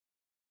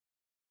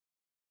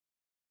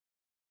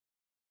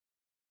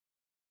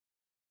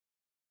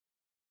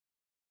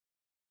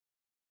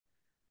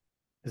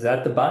Is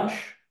that the bunch?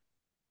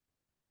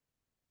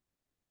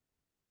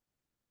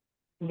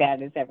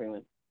 That is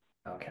everyone.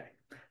 Okay.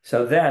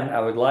 So then I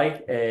would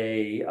like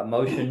a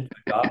motion to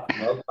adopt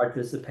remote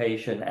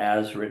participation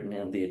as written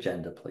in the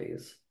agenda,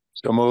 please.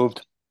 So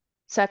moved.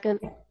 Second.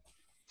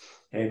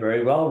 Okay,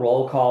 very well.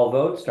 Roll call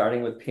vote,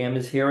 starting with Pam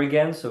is here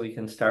again, so we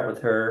can start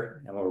with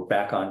her and we're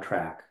back on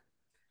track.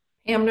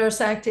 Pam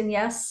Acton,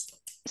 yes.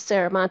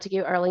 Sarah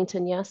Montague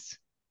Arlington, yes.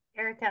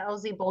 Erica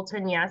Elsie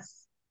Bolton,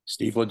 yes.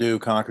 Steve Ledoux,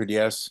 Concord,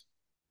 yes.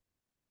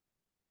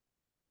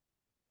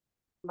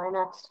 Am I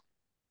next?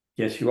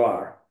 Yes, you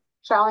are.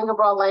 Charlene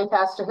Cabral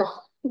Lancaster,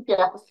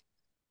 yes.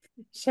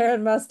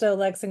 Sharon Musto,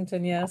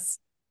 Lexington, yes.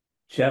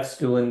 Jeff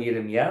Stulen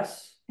Needham,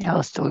 yes.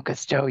 Alice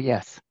DeLucas, Joe,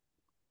 yes.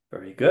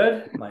 Very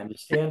good. My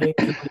understanding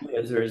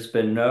is there's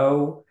been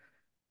no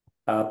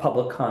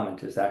public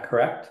comment. Is that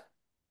correct?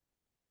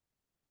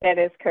 That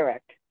is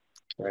correct.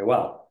 Very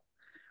well.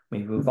 We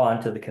move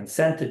on to the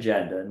consent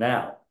agenda.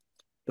 Now,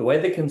 the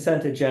way the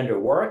consent agenda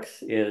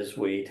works is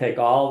we take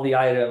all the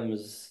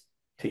items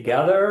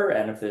together,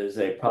 and if there's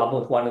a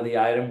problem with one of the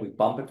items, we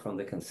bump it from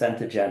the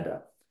consent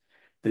agenda.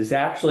 There's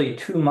actually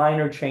two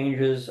minor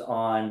changes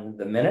on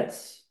the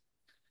minutes.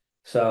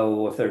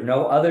 So if there are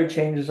no other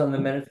changes on the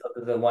minutes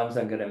other than the ones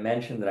I'm going to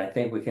mention, then I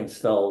think we can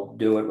still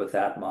do it with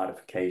that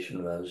modification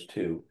of those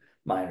two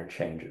minor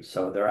changes.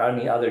 So if there are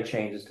any other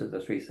changes to the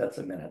three sets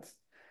of minutes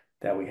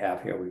that we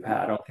have here,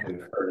 I don't think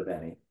we've heard of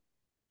any.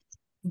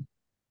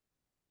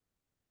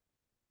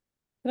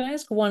 Can I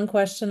ask one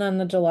question on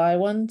the July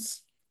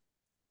ones?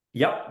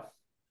 Yep.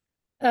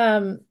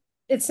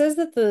 It says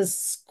that the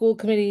school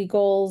committee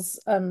goals,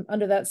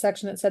 under that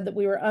section, it said that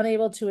we were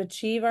unable to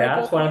achieve our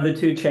That's goals. one of the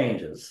two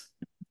changes.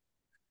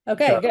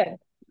 Okay, So good.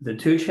 the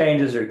two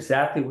changes are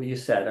exactly what you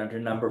said. Under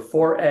number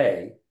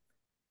 4A,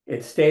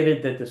 it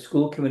stated that the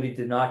school committee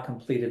did not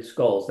complete its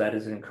goals. That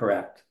is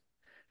incorrect.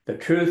 The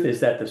truth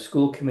is that the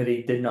school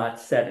committee did not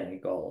set any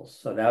goals.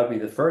 So that would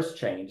be the first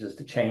change, is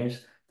to change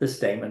the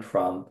statement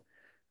from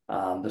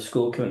the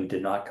school committee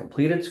did not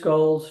complete its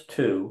goals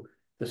to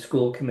the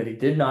school committee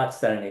did not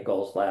set any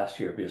goals last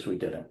year because we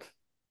didn't.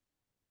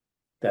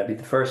 That'd be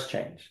the first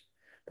change.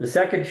 The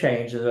second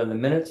change is on the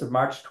minutes of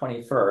March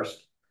 21st.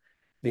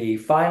 The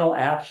final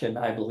action,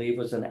 I believe,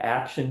 was an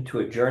action to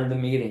adjourn the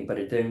meeting, but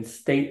it didn't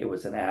state it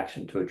was an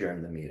action to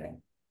adjourn the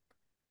meeting.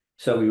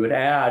 So we would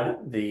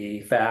add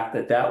the fact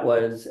that that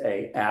was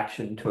an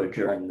action to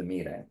adjourn the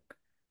meeting.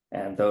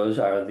 And those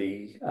are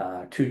the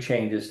two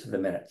changes to the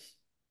minutes.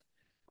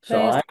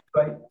 So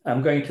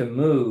I'm going to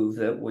move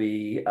that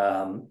we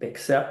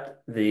accept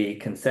the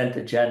consent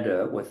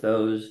agenda with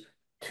those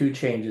two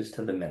changes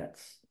to the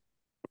minutes.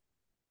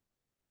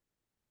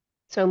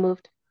 So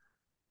moved.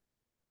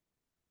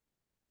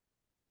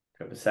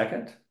 Do you have a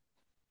second?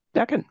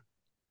 Second.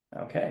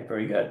 Okay,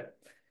 very good.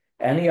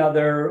 Any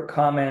other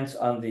comments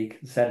on the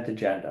consent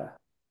agenda?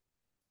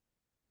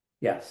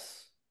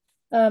 Yes.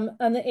 On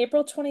the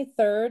April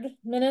 23rd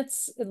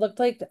minutes, it looked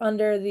like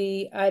under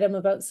the item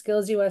about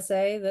Skills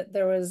USA that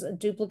there was a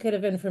duplicate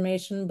of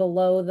information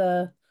below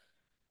the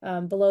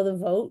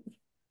vote.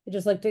 It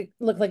just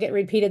looked like it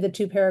repeated the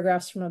two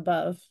paragraphs from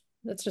above.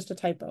 That's just a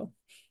typo.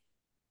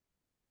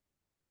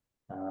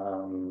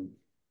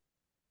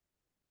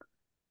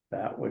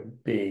 That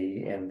would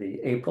be in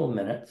the April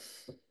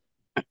minutes.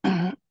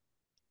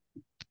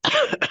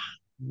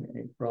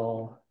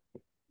 April.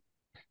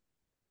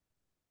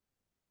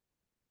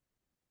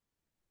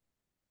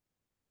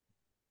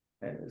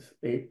 Is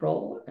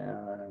April,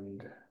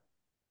 and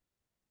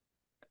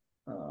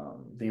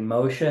the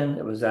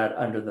motion, was that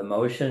under the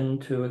motion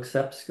to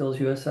accept Skills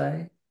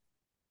USA?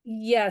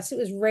 Yes, it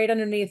was right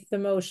underneath the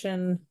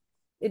motion.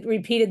 It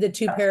repeated the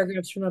two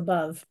paragraphs from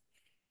above.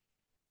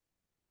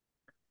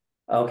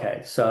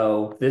 Okay,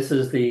 so this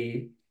is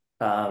the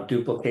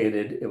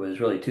duplicated, it was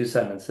really two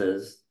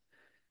sentences.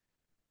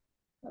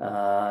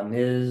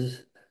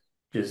 Ms.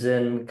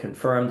 Jazin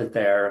confirmed that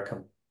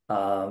they're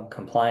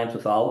compliance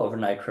with all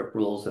overnight trip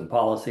rules and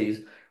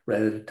policies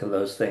related to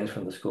those things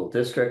from the school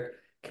district.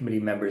 Committee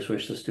members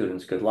wish the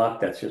students good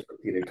luck. That's just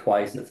repeated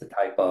twice. It's a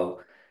typo.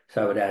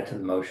 So I would add to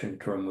the motion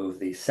to remove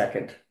the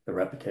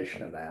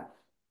repetition of that.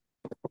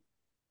 I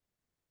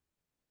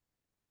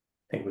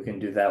think we can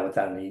do that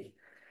without any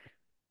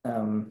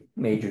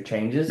major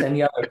changes.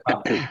 Any other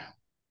comments on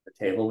the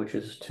table, which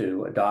is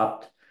to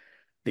adopt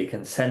the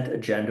consent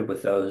agenda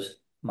with those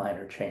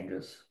minor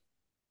changes.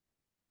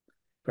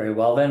 Very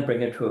well, then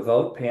bring it to a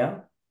vote.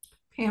 Pam?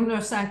 Pam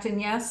Acton,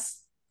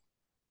 yes.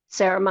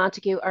 Sarah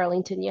Montague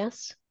Arlington,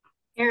 yes.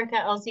 Erica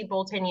Elsie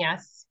Bolton,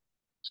 yes.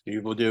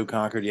 Steve Ledoux,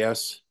 Concord,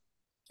 yes.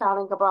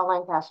 Charlene Cabral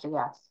Lancaster,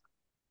 yes.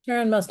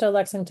 Sharon Musto,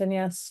 Lexington,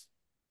 yes.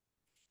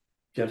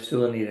 Jeff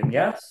Stulen Needham,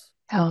 yes.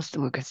 Alice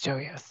DeLucas, Joe,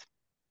 yes.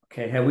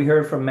 Okay, have we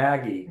heard from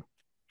Maggie,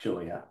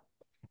 Julia?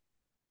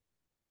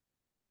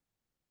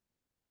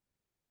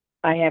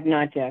 I have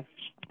not, Jeff.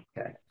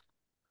 Okay,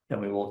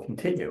 then we will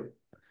continue.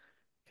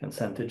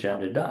 Consent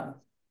agenda done.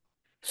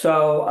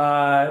 So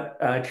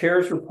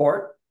chair's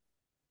report.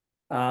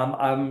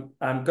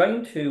 I'm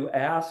going to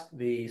ask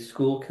the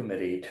school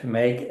committee to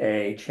make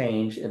a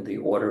change in the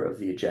order of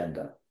the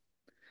agenda.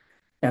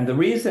 And the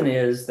reason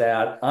is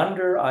that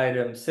under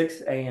item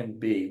 6A and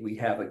B, we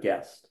have a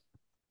guest.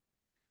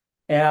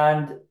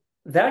 And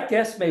that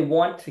guest may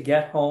want to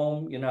get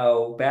home,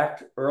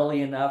 back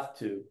early enough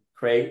to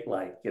create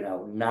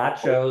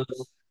nachos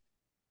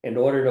in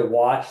order to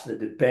watch the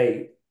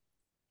debate.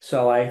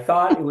 So I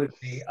thought it would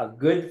be a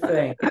good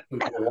thing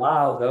to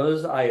allow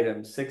those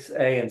items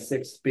 6A and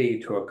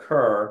 6B to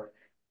occur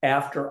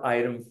after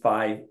item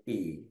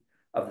 5E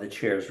of the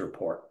chair's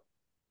report.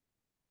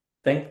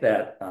 Think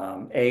that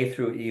A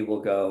through E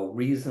will go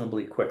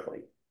reasonably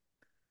quickly.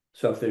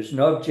 So if there's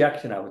no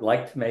objection, I would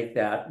like to make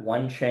that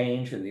one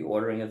change in the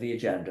ordering of the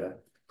agenda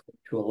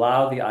to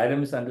allow the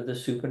items under the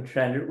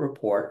superintendent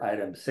report,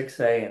 items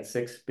 6A and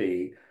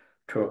 6B,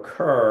 to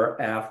occur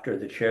after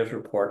the chair's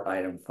report,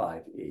 item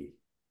 5E.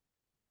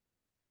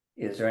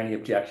 Is there any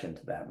objection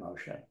to that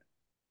motion?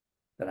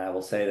 Then I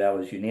will say that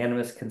was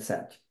unanimous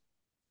consent.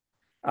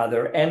 Are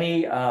there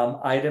any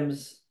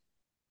items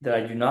that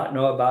I do not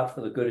know about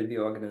for the good of the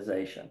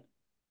organization?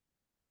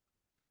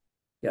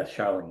 Yes,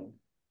 Charlene.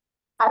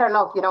 I don't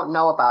know if you don't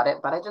know about it,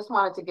 but I just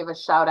wanted to give a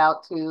shout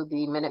out to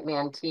the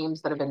Minuteman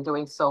teams that have been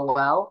doing so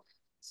well.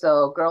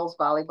 So girls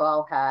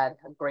volleyball had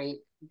a great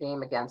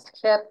game against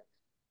KIPP.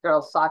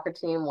 Girls soccer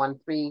team won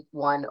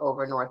 3-1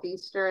 over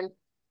Northeastern.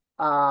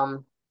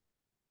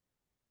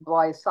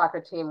 Boys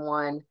soccer team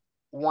won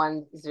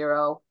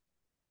 1-0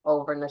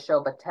 over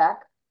Neshoba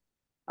Tech.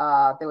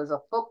 There was a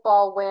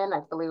football win. I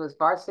believe it was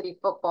varsity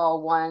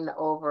football won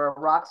over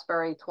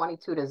Roxbury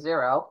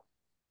 22-0.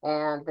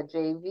 And the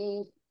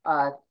JV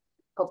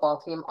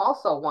football team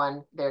also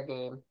won their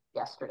game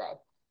yesterday.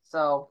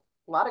 So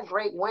a lot of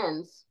great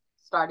wins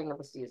starting of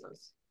the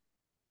seasons.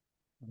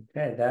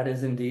 Okay, that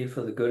is indeed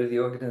for the good of the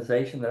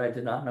organization that I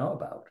did not know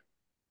about.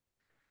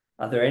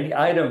 Are there any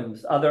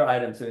other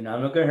items? I mean,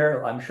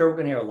 I'm sure we're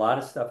going to hear a lot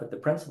of stuff at the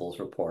principal's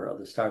report at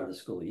the start of the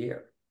school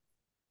year.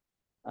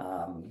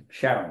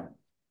 Sharon.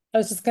 I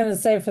was just going to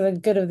say, for the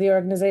good of the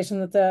organization,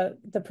 that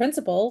the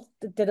principal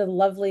did a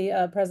lovely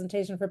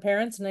presentation for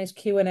parents, a nice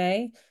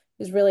Q&A. It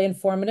was really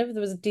informative.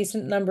 There was a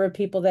decent number of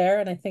people there,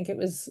 and I think it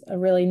was a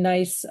really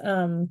nice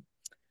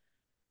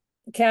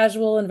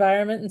casual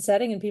environment and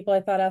setting, and people,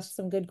 I thought, asked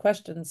some good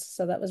questions.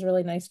 So that was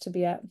really nice to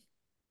be at.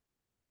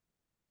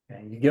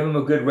 And you give him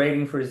a good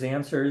rating for his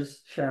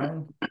answers,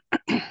 Sharon?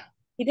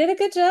 He did a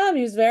good job.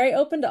 He was very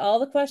open to all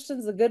the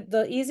questions,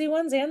 the easy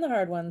ones and the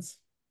hard ones.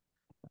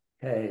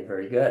 Okay,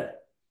 very good.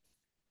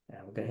 And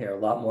we're going to hear a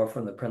lot more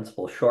from the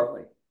principal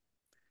shortly.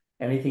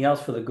 Anything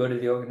else for the good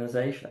of the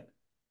organization?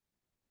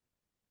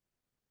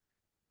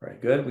 Very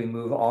good. We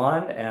move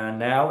on. And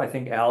now I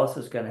think Alice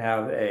is going to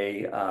have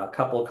a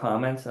couple of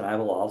comments, and I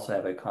will also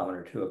have a comment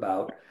or two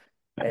about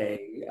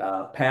a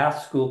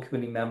past school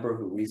committee member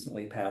who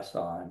recently passed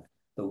on,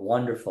 the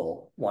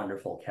wonderful,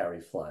 wonderful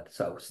Carrie Flood.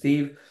 So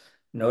Steve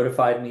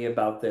notified me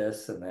about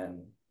this, and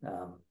then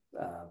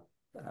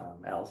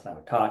Alice and I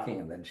were talking,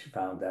 and then she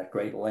found that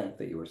great link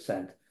that you were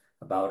sent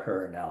about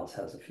her, and Alice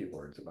has a few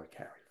words about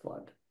Carrie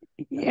Flood.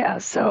 Yeah,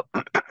 so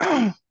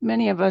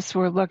many of us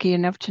were lucky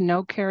enough to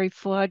know Carrie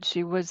Flood.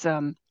 She was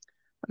a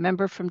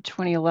member from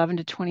 2011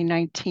 to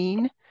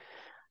 2019.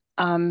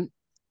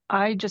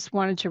 I just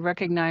wanted to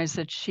recognize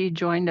that she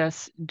joined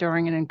us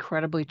during an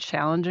incredibly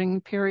challenging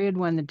period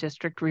when the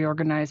district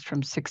reorganized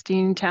from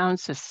 16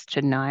 towns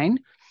to 9.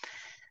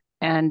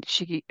 And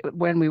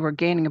when we were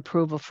gaining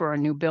approval for a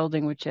new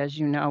building, which, as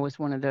you know, was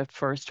one of the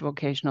first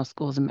vocational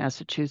schools in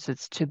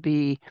Massachusetts to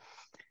be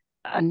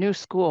a new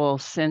school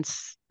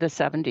since the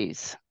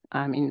 70s.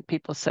 I mean,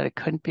 people said it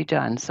couldn't be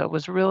done. So it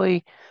was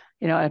really,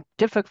 a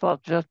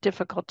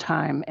difficult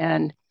time.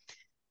 And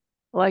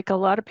like a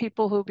lot of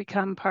people who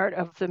become part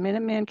of the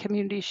Minuteman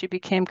community, she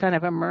became kind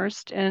of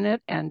immersed in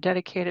it and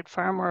dedicated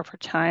far more of her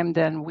time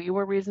than we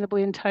were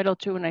reasonably entitled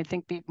to. And I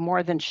think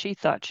more than she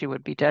thought she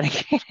would be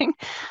dedicating.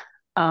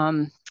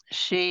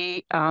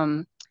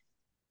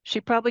 She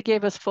probably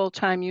gave us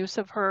full-time use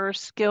of her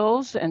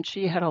skills, and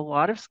she had a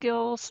lot of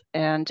skills,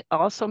 and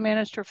also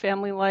managed her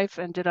family life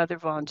and did other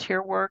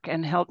volunteer work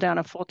and held down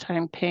a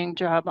full-time paying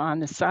job on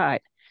the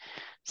side.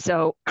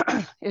 So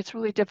it's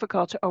really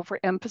difficult to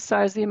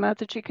overemphasize the amount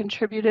that she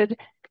contributed.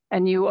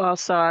 And you all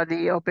saw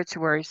the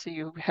obituary, so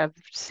you have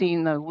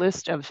seen the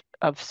list of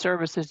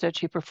services that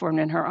she performed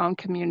in her own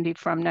community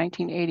from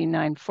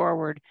 1989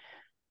 forward,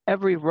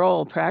 every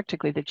role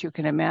practically that you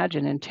can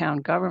imagine in town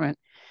government.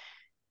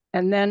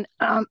 And then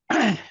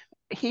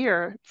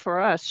here for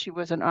us, she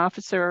was an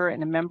officer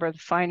and a member of the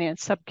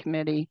finance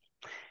subcommittee.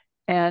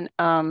 And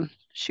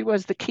she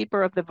was the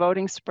keeper of the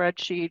voting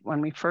spreadsheet when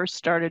we first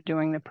started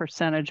doing the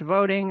percentage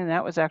voting. And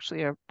that was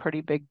actually a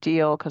pretty big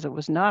deal because it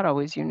was not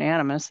always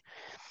unanimous.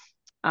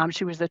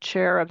 She was the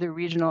chair of the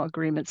regional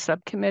agreement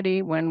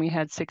subcommittee when we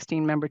had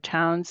 16-member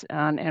towns.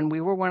 And we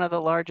were one of the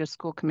largest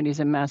school committees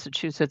in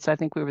Massachusetts. I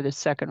think we were the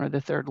second or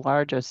the third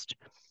largest.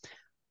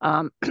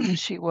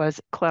 She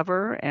was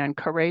clever and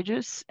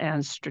courageous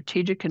and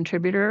strategic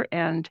contributor.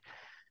 And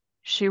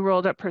She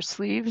rolled up her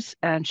sleeves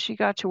and she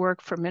got to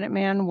work for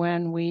Minuteman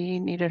when we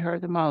needed her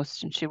the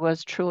most. And she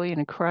was truly an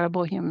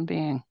incredible human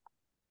being.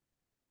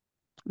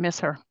 Miss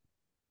her.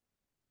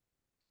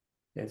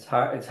 It's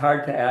hard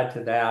to add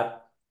to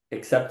that,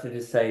 except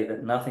to say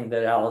that nothing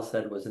that Alice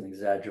said was an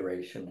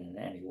exaggeration in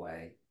any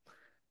way.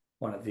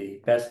 One of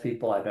the best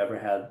people I've ever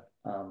had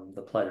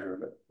the pleasure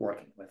of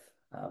working with.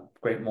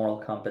 Great moral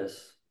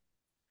compass.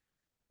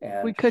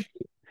 And We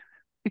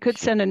could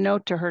send a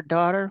note to her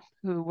daughter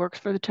who works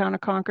for the town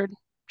of Concord.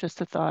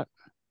 Just a thought.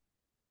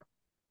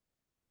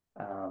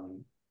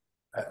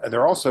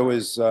 There also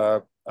is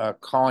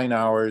calling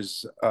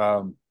hours.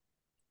 I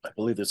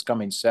believe this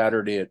coming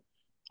Saturday at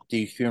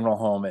the funeral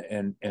home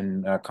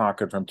in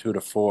Concord from 2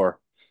 to 4.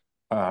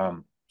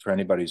 For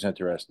anybody who's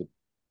interested.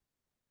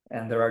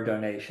 And there are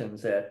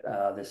donations that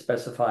they're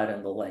specified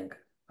in the link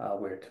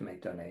where to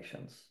make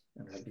donations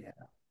on her behalf.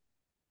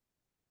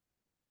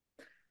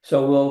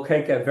 So we'll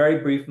take a very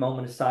brief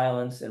moment of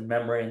silence in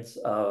remembrance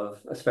of,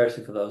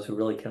 especially for those who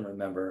really can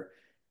remember,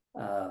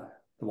 the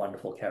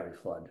wonderful Carrie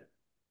Flood.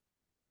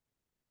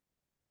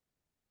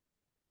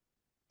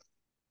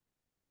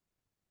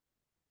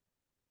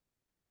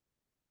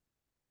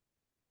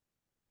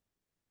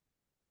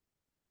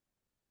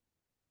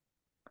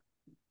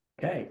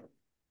 Okay,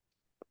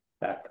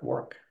 back to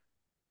work.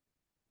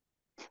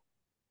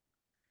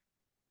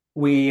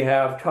 We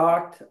have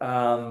talked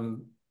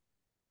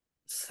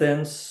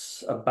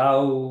since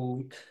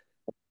about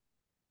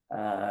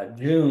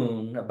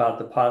June about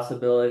the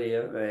possibility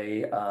of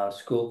a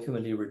school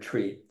committee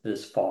retreat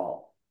this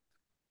fall.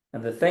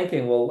 And the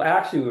thinking, well,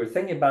 actually, we were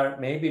thinking about it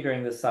maybe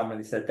during the summer.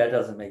 They said that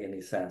doesn't make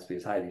any sense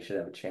because Heidi should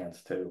have a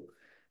chance to,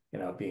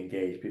 be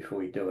engaged before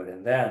we do it.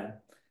 And then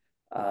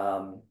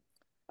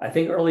I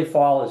think early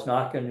fall is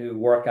not going to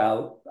work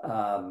out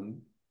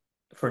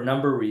for a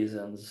number of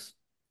reasons.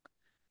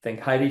 I think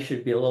Heidi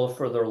should be a little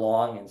further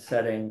along in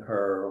setting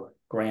her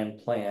grand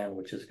plan,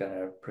 which is going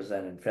to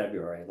present in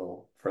February, a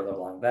little further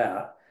along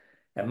that.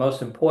 And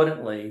most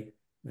importantly,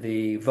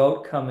 the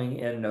vote coming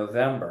in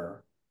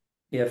November,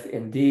 if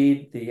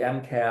indeed the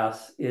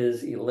MCAS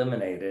is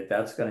eliminated,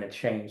 that's going to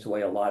change the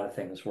way a lot of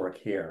things work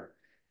here.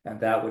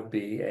 And that would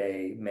be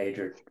a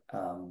major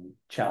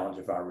challenge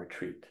of our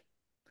retreat.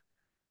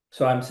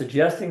 So I'm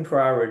suggesting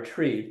for our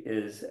retreat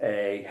is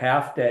a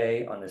half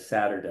day on a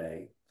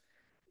Saturday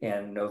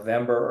in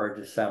November or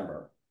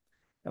December.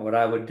 And what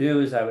I would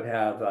do is I would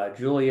have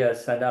Julia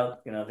send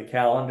out, the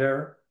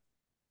calendar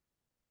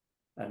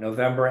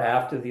November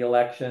after the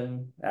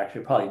election,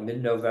 actually probably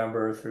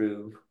mid-November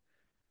through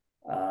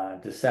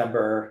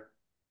December,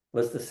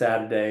 list of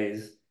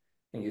Saturdays,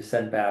 and you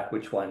send back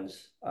which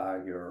ones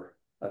you're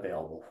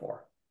available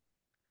for.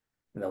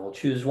 And then we'll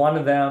choose one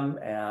of them,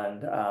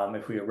 and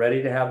if we are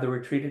ready to have the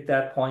retreat at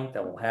that point,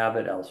 then we'll have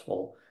it, else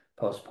we'll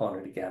postpone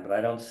it again. But I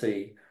don't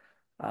see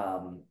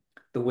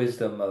the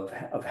wisdom of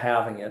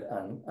having it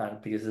on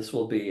because this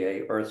will be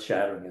a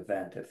earth-shattering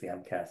event if the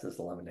MCAS is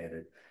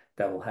eliminated.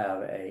 That will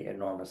have an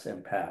enormous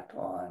impact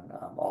on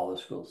all the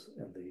schools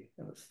in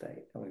the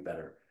state, and we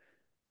better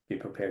be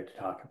prepared to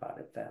talk about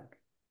it then.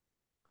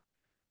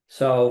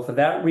 So for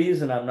that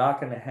reason, I'm not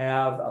going to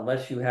have,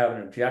 unless you have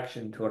an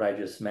objection to what I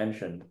just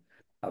mentioned,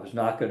 I was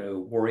not going to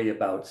worry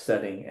about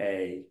setting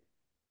a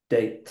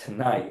date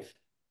tonight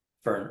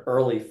for an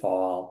early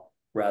fall,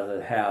 rather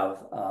than have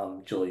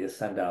Julia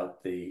send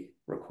out the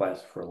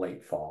request for a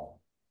late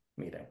fall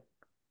meeting.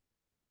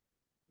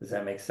 Does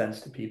that make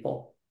sense to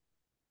people?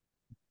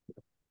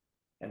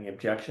 Any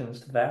objections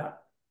to that?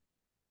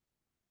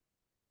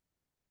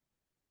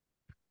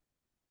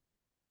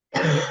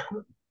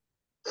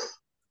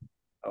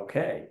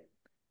 Okay.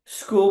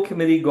 School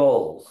committee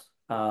goals.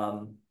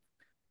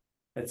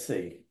 Let's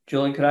see.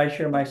 Julie, could I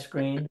share my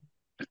screen?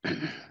 I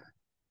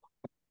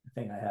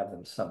think I have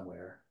them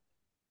somewhere.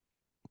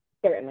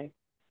 Certainly.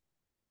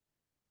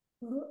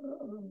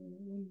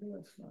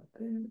 That's not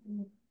there.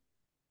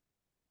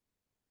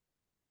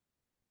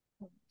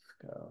 Let's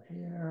go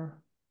here.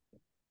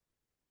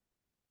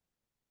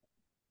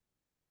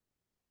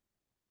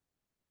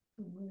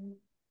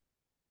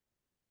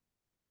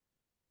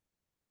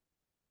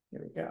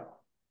 Here we go.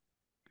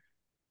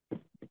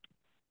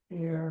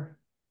 Here.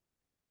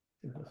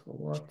 See if this will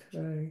work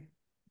today.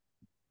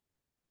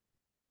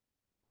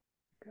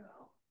 Go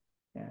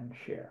and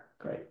share.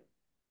 Great.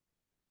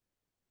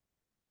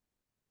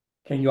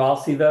 Can you all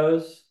see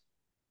those?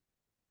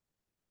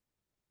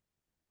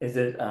 Is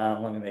it,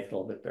 let me make it a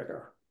little bit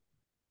bigger.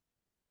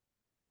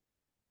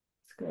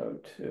 Let's go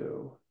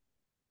to.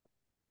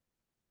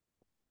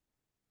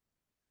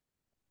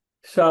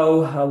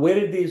 So where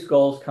did these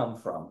goals come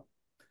from?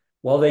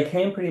 Well, they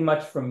came pretty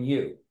much from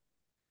you.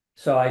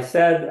 So I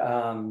said,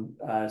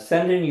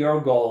 send in your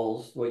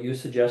goals, what you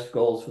suggest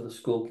goals for the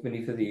school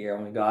committee for the year.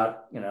 And we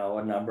got,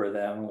 a number of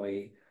them.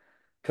 We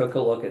took a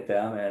look at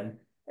them,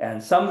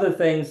 and some of the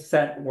things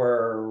sent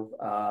were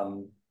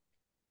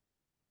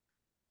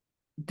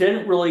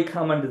didn't really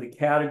come under the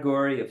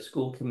category of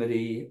school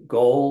committee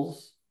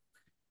goals.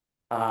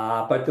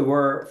 But there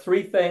were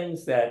three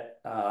things that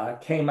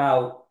came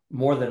out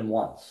more than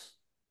once.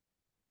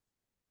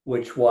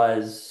 which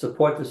was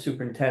support the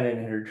superintendent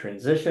in her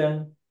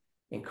transition,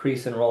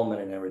 increase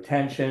enrollment and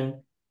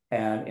retention,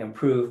 and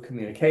improve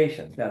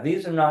communications. Now,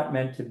 these are not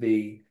meant to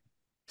be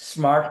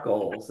SMART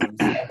goals in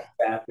the sense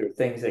that they're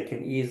things that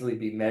can easily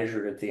be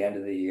measured at the end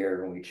of the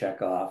year when we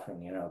check off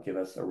and, give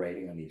us a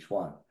rating on each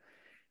one.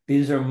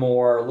 These are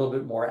a little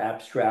bit more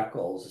abstract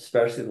goals,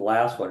 especially the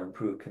last one,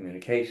 improve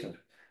communications.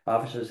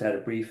 Officers had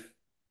a brief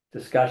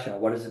discussion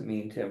on what does it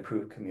mean to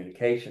improve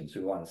communications.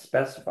 We want to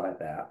specify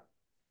that,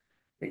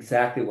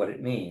 exactly what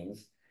it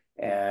means.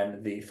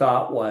 And the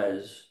thought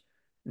was,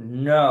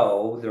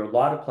 no, there are a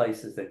lot of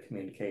places that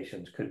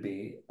communications could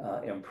be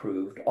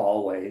improved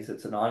always.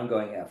 It's an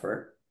ongoing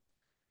effort.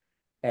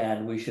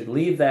 And we should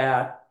leave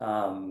that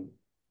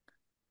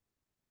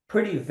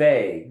pretty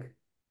vague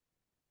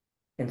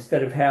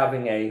instead of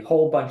having a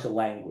whole bunch of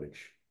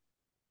language,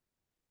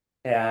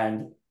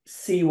 and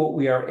see what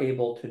we are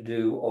able to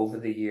do over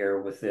the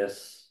year with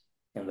this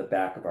in the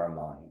back of our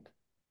mind.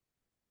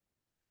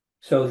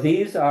 So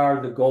these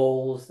are the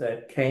goals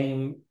that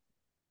came,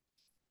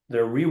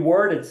 they're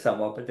reworded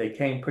somewhat, but they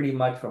came pretty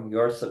much from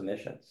your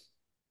submissions.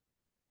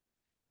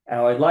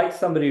 And I'd like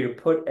somebody to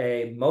put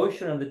a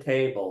motion on the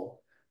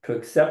table to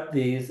accept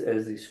these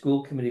as the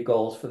school committee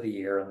goals for the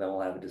year, and then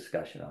we'll have a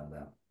discussion on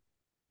them.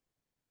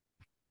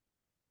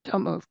 So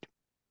moved.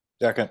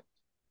 Second.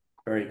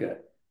 Very good.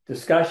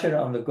 Discussion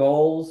on the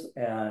goals,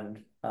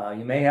 and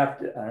you may have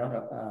to, I don't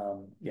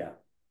know, yeah.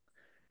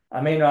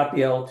 I may not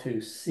be able to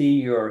see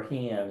your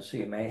hands, so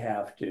you may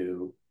have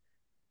to,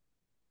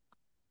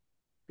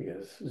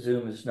 because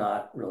Zoom is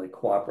not really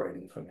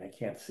cooperating for me. I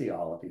can't see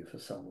all of you for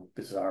some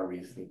bizarre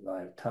reason, even though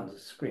I have tons of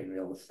screen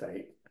real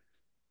estate.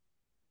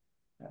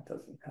 That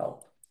doesn't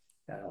help.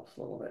 That helps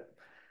a little bit.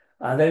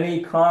 Are there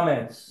any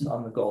comments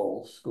on the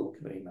goals, school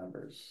committee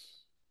members?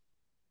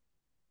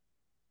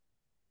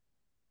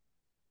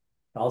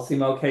 All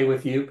seem okay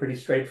with you? Pretty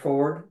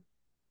straightforward?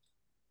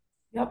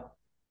 Yep.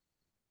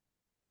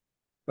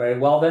 Very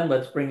well then,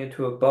 let's bring it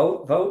to a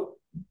vote.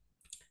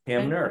 Pam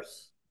Okay.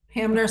 Nurse.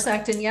 Pam Nurse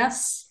Acton,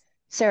 yes.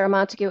 Sarah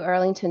Montague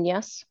Arlington,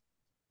 yes.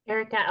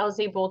 Erica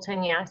Elsie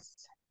Bolton,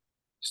 yes.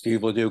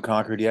 Steve Ledoux,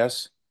 Concord,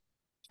 yes.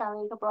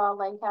 Charlene Cabral,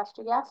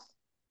 Lancaster, yes.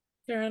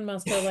 Sharon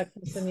Musto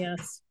Lexington,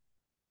 yes.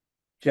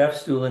 Jeff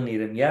Stulen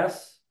Needham,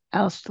 yes.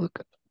 Alice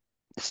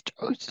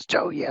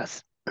Stowe,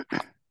 yes.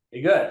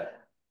 Very good.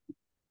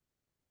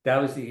 That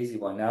was the easy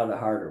one. Now the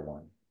harder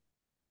one.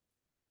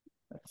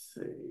 Let's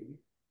see.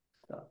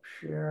 Stop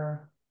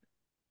share.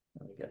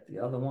 Let me get the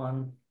other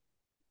one.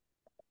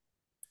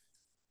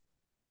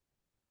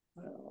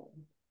 Well,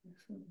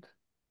 isn't.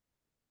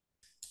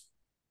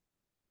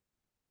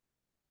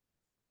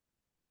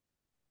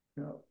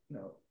 No.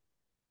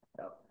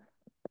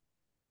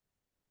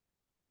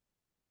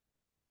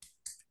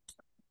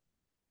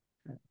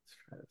 Let's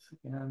try this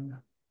again.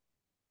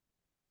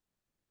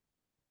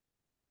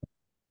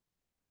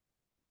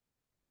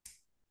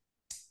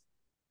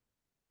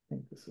 I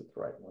think this is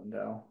the right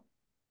window.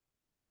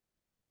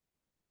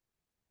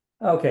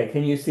 Okay,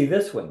 can you see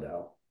this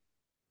window?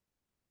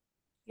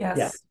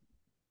 Yes.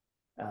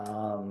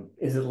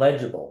 Is it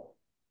legible?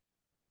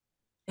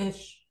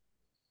 Ish.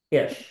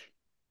 Ish.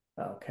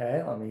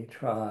 Okay, let me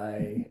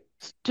try.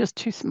 It's just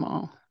too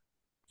small.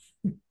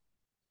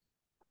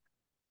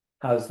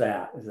 How's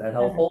that? Is that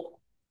helpful?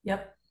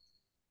 Yep.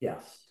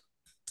 Yes.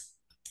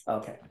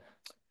 Okay.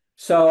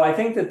 So I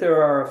think that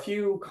there are a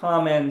few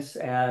comments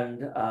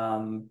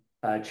and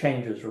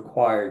changes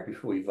required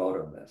before we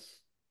vote on this.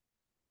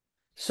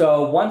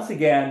 So once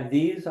again,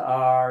 these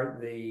are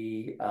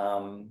the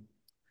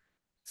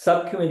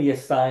subcommittee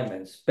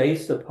assignments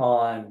based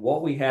upon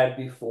what we had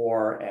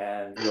before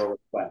and your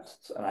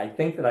requests. And I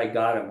think that I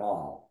got them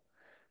all.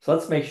 So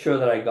let's make sure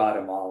that I got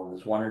them all.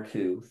 There's one or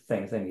two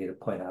things I need to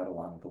point out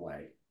along the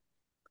way.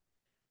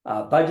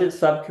 Budget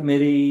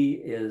subcommittee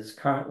is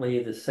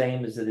currently the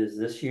same as it is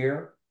this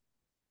year.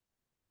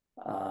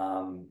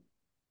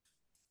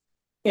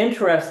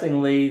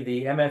 Interestingly,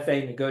 the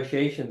MFA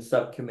negotiation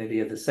subcommittee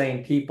of the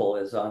same people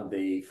is on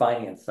the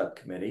finance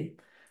subcommittee.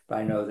 But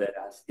I know that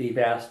Steve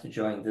asked to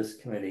join this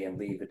committee and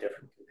leave a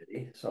different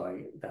committee, so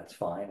that's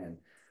fine. And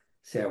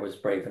Sarah was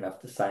brave enough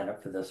to sign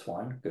up for this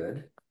one.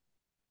 Good.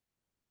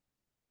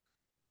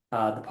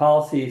 The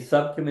policy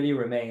subcommittee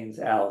remains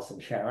Alice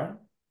and Sharon.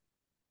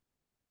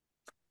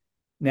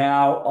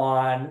 Now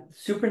on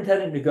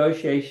superintendent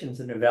negotiations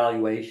and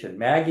evaluation,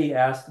 Maggie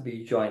asked to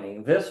be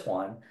joining this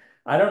one.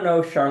 I don't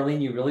know, Charlene,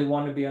 you really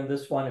want to be on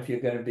this one if you're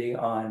going to be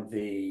on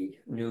the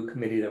new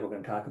committee that we're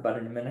going to talk about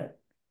in a minute?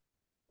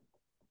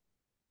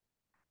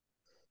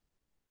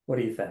 What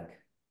do you think?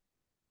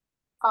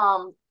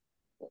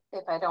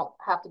 If I don't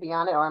have to be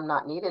on it or I'm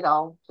not needed,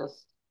 I'll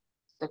just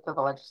stick to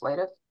the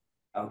legislative.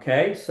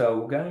 Okay, so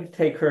we're going to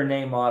take her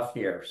name off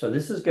here. So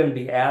this is going to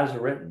be as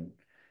written,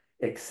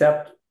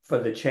 except for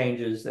the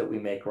changes that we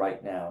make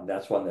right now.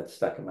 That's one that's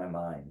stuck in my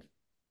mind.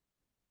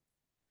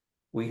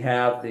 We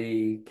have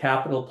the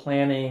Capital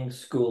Planning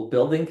School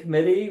Building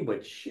Committee,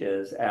 which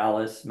is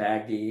Alice,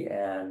 Maggie,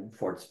 and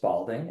Fort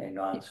Spalding, a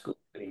non-school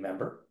committee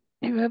member.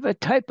 You have a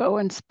typo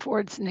in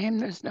Ford's name.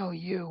 There's no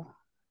U.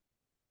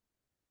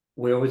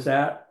 Where was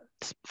that?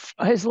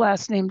 His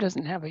last name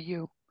doesn't have a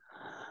U.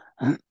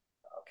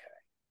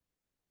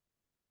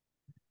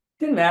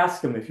 Didn't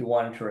ask him if he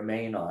wanted to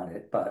remain on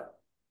it, but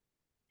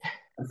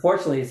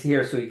unfortunately he's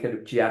here so he could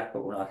object,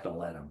 but we're not going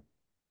to let him.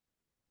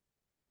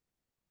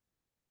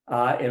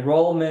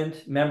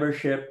 Enrollment,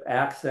 membership,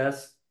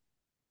 access.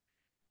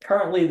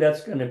 Currently,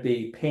 that's going to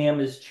be Pam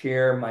as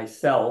chair,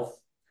 myself.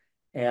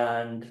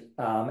 And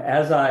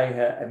as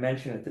I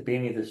mentioned at the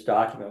beginning of this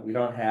document, we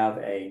don't have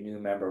a new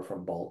member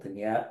from Bolton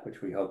yet,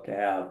 which we hope to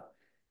have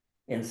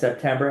in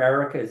September.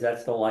 Erica, is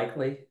that still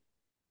likely?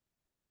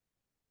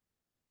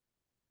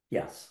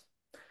 Yes.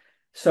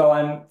 So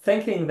I'm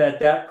thinking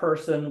that that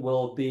person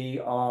will be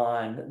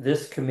on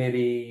this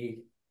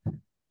committee,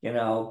 you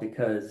know,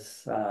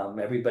 because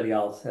everybody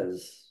else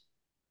has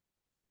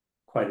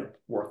quite a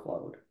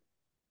workload.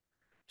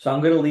 So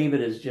I'm going to leave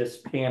it as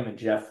just Pam and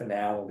Jeff for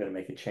now. We're going to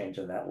make a change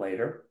on that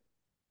later.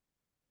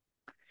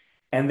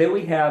 And then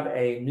we have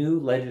a new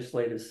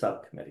legislative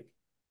subcommittee.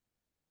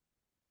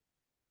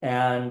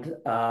 And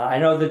I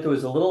know that there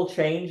was a little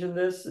change in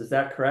this. Is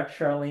that correct,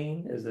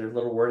 Charlene? Is there a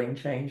little wording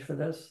change for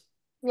this?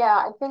 Yeah,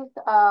 I think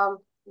upon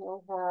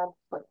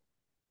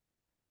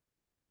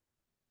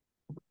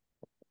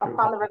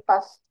the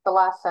request, the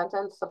last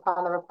sentence,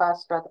 upon the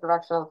request or at the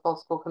direction of the full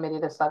school committee,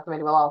 the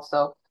subcommittee will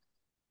also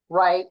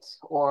write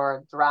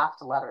or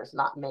draft letters,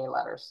 not may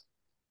letters.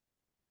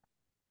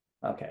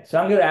 Okay, so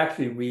I'm going to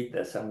actually read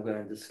this. I'm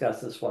going to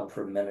discuss this one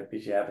for a minute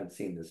because you haven't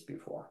seen this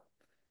before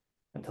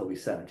until we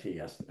sent it to you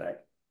yesterday.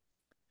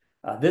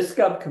 This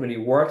subcommittee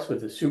works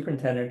with the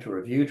superintendent to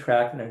review,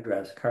 track, and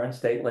address current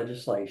state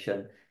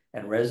legislation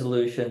and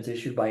resolutions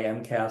issued by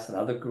MCAS and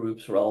other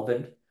groups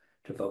relevant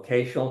to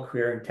vocational,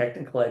 career, and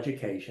technical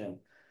education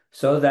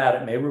so that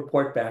it may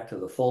report back to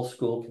the full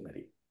school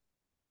committee.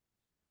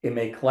 It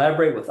may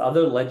collaborate with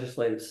other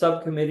legislative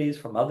subcommittees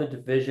from other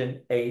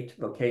Division 8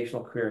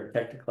 vocational, career, and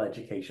technical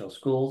educational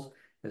schools,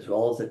 as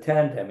well as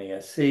attend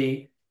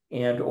MASC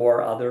and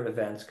or other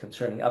events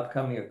concerning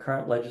upcoming or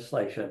current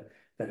legislation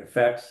that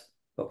affects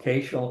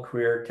vocational,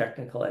 career,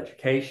 technical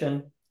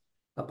education.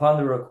 Upon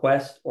the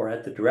request or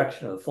at the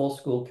direction of the full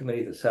school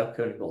committee, the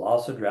subcommittee will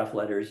also draft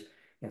letters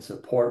in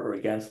support or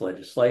against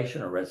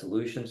legislation or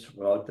resolutions to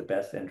promote the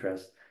best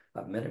interests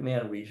of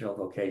Minuteman Regional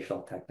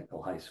Vocational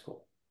Technical High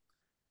School.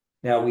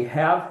 Now, we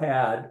have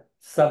had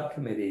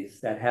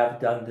subcommittees that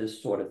have done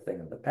this sort of thing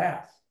in the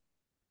past.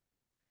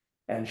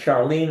 And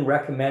Charlene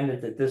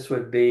recommended that this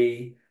would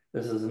be,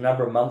 this is a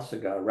number of months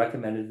ago,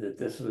 recommended that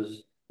this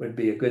would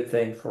be a good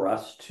thing for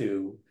us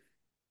to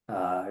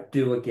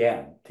do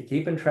again, to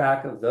keeping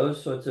track of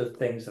those sorts of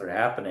things that are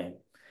happening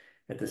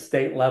at the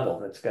state level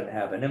that's going to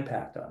have an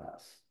impact on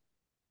us.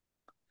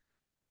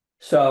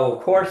 So,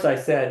 of course, I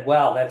said,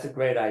 well, that's a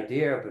great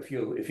idea, but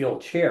if you'll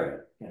chair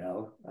it, you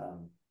know.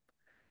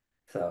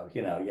 So,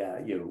 you know, yeah,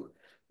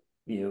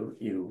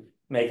 you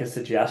make a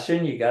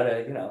suggestion, you got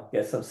to, you know,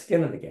 get some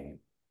skin in the game.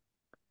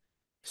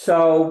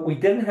 So we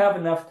didn't have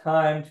enough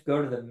time to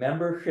go to the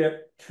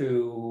membership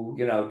to,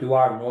 you know, do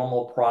our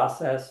normal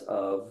process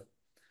of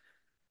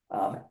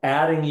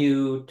adding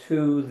you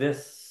to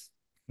this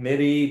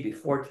committee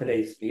before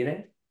today's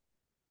meeting.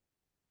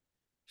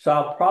 So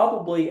I'll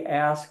probably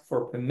ask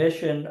for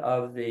permission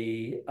of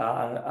the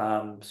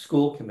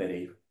school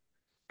committee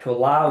to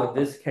allow, in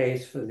this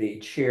case, for the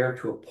chair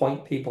to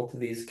appoint people to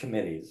these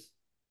committees,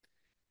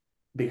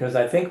 because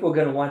I think we're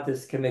going to want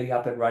this committee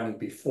up and running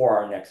before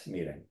our next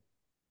meeting.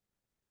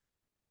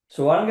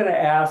 So what I'm going to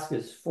ask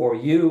is for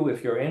you,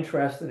 if you're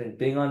interested in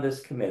being on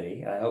this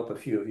committee, and I hope a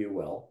few of you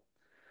will,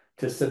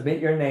 to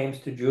submit your names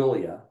to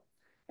Julia.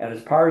 And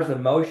as part of the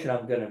motion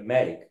I'm going to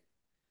make,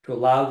 to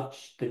allow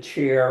the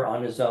chair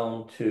on his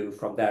own to,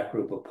 from that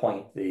group,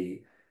 appoint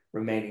the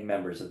remaining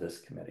members of this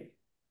committee.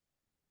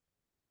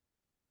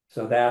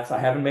 So I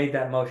haven't made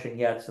that motion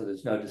yet, so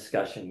there's no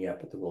discussion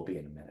yet, but there will be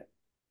in a minute.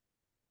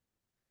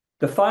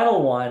 The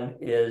final one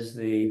is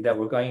that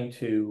we're going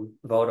to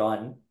vote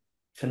on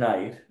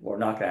tonight. We're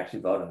not going to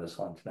actually vote on this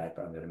one tonight,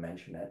 but I'm going to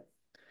mention it,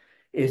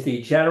 is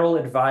the General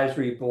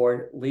Advisory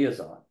Board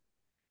Liaison.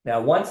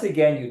 Now, once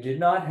again, you did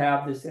not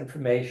have this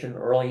information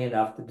early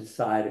enough to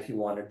decide if you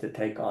wanted to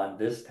take on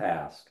this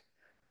task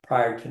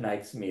prior to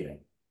tonight's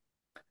meeting.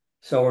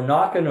 So we're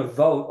not going to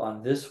vote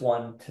on this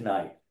one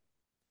tonight.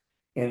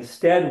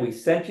 Instead, we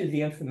sent you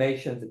the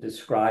information that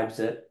describes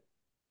it,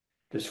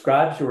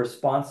 describes your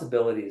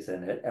responsibilities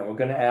in it, and we're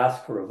going to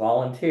ask for a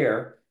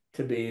volunteer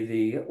to be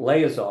the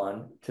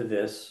liaison to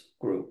this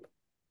group.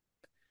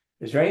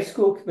 Is there any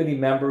school committee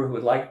member who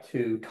would like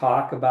to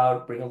talk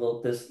about, bring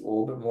this a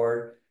little bit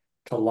more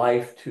to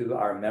life to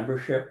our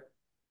membership,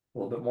 a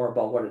little bit more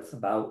about what it's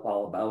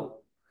all about?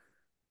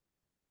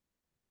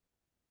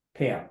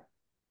 Pam.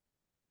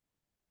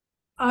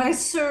 I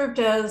served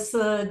as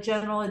the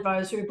General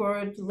Advisory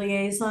Board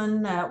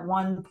liaison at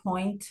one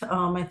point,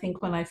 I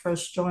think when I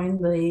first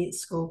joined the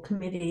school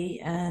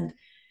committee, and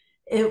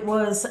it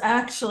was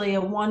actually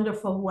a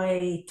wonderful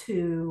way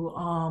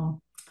to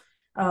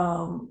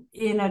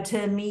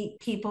to meet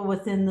people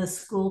within the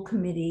school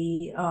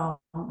committee,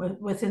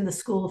 within the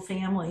school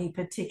family,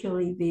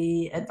 particularly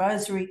the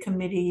advisory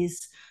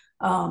committees.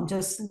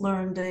 Just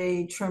learned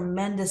a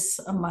tremendous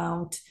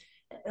amount.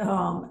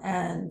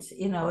 And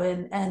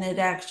it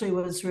actually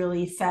was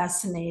really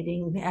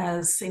fascinating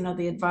as,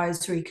 the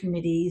advisory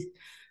committee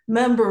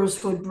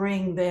members would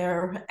bring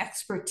their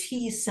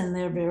expertise in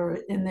their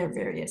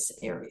various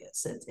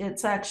areas.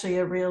 It's actually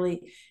a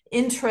really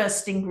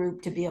interesting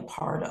group to be a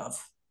part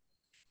of.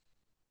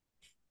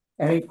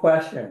 Any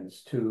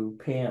questions to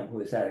Pam, who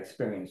has had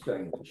experience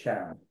doing it, to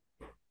Sharon?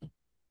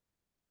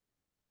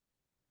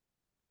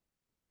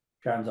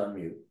 Sharon's on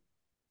mute.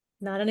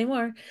 Not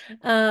anymore.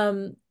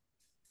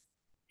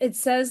 It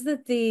says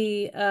that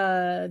the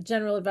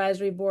general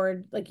advisory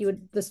board, like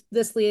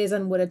this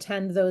liaison would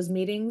attend those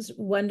meetings.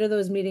 When do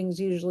those meetings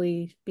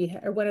usually be,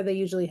 or when are they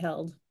usually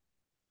held?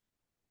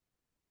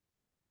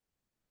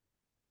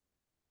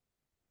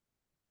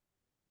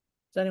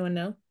 Does anyone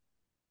know?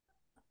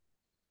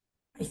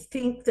 I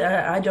think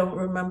that I don't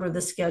remember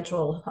the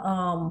schedule.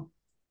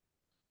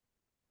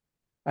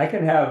 I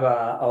can have,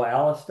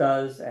 Alice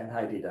does and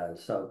Heidi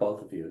does, so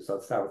both of you. So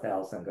let's start with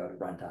Alice and go to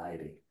run to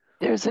Heidi.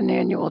 There's an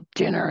annual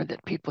dinner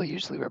that people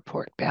usually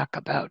report back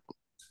about.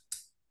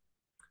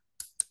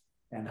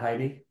 And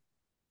Heidi?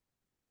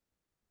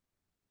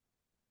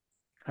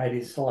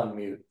 Heidi's still on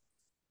mute.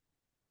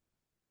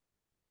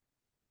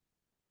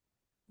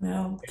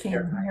 No,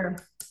 can't hear.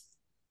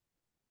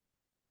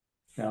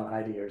 No,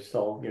 Heidi, you're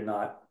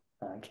not,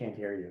 I can't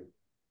hear you.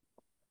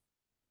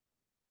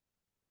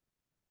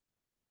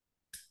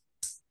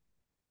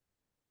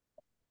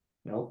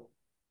 Nope.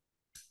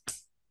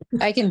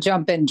 I can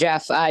jump in,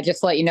 Jeff. Just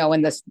to let you know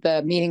when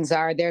the meetings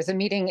are. There's a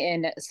meeting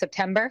in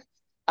September.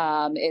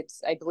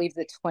 It's, I believe,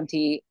 the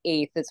 28th.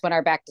 It's when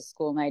our back to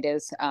school night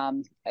is. I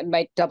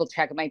might double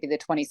check. It might be the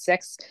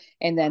 26th.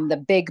 And then the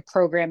big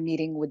program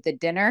meeting with the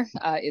dinner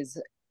is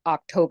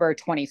October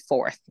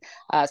 24th.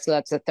 So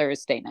that's a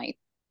Thursday night.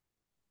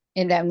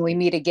 And then we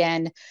meet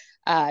again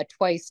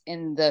twice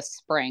in the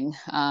spring,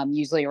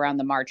 usually around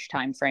the March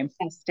timeframe.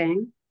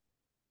 Testing.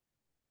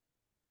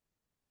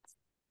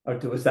 Oh,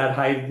 was that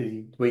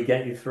Heidi? Did we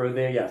get you through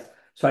there? Yes.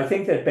 So I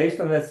think that based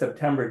on that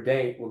September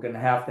date, we're going to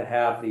have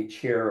the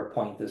chair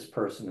appoint this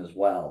person as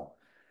well,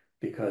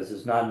 because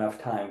there's not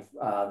enough time,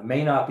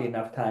 may not be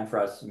enough time for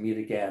us to meet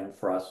again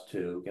for us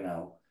to,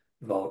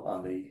 vote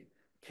on the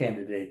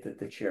candidate that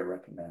the chair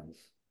recommends.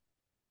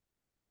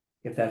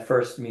 If that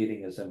first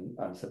meeting is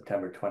on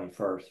September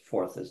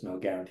 4th, there's no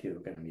guarantee we're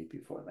going to meet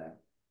before that.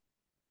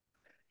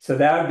 So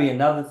that would be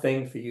another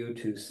thing for you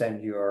to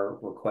send your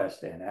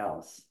request in,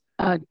 Alice.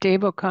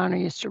 Dave O'Connor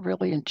used to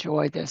really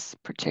enjoy this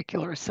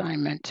particular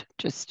assignment.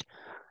 Just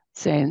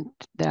saying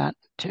that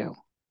too.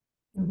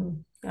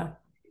 Mm-hmm.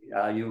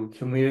 Yeah. You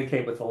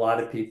communicate with a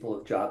lot of people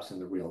with jobs in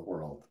the real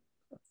world.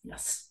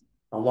 Yes.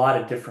 A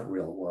lot of different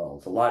real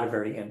worlds, a lot of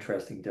very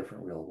interesting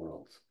different real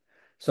worlds.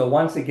 So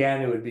once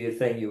again, it would be a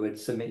thing you would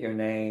submit your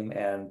name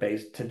and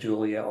based to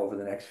Julia over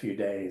the next few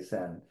days,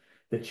 and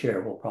the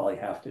chair will probably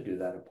have to do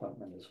that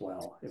appointment as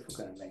well if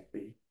we're going to make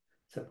the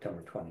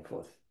September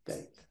 24th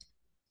date.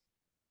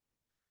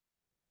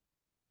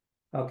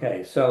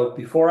 Okay, so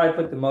before I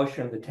put the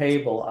motion on the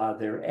table, are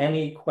there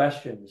any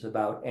questions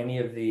about any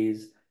of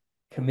these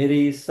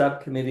committees,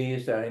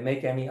 subcommittees? Did I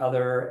make any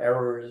other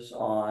errors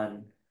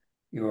on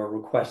your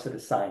requested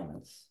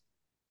assignments?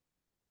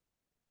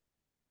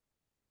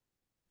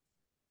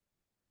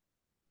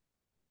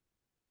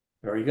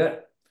 Very good.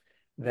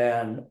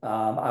 Then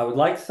I would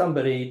like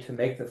somebody to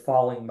make the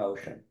following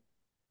motion.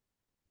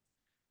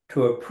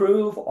 To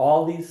approve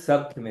all these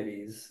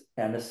subcommittees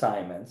and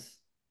assignments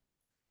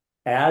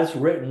as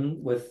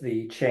written with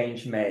the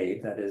change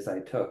made, that is, I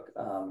took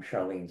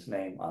Charlene's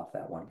name off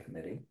that one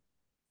committee,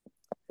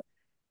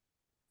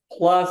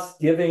 plus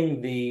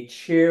giving the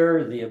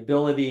chair the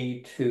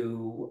ability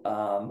to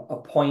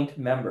appoint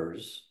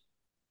members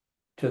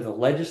to the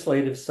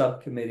legislative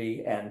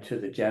subcommittee and to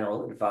the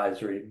general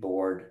advisory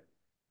board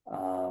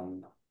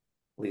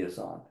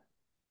liaison.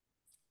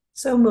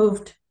 So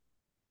moved.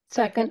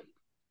 Second.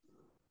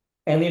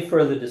 Any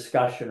further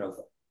discussion of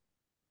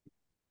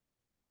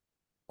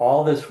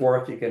all this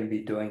work you're going to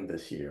be doing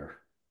this year?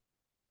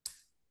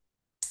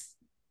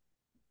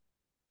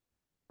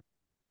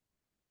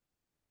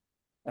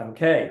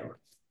 Okay,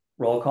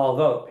 roll call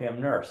vote.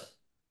 Pam Nurse.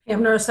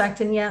 Pam Nurse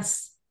Acton,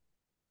 yes.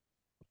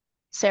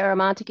 Sarah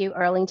Montague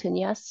Arlington,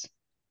 yes.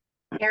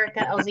 Erica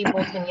LZ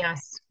Bolton,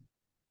 yes.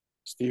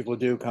 Steve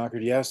Ledoux,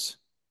 Concord, yes.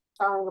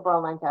 Charlie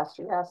LeBron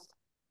Lancaster, yes.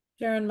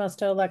 Sharon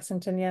Musto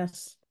Lexington,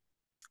 yes.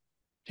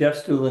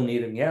 Jeff Stuland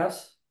Needham,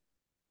 yes.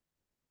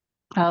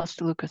 Alice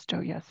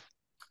DeLucasto, yes.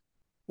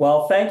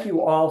 Well, thank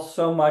you all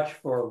so much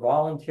for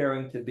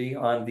volunteering to be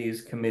on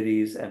these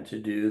committees and to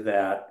do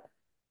that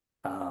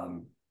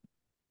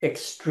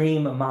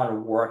extreme amount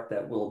of work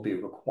that will be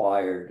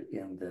required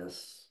in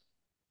this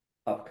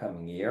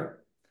upcoming year.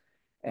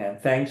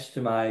 And thanks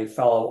to my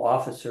fellow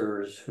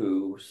officers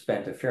who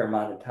spent a fair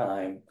amount of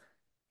time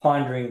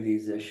pondering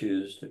these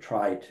issues to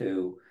try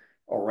to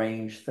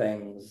arrange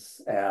things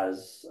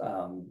as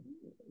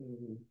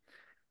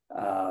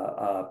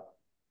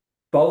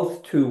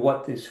both to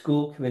what the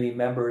school committee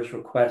members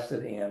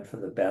requested and for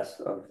the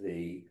best of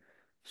the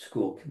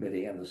school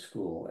committee and the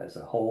school as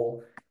a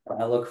whole.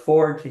 I look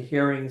forward to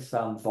hearing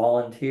some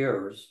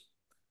volunteers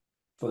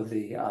for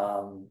the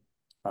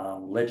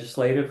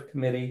legislative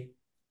committee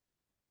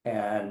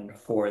and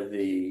for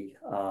the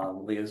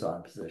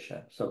liaison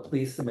position. So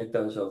please submit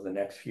those over the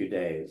next few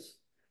days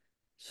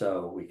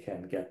so we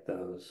can get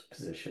those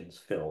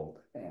positions filled,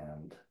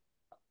 and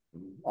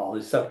all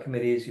the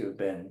subcommittees, you have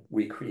been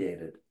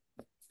recreated.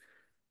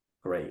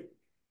 Great.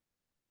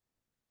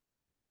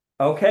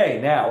 Okay,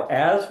 now,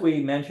 as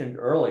we mentioned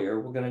earlier,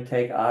 we're going to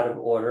take out of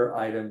order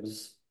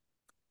items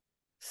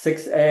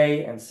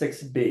 6A and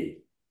 6B.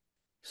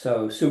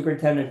 So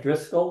Superintendent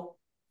Driscoll,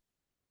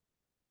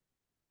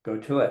 go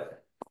to it.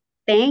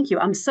 Thank you.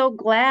 I'm so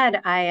glad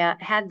I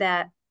had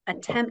that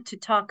attempt to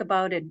talk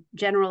about a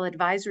general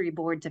advisory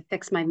board to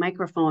fix my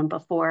microphone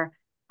before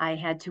I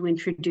had to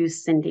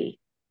introduce Cindy.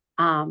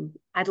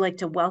 I'd like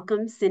to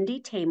welcome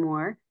Cindy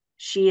Taymor.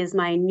 She is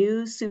my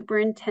new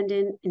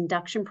superintendent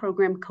induction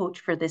program coach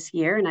for this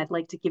year, and I'd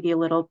like to give you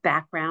a little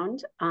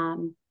background.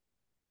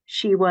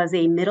 She was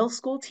a middle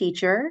school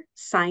teacher,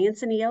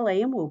 science and ELA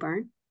in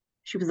Woburn.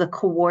 She was a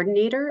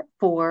coordinator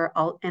for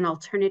an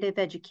alternative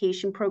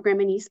education program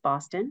in East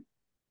Boston,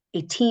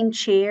 a team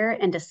chair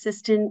and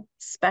assistant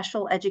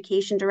special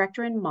education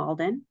director in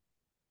Malden,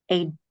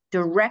 a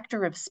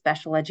director of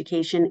special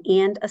education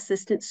and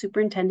assistant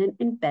superintendent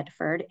in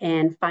Bedford,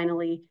 and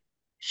finally,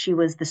 she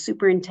was the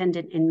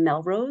superintendent in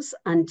Melrose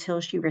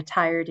until she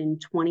retired in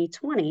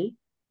 2020,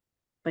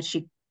 but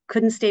she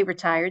couldn't stay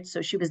retired,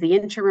 so she was the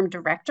interim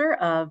director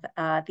of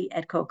the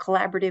EDCO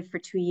Collaborative for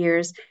 2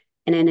 years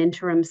and an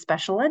interim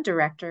special ed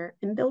director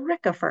in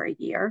Billerica for a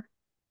year.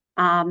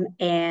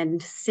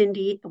 And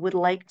Cindy would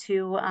like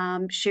to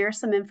share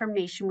some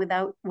information with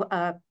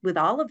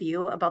all of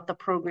you about the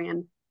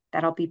program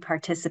that I'll be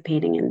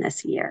participating in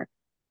this year.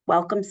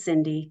 Welcome,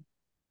 Cindy.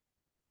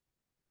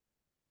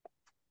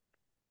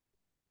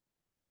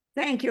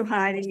 Thank you,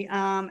 Heidi,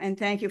 and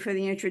thank you for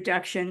the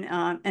introduction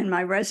and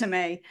my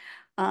resume.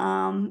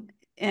 And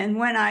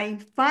when I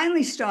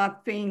finally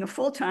stopped being a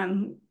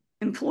full-time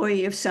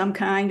employee of some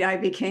kind, I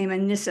became a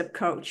NISIP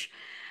coach.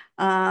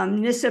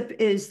 NISIP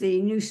is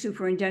the new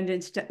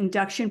superintendent's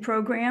induction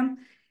program.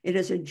 It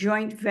is a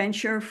joint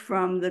venture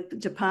from the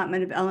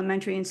Department of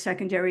Elementary and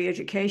Secondary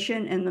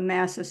Education and the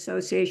Mass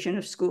Association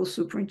of School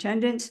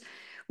Superintendents,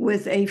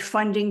 with a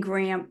funding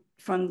grant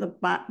from the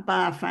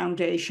Barr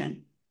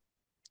Foundation.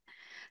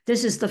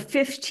 This is the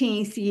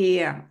 15th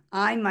year.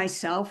 I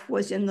myself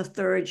was in the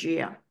 3rd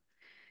year.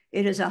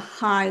 It is a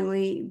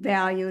highly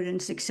valued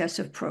and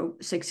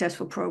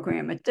successful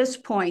program. At this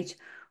point,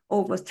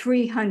 over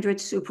 300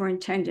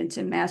 superintendents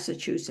in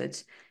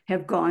Massachusetts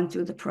have gone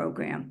through the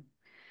program.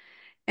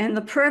 And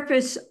the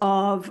purpose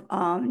of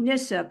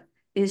NISIP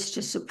is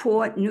to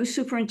support new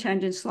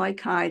superintendents like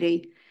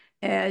Heidi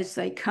as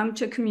they come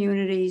to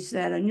communities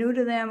that are new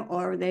to them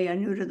or they are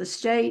new to the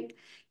state,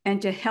 and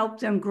to help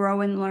them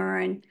grow and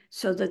learn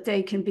so that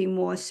they can be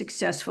more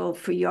successful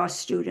for your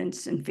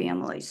students and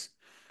families.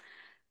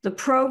 The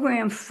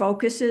program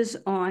focuses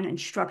on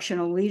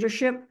instructional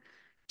leadership,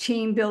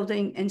 team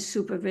building, and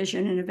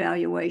supervision and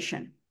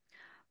evaluation.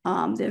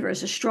 There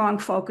is a strong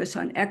focus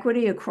on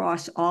equity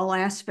across all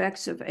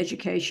aspects of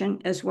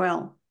education as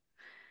well.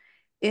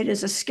 It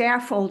is a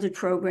scaffolded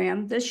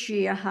program. This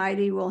year,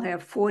 Heidi will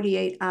have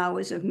 48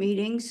 hours of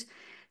meetings.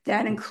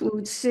 That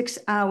includes 6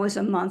 hours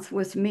a month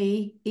with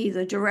me,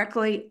 either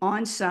directly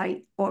on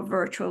site or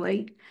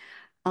virtually.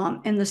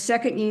 In the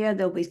second year,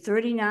 there'll be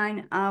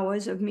 39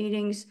 hours of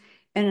meetings.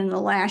 And in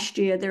the last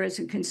year, there is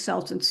a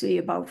consultancy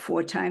about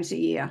 4 times a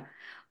year.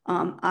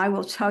 I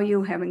will tell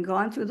you, having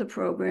gone through the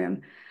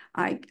program,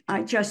 I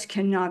just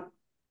cannot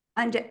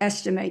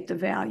underestimate the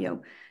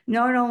value,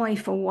 not only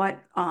for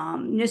what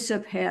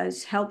NISIP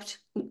has helped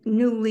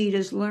new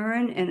leaders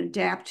learn and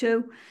adapt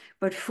to,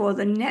 but for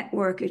the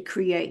network it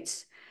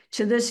creates.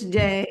 To this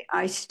day,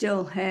 I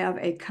still have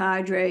a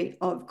cadre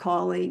of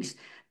colleagues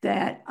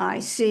that I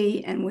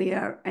see, and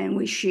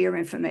we share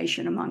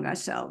information among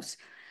ourselves.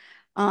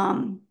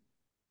 To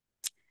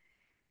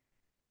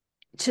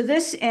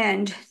this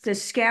end, the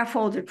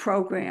scaffolded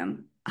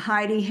program,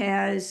 Heidi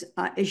has,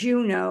 as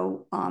you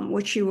know,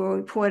 which she will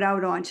report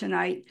out on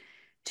tonight,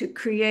 to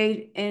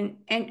create an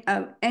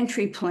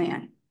entry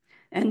plan.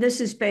 And this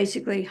is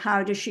basically,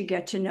 how does she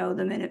get to know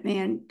the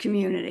Minuteman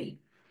community?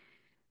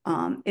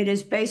 It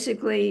is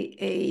basically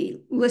a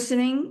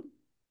listening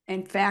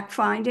and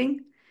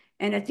fact-finding.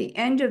 And at the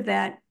end of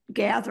that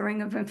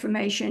gathering of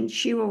information,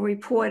 she will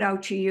report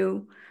out to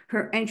you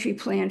her entry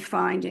plan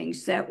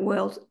findings that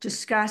will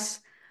discuss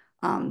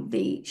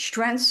the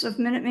strengths of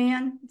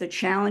Minuteman, the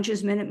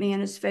challenges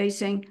Minuteman is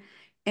facing,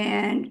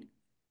 and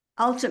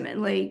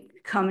ultimately,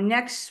 come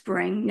next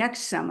spring,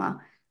 next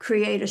summer,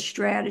 create a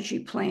strategy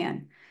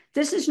plan.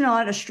 This is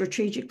not a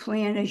strategic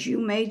plan as you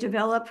may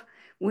develop,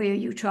 where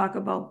you talk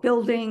about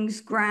buildings,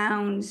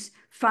 grounds,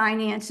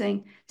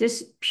 financing.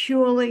 This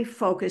purely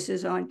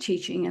focuses on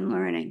teaching and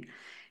learning.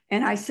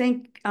 And I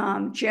think,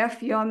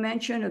 Jeff, your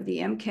mention of the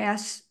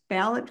MCAS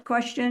ballot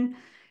question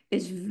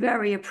is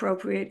very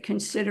appropriate,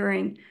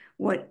 considering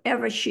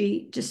whatever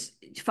she just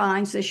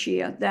finds this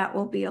year, that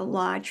will be a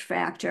large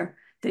factor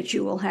that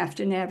you will have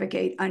to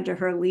navigate under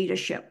her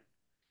leadership.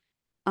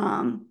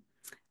 I'm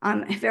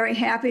very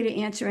happy to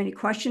answer any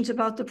questions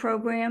about the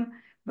program,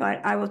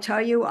 but I will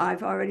tell you,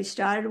 I've already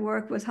started to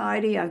work with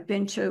Heidi. I've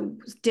been to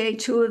day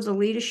 2 of the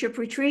leadership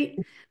retreat.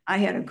 I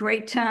had a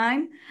great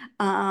time.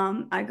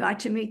 I got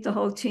to meet the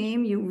whole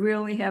team. You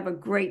really have a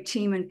great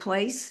team in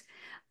place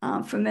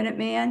for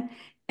Minuteman.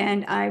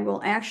 And I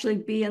will actually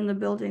be in the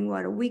building,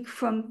 what, a week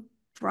from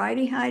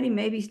Friday, Heidi?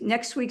 Maybe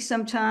next week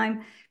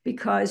sometime,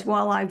 because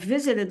while I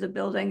visited the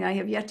building, I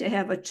have yet to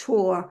have a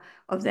tour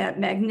of that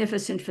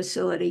magnificent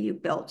facility you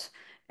built.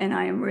 And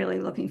I am really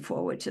looking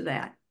forward to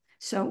that.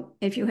 So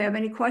if you have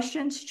any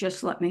questions,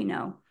 just let me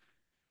know.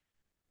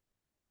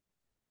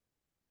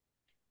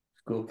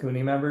 School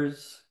committee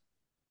members?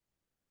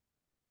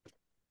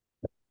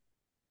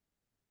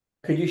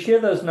 Could you share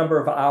those number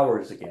of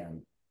hours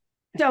again?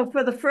 So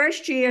for the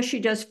first year, she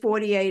does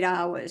 48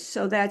 hours.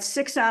 So that's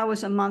 6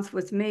 hours a month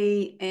with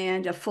me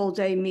and a full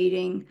day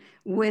meeting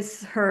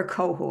with her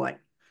cohort.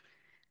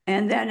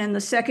 And then in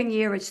the second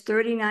year, it's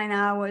 39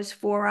 hours,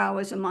 4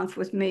 hours a month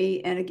with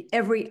me, and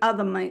every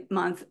other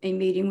month, a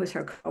meeting with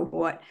her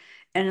cohort.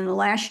 And in the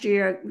last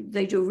year,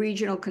 they do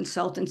regional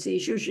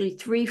consultancies, usually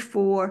 3,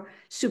 4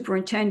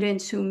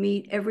 superintendents who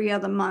meet every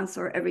other month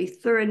or every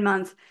third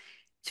month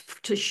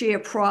to share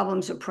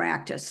problems of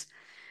practice.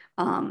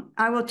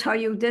 I will tell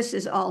you, this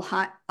is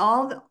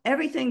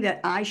everything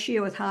that I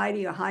share with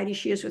Heidi or Heidi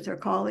shares with her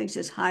colleagues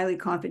is highly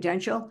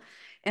confidential.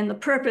 And the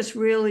purpose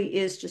really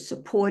is to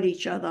support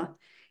each other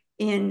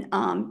in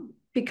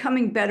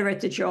becoming better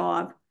at the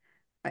job,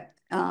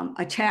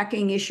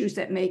 attacking issues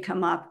that may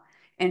come up,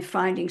 and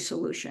finding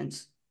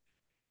solutions.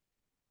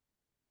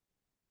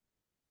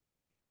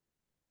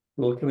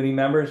 School committee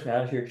members,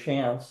 now's your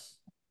chance.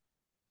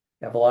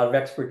 You have a lot of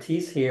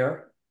expertise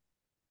here.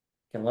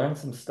 You can learn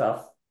some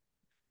stuff.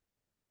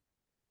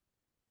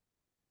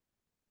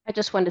 I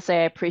just wanted to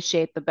say I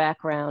appreciate the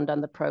background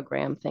on the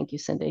program. Thank you,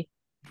 Cindy.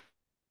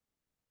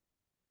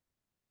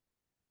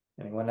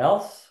 Anyone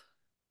else?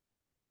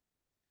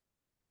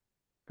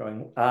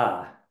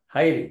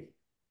 Heidi.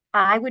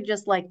 I would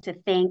just like to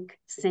thank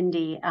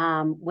Cindy.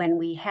 When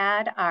we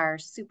had our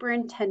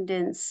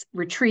superintendent's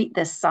retreat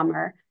this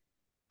summer,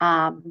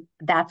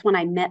 that's when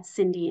I met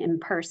Cindy in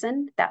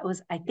person. That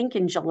was, I think,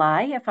 in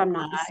July, if I'm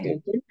not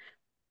mistaken.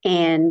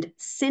 And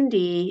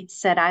Cindy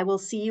said, I will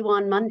see you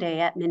on Monday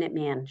at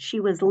Minuteman. She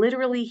was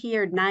literally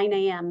here 9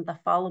 a.m. the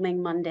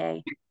following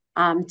Monday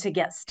to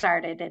get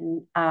started.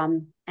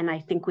 And I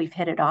think we've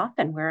hit it off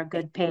and we're a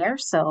good pair.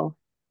 So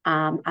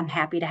I'm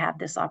happy to have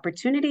this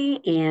opportunity,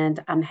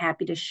 and I'm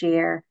happy to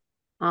share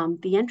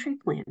the entry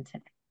plan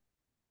today.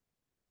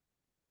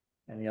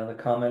 Any other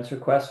comments or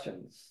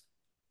questions?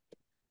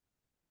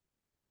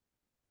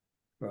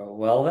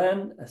 Well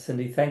then,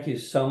 Cindy, thank you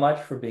so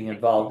much for being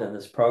involved in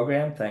this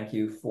program. Thank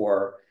you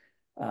for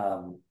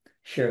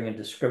sharing a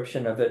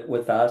description of it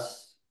with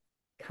us,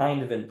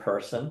 kind of in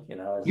person, you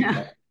know, as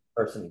the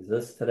person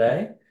exists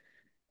today.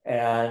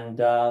 And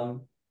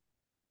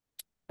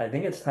I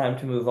think it's time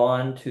to move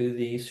on to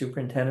the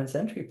superintendent's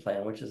entry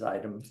plan, which is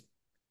item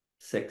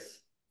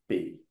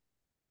 6B.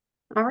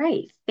 All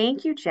right,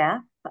 thank you,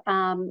 Jeff.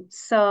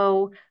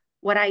 So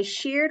what I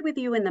shared with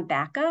you in the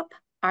backup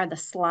are the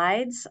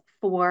slides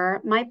for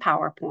my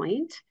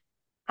PowerPoint,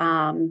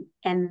 and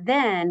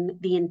then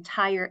the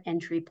entire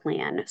entry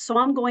plan. So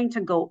I'm going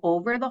to go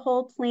over the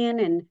whole plan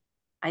and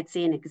I'd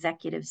say an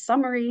executive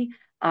summary,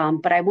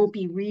 but I won't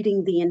be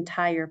reading the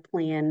entire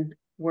plan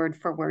word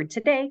for word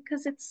today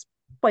because it's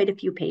quite a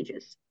few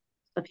pages.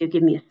 So if you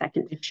give me a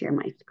second to share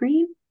my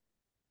screen.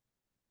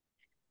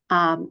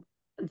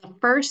 The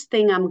first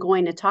thing I'm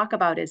going to talk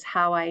about is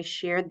how I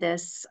shared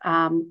this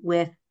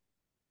with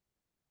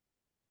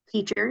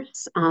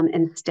teachers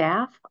and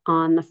staff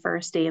on the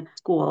first day of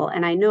school.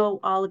 And I know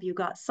all of you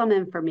got some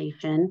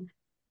information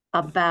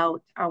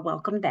about our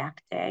Welcome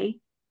Back Day,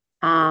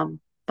 but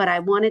I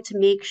wanted to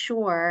make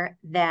sure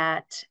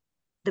that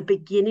the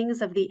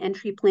beginnings of the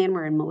entry plan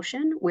were in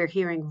motion. We're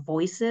hearing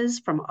voices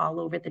from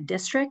all over the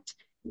district,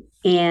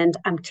 and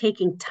I'm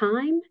taking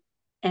time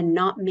and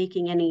not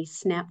making any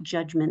snap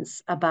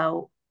judgments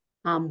about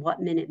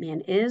what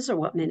Minuteman is or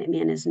what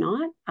Minuteman is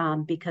not,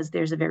 because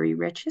there's a very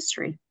rich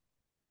history.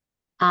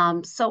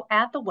 So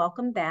at the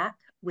Welcome Back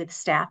with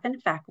staff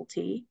and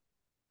faculty,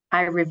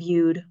 I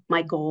reviewed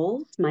my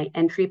goals, my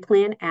entry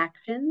plan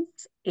actions,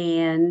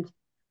 and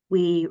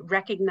we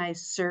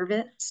recognized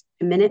service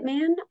to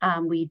Minuteman.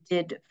 We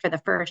did, for the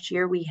first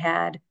year, we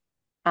had,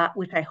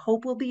 which I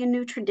hope will be a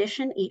new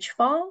tradition each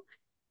fall,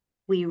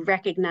 we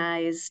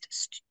recognized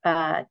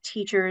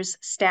teachers,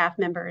 staff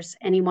members,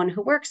 anyone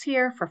who works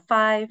here for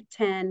 5,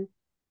 10,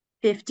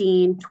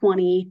 15,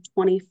 20,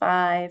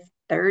 25,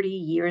 30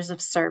 years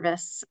of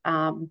service.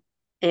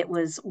 It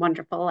was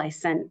wonderful. I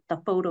sent the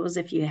photos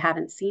if you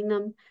haven't seen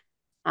them.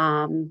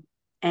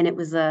 And it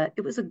was a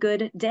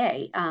good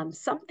day.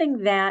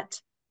 Something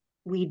that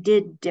we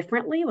did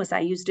differently was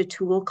I used a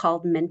tool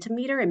called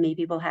Mentimeter, and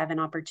maybe we'll have an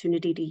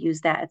opportunity to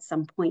use that at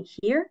some point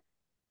here.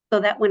 So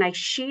that when I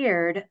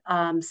shared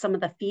some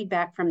of the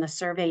feedback from the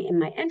survey in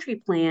my entry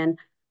plan,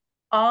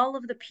 all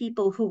of the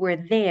people who were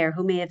there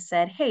who may have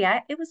said,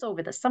 hey, it was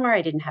over the summer,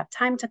 I didn't have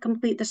time to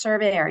complete the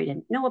survey, or I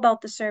didn't know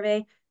about the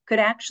survey, could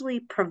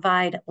actually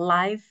provide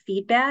live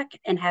feedback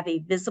and have a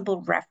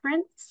visible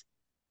reference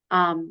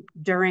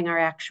during our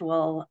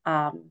actual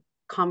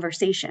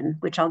conversation,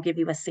 which I'll give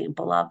you a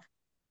sample of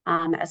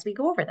as we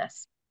go over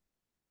this.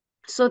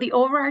 So the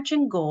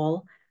overarching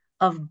goal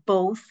of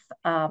both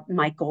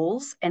my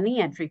goals and the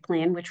entry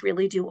plan, which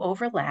really do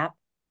overlap,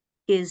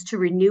 is to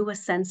renew a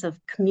sense of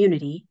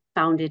community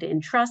founded in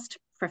trust,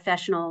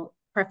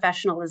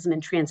 professionalism,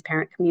 and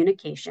transparent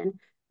communication,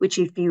 which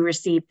if you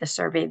received the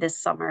survey this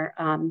summer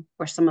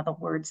were some of the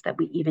words that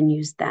we even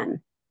used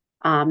then.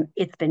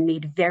 It's been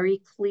made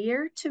very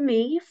clear to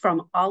me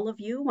from all of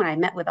you when I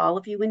met with all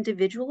of you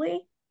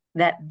individually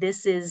that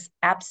this is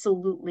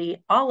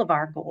absolutely all of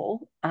our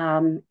goal,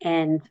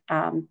 and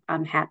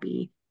I'm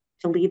happy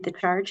to lead the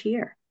charge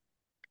here.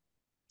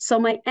 So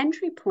my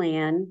entry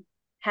plan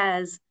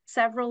has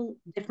several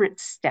different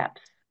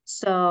steps.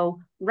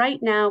 So right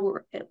now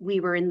we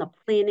were in the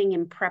planning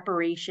and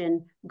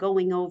preparation,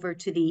 going over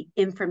to the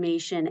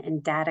information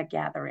and data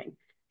gathering.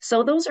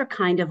 So those are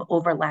kind of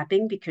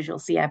overlapping because you'll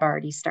see I've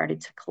already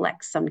started to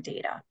collect some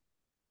data.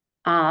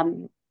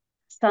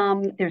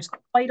 There's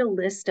quite a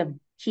list of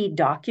key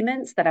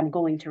documents that I'm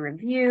going to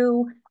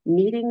review,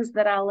 meetings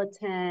that I'll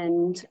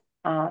attend,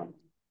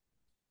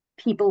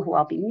 people who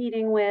I'll be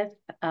meeting with.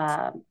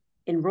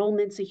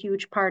 Enrollment's a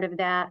huge part of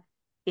that.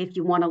 If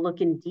you want to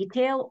look in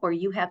detail or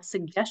you have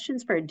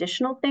suggestions for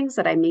additional things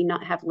that I may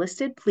not have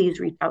listed, please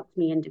reach out to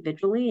me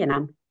individually and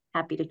I'm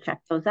happy to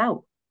check those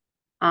out.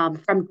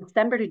 From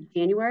December to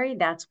January,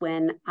 that's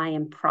when I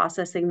am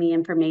processing the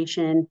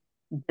information,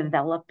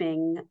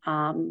 developing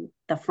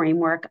the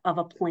framework of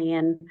a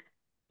plan,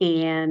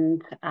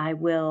 and I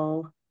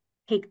will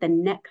take the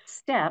next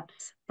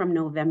steps from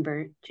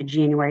November to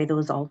January.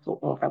 Those also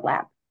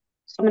overlap.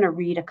 So I'm going to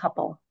read a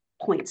couple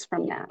points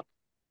from that.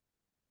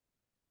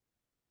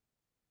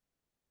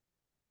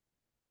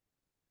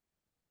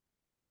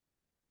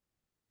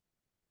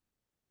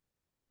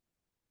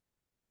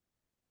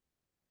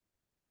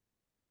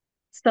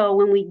 So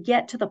when we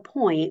get to the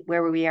point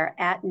where we are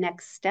at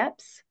next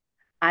steps,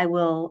 I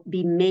will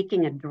be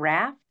making a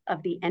draft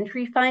of the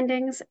entry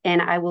findings,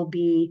 and I will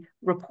be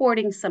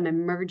reporting some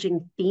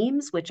emerging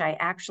themes, which I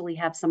actually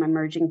have some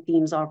emerging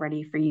themes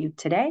already for you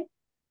today.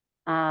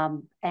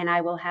 And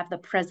I will have the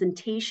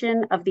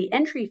presentation of the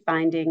entry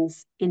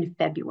findings in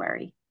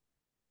February.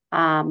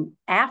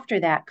 After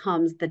that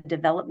comes the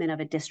development of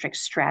a district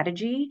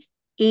strategy.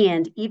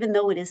 And even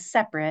though it is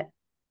separate,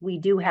 we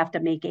do have to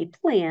make a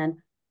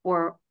plan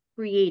for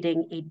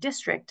creating a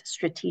district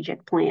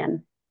strategic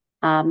plan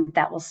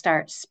that will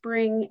start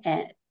spring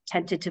and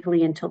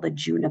tentatively until the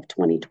June of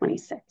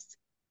 2026.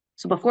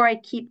 So before I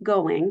keep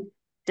going,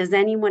 does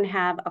anyone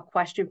have a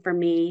question for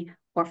me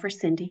or for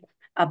Cindy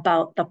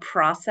about the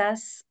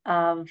process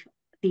of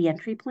the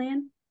entry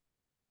plan?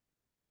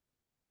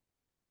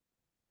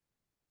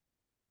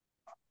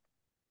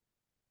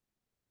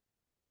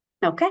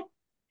 Okay.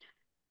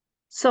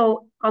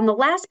 So on the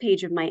last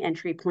page of my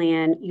entry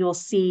plan, you'll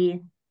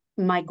see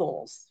my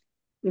goals.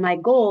 My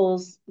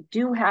goals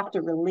do have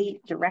to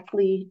relate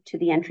directly to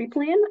the entry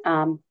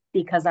plan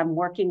because I'm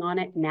working on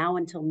it now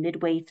until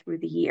midway through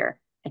the year.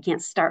 I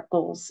can't start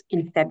goals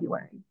in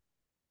February.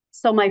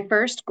 So my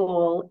first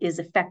goal is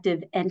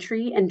effective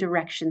entry and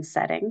direction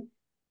setting.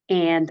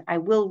 And I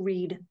will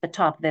read the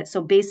top of it.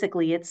 So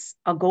basically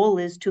a goal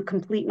is to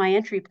complete my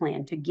entry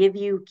plan, to give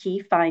you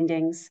key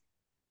findings,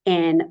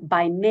 and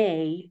by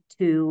May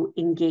to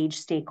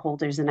engage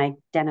stakeholders in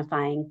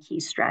identifying key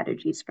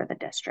strategies for the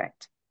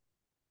district.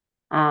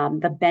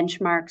 The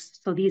benchmarks,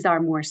 so these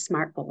are more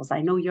SMART goals. I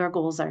know your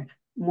goals are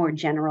more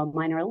general,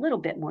 mine are a little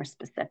bit more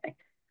specific.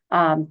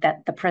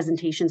 That the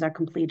presentations are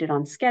completed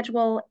on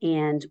schedule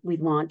and we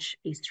launch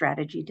a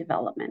strategy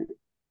development.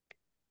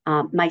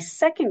 My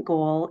second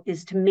goal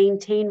is to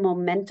maintain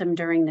momentum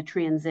during the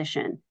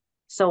transition.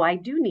 So I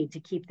do need to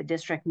keep the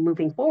district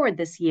moving forward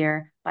this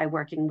year by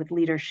working with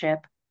leadership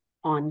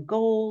on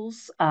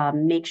goals,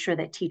 make sure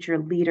that teacher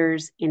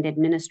leaders and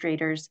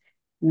administrators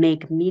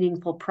make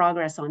meaningful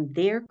progress on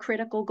their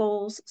critical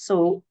goals.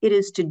 So it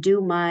is to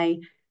do my,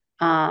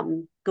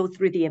 go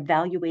through the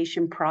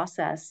evaluation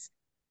process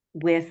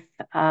with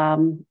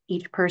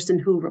each person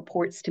who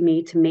reports to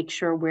me to make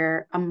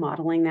sure I'm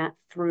modeling that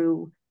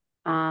through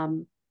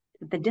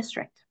the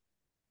district.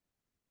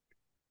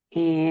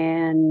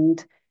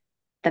 And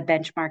the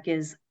benchmark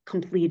is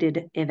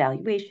completed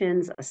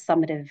evaluations,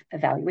 summative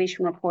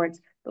evaluation reports.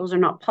 Those are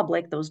not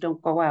public, those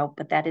don't go out,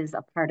 but that is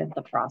a part of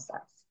the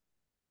process.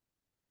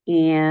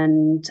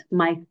 And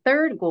my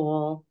third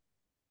goal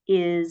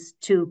is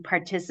to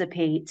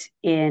participate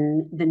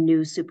in the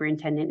new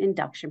superintendent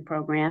induction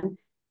program.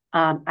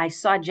 I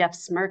saw Jeff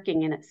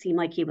smirking, and it seemed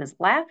like he was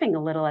laughing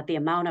a little at the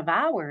amount of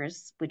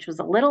hours, which was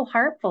a little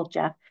hurtful,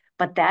 Jeff.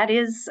 But that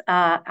is,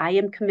 I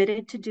am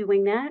committed to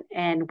doing that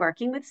and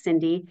working with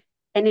Cindy.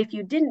 And if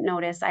you didn't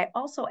notice, I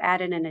also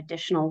added an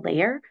additional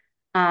layer.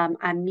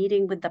 I'm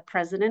meeting with the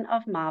president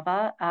of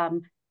MAVA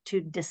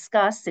to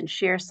discuss and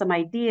share some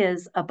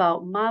ideas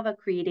about MAVA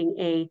creating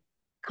a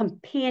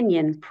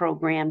companion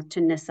program to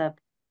NISSIP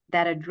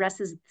that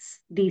addresses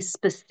the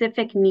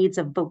specific needs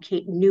of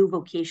new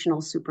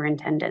vocational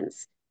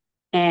superintendents.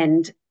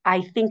 And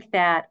I think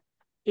that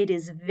it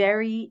is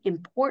very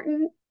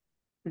important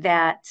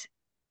that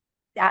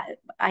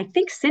I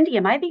think, Cindy,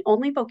 am I the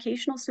only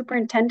vocational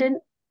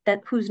superintendent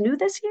who's new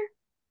this year?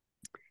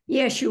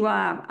 Yes, you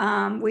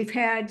are. We've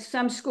had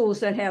some schools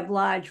that have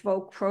large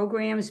voc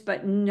programs,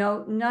 but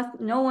no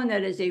one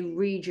that is a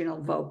regional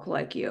voc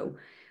like you,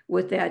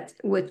 with that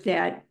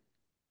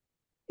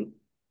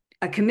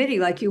a committee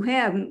like you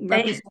have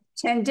represents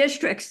 10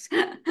 districts.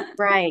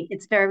 Right.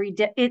 It's very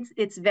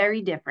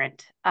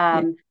different.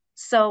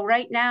 So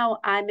right now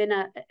I'm in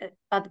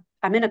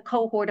a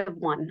cohort of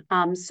one.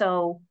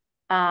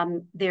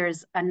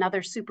 There's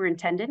another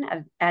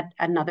superintendent at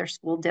another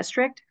school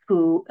district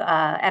who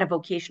at a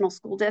vocational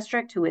school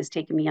district who has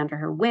taken me under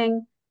her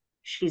wing.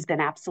 She's been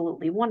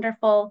absolutely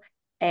wonderful.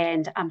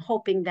 And I'm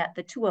hoping that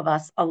the two of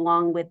us,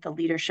 along with the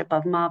leadership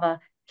of MAVA,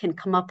 can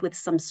come up with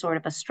some sort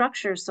of a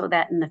structure so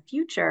that in the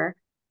future,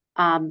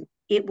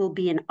 it will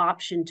be an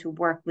option to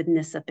work with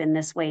NISSIP in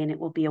this way, and it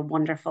will be a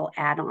wonderful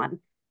add-on.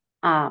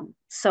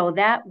 So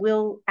that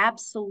will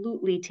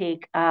absolutely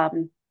take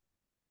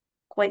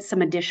quite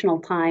some additional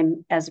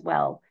time as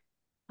well.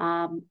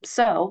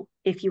 So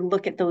if you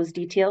look at those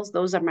details,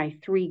 those are my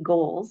 3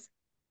 goals.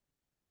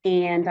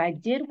 And I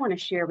did want to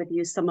share with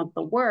you some of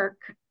the work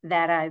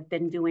that I've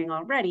been doing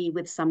already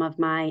with some of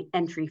my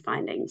entry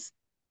findings.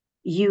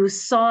 You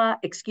saw,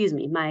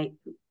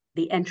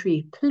 the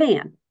entry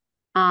plan.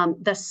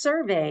 The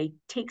survey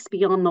takes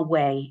me on the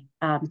way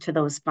to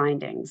those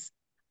findings.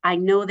 I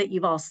know that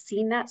you've all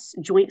seen that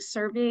joint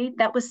survey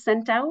that was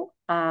sent out.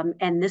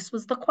 And this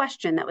was the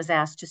question that was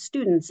asked to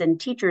students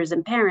and teachers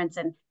and parents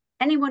and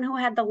anyone who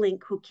had the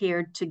link who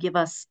cared to give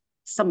us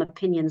some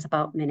opinions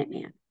about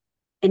Minuteman.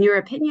 In your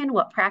opinion,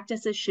 what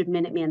practices should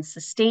Minuteman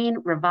sustain,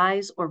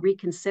 revise, or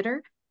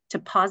reconsider to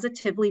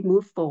positively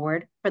move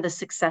forward for the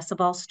success of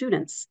all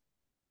students?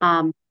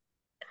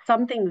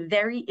 Something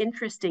very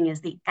interesting is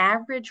the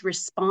average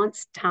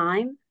response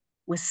time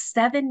was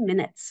 7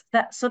 minutes.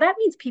 So that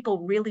means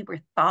people really were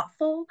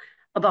thoughtful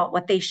about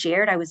what they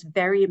shared. I was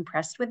very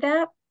impressed with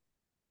that.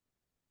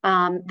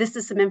 This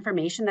is some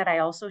information that I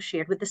also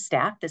shared with the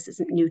staff. This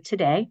isn't new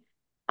today.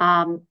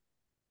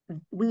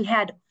 We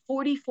had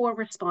 44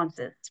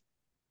 responses,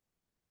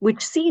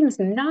 which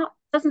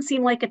doesn't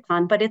seem like a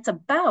ton, but it's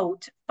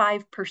about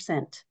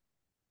 5%.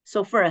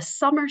 So for a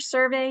summer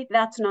survey,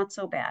 that's not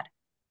so bad.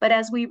 But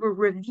as we were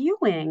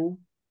reviewing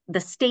the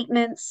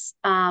statements,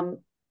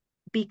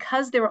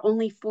 because there were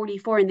only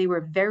 44 and they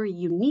were very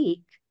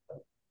unique,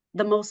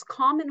 the most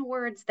common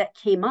words that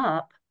came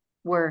up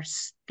were,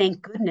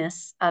 thank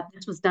goodness,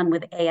 this was done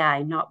with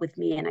AI, not with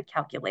me and a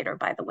calculator,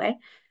 by the way.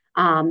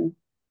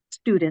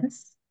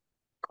 Students,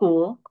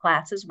 school,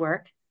 classes,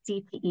 work,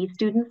 CTE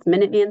students,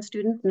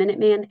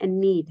 Minuteman,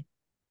 and need.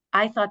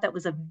 I thought that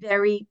was a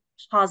very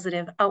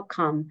positive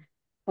outcome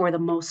for the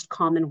most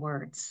common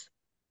words.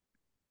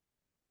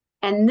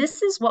 And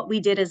this is what we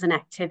did as an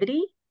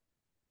activity.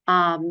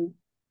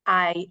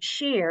 I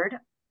shared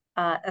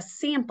a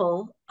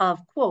sample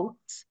of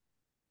quotes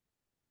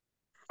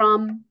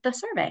from the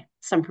survey,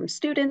 some from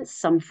students,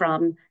 some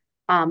from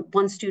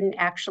one student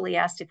actually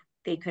asked if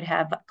they could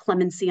have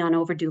clemency on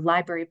overdue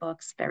library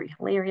books, very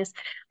hilarious.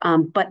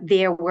 But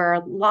there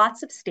were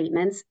lots of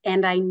statements,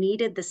 and I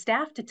needed the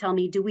staff to tell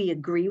me, do we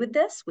agree with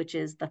this, which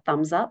is the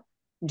thumbs up?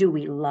 Do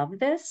we love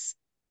this?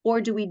 Or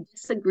do we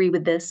disagree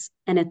with this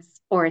and it's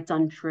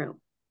untrue?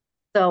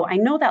 So I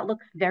know that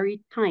looks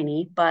very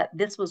tiny, but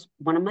this was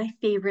one of my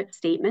favorite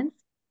statements.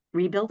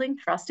 Rebuilding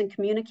trust and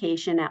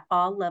communication at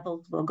all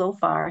levels will go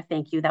far.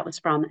 Thank you. That was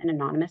from an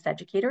anonymous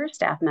educator or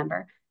staff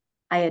member.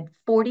 I had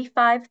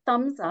 45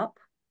 thumbs up.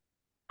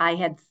 I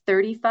had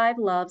 35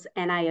 loves,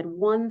 and I had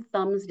 1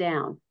 thumbs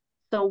down.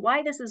 So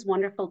why this is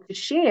wonderful to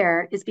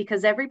share is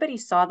because everybody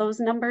saw those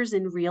numbers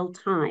in real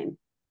time.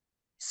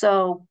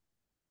 So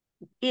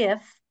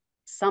if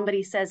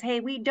somebody says, hey,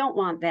 we don't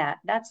want that,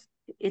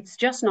 it's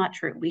just not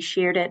true. We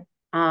shared it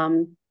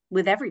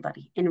with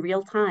everybody in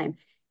real time.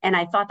 And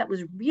I thought that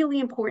was really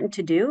important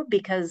to do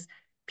because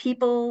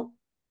people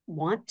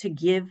want to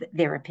give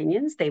their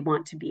opinions. They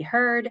want to be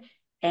heard.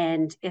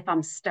 And if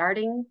I'm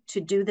starting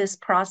to do this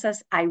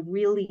process, I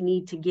really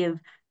need to give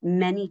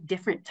many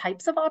different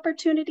types of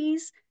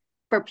opportunities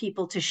for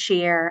people to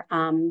share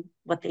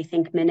what they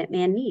think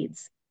Minuteman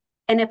needs.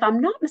 And if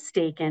I'm not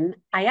mistaken,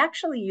 I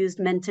actually used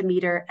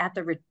Mentimeter at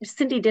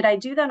Cindy, did I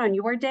do that on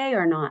your day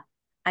or not?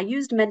 I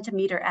used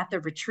Mentimeter at the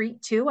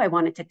retreat too. I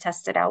wanted to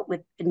test it out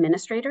with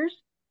administrators.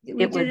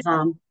 It was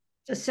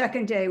The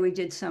second day we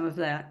did some of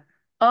that.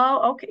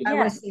 Oh, okay, I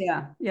yeah. was,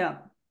 yeah.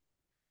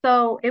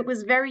 So it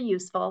was very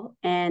useful,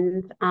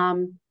 and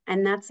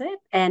that's it.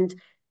 And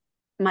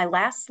my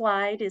last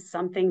slide is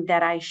something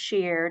that I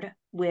shared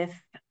with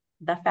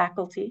the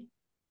faculty.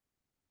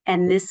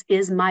 And this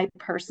is my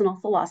personal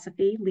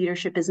philosophy.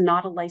 Leadership is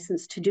not a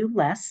license to do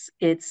less.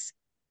 It's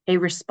a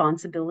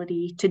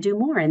responsibility to do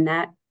more. And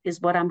that is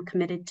what I'm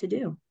committed to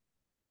do.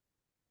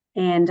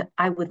 And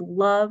I would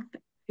love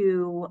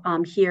to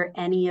hear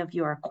any of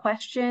your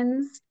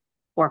questions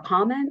or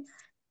comments.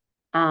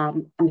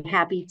 I'm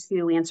happy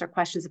to answer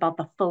questions about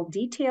the full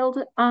detailed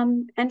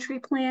entry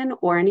plan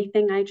or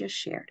anything I just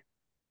shared.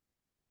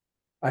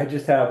 I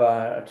just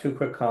have two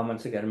quick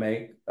comments I'm going to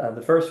make.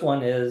 The first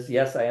one is,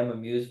 yes, I am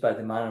amused by the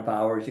amount of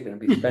hours you're going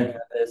to be spending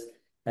on this.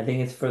 I think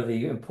it's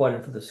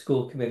important for the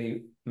school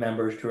committee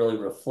members to really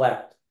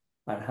reflect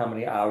on how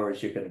many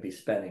hours you're going to be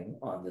spending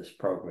on this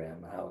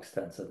program, how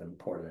extensive and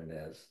important it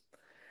is.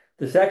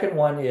 The second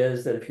one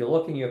is that if you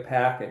look in your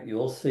packet,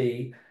 you'll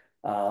see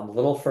a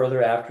little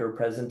further after her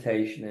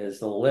presentation is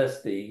the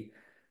list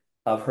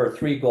of her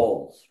three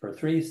goals, her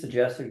three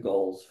suggested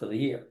goals for the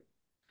year.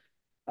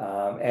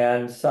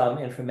 And some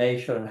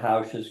information on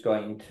how she's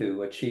going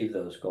to achieve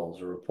those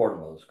goals or report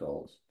on those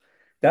goals.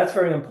 That's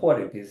very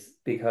important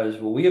because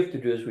what we have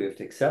to do is we have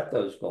to accept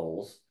those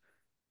goals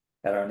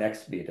at our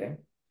next meeting.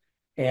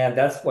 And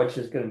that's what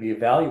she's going to be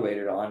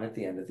evaluated on at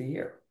the end of the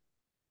year.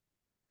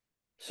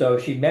 So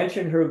she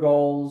mentioned her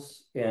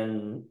goals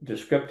in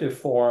descriptive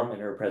form in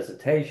her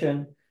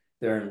presentation.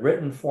 They're in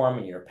written form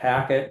in your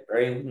packet,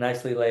 very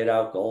nicely laid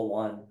out, goal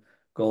 1,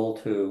 goal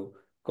 2,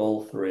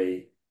 goal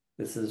 3.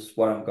 This is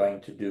what I'm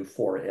going to do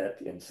for it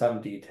in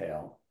some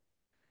detail.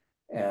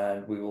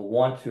 And we will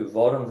want to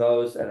vote on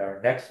those at our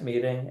next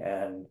meeting,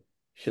 and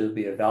she'll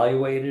be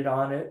evaluated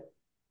on it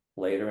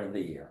later in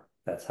the year.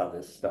 That's how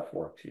this stuff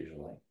works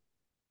usually.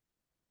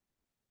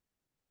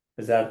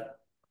 Is that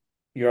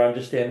your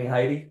understanding,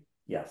 Heidi?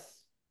 Yes.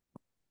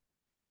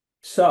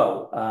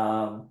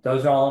 So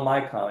those are all of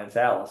my comments.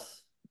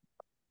 Alice?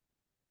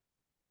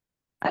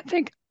 I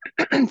think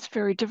it's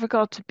very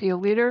difficult to be a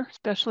leader,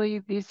 especially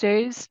these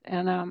days.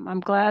 And I'm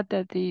glad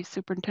that the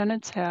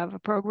superintendents have a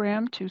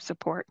program to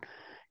support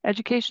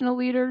educational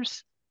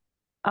leaders.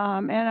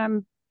 And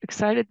I'm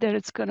excited that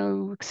it's going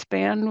to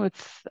expand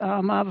with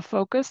a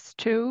focus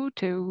too,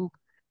 to,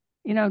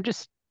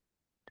 just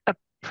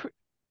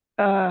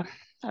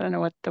I don't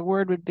know what the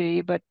word would be,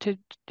 but to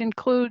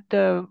include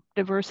the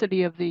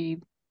diversity of the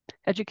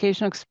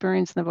educational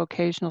experience in the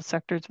vocational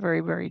sector is very,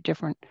 very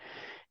different.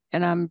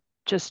 And I'm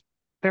just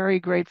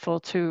very grateful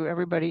to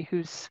everybody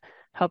who's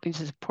helping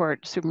to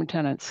support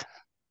superintendents.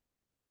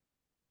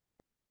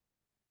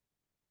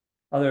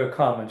 Other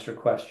comments or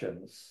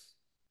questions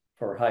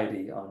for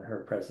Heidi on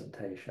her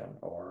presentation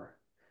or?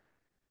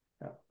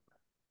 No.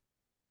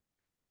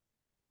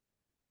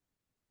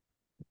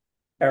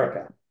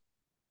 Erica?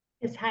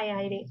 Yes, hi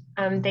Heidi.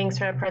 Thanks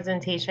for the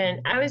presentation.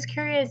 I was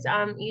curious,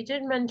 you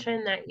did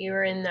mention that you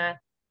were in the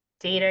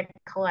data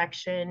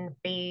collection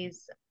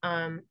phase,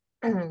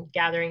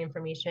 gathering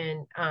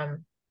information.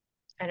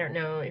 I don't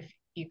know if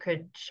you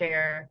could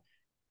share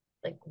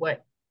like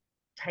what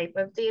type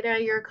of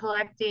data you're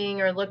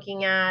collecting or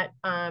looking at,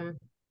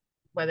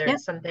 whether Yep.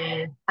 it's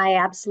something. I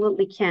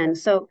absolutely can.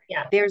 So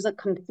Yeah. there's a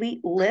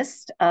complete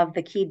list of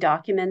the key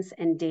documents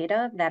and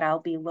data that I'll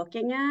be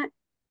looking at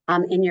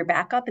in your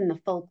backup in the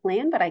full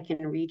plan, but I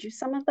can read you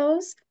some of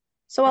those.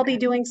 So I'll be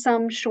doing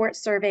some short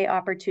survey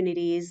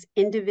opportunities,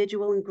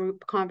 individual and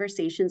group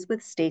conversations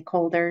with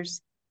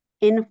stakeholders,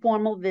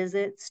 informal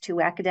visits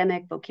to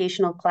academic,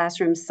 vocational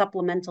classrooms,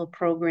 supplemental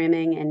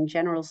programming, and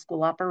general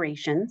school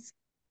operations.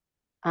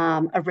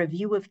 A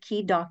review of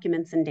key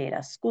documents and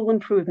data, school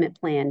improvement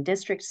plan,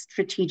 district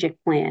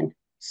strategic plan,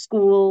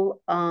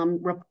 school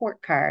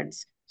report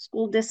cards,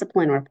 school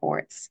discipline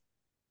reports,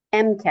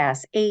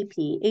 MCAS,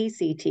 AP,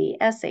 ACT,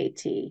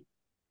 SAT,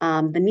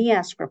 the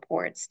NEASC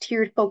reports,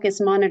 tiered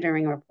focus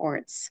monitoring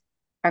reports,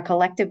 our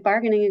collective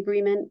bargaining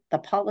agreement, the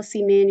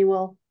policy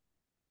manual,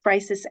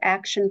 crisis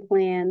action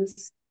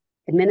plans,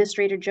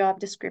 administrator job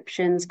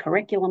descriptions,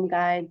 curriculum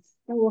guides,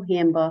 school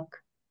handbook,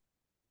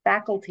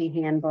 faculty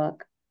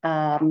handbook,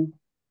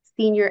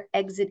 senior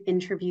exit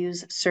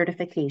interviews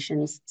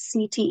certifications,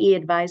 CTE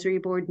advisory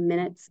board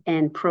minutes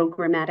and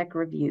programmatic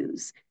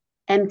reviews,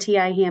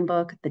 MTI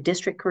handbook, the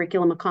district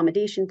curriculum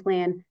accommodation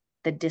plan,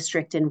 the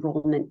district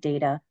enrollment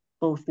data,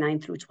 both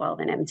 9 through 12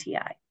 and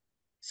MTI.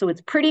 So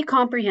it's pretty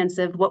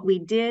comprehensive. What we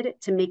did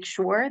to make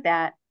sure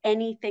that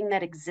anything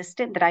that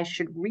existed that I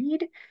should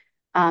read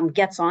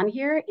gets on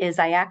here is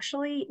I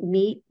actually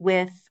meet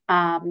with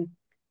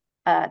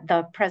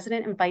the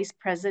president and vice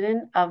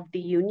president of the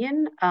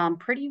union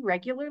pretty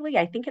regularly.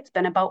 I think it's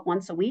been about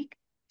once a week.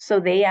 So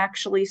they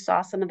actually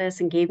saw some of this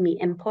and gave me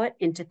input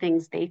into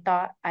things they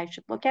thought I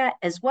should look at,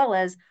 as well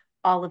as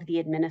all of the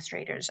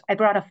administrators. I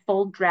brought a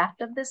full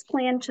draft of this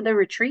plan to the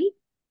retreat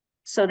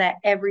so that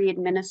every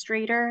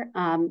administrator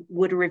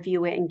would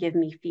review it and give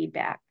me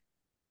feedback.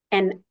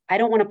 And I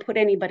don't want to put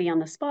anybody on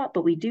the spot,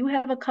 but we do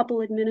have a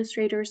couple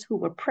administrators who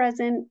were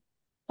present.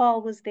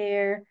 Paul was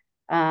there.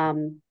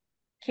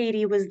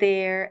 Katie was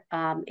there.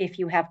 If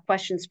you have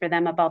questions for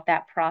them about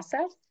that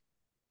process,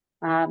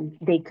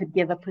 they could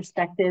give a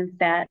perspective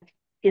that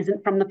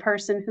isn't from the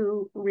person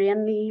who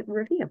ran the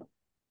review.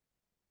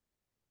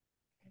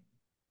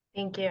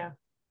 Thank you.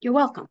 You're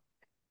welcome.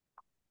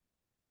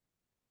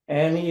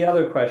 Any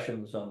other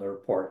questions on the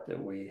report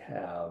that we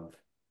have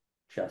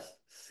just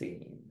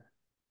seen?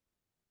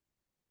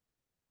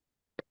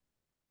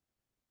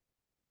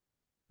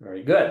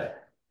 Very good.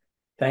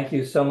 Thank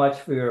you so much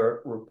for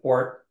your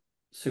report,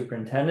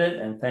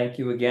 Superintendent, and thank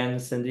you again,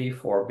 Cindy,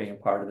 for being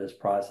part of this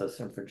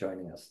process and for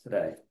joining us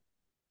today.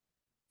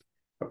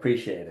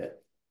 Appreciate it.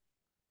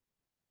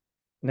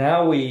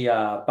 Now we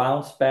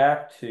bounce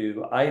back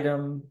to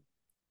item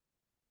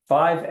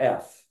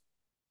 5F.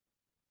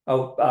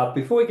 Oh,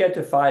 before we get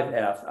to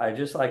 5F, I'd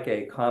just like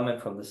a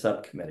comment from the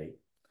subcommittee.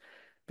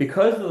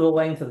 Because of the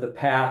length of the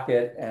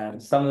packet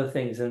and some of the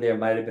things in there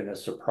might have been a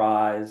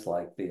surprise,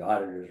 like the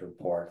auditor's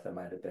report, that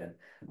might have been,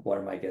 what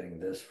am I getting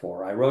this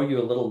for? I wrote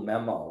you a little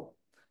memo,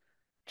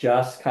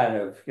 just kind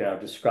of,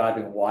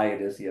 describing why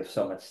it is you have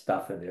so much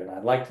stuff in there. And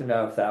I'd like to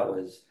know if that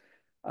was,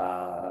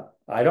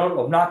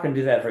 I'm not going to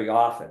do that very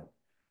often,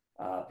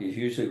 because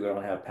usually we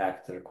don't have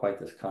packets that are quite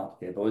this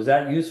complicated. But was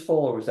that useful,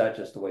 or was that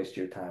just a waste of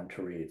your time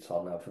to read? So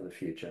I'll know for the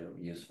future,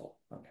 useful.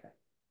 Okay.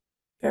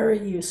 Very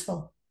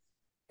useful.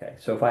 Okay,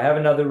 so if I have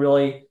another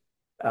really,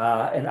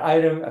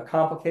 a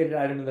complicated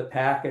item in the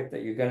packet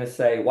that you're going to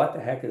say, what the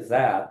heck is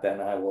that?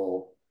 Then I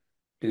will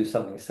do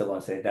something similar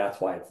and say,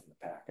 that's why it's in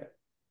the packet.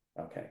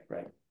 Okay,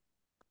 great.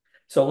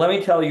 So let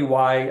me tell you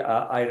why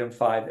item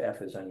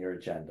 5F is on your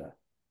agenda.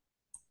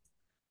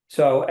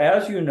 So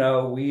as you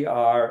know, we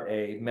are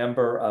a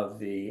member of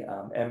the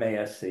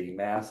MASC,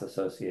 Mass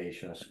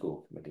Association of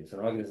School Committees, an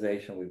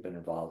organization we've been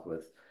involved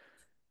with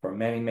for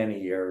many,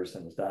 many years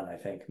and has done, I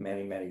think,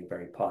 many, many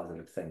very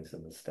positive things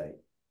in the state.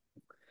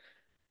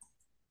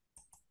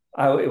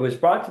 It was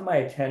brought to my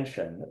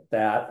attention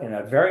that in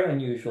a very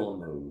unusual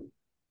move,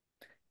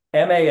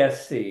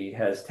 MASC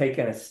has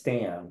taken a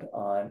stand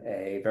on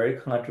a very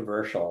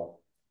controversial,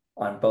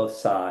 on both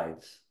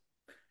sides,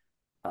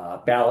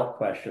 ballot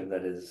question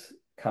that is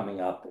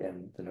coming up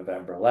in the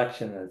November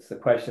election. And it's a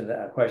question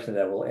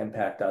that will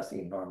impact us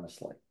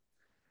enormously,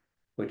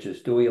 which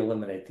is, do we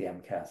eliminate the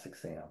MCAS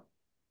exam?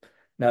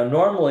 Now,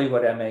 normally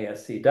what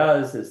MASC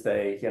does is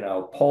they,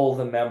 poll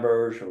the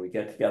members, or we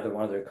get together at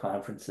one of their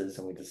conferences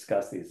and we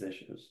discuss these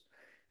issues.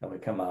 And we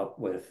come up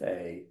with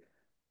a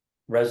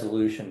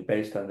resolution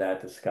based on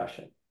that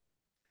discussion.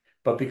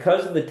 But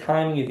because of the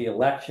timing of the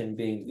election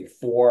being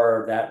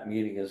before that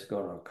meeting is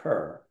going to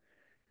occur,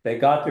 they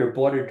got their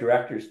board of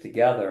directors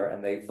together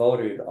and they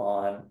voted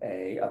on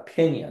an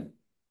opinion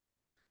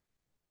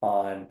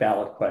on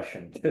ballot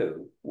question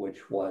 2,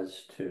 which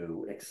was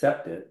to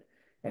accept it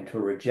and to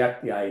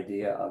reject the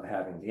idea of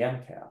having the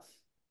MCAS.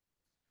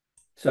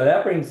 So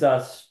that brings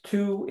us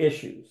 2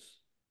 issues.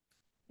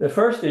 The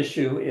first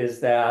issue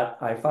is that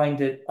I find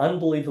it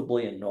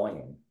unbelievably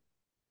annoying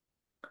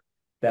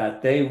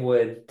that they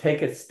would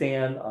take a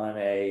stand on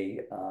a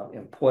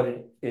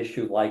important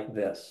issue like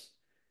this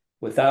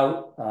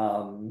without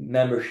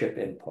membership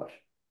input.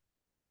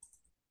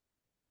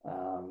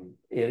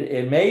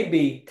 It may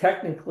be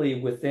technically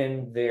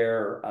within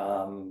their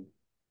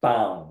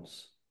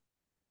bounds,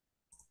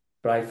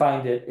 but I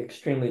find it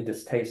extremely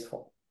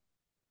distasteful.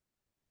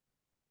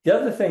 The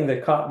other thing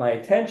that caught my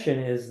attention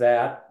is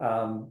that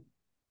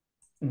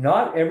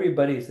not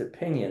everybody's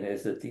opinion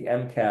is that the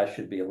MCAS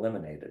should be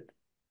eliminated.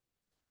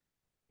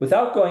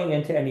 Without going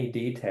into any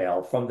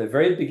detail, from the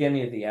very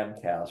beginning of the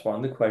MCAS, one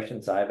of the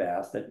questions I've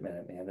asked at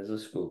Minuteman as a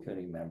school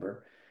committee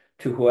member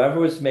to whoever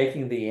was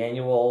making the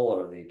annual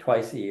or the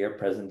twice-a-year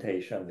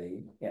presentation of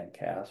the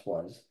MCAS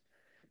was,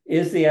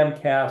 is the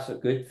MCAS a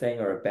good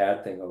thing or a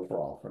bad thing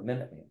overall for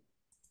Minuteman?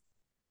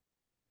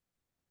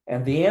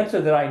 And the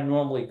answer that I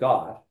normally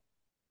got,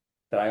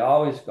 that I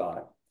always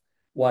got,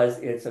 was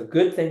it's a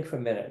good thing for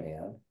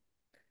Minuteman.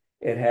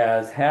 It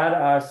has had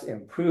us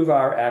improve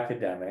our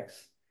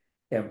academics,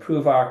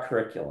 improve our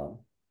curriculum.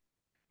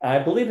 And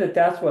I believe that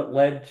that's what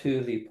led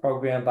to the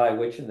program by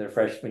which in their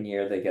freshman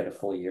year, they get a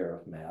full year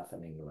of math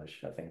and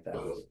English. I think that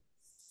was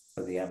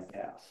for the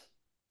MCAS.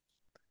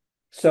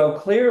 So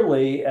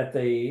clearly, at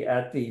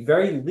the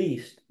very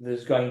least,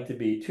 there's going to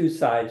be 2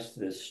 sides to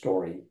this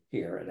story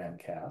here at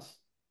MCAS,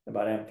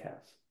 about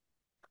MCAS.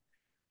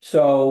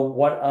 So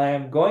what I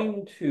am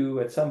going to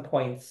at some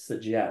point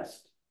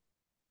suggest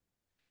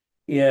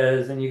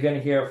is, and you're going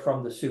to hear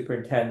from the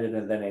superintendent,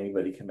 and then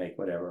anybody can make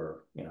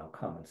whatever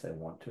comments they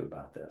want to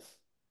about this.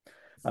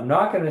 I'm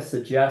not going to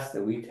suggest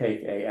that we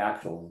take an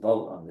actual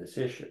vote on this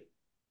issue.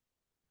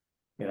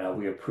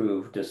 We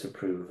approve,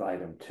 disapprove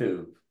item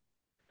 2.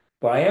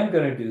 What I am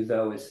going to do,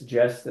 though, is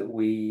suggest that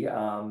we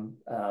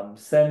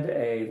send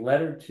a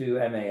letter to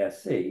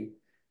MASC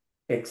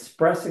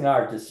expressing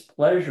our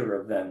displeasure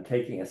of them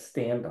taking a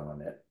stand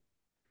on it,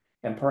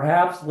 and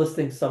perhaps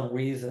listing some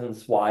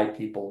reasons why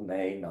people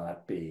may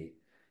not be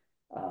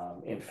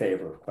in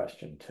favor of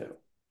question 2,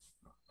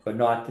 but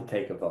not to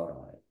take a vote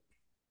on it.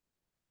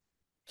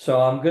 So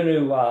I'm going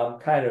to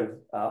kind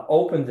of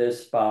open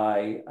this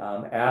by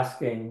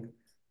asking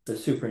the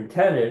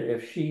superintendent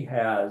if she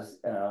has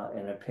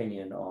an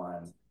opinion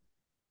on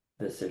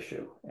this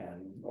issue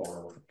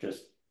or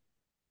just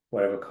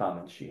whatever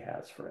comments she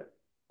has for it.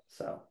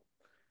 So,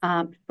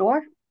 Sure.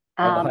 go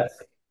ahead.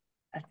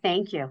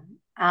 Thank you.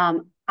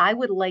 I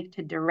would like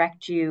to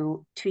direct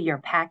you to your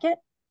packet.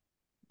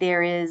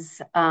 There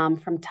is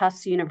from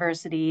Tufts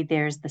University,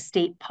 there's the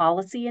state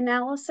policy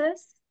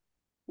analysis,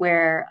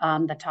 where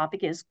the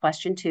topic is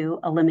question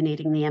 2,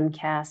 eliminating the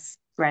MCAS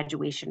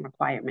graduation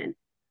requirement.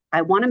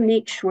 I want to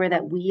make sure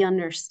that we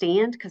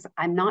understand, because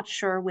I'm not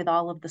sure with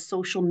all of the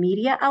social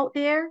media out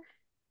there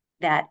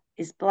that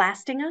is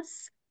blasting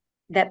us,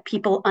 that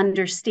people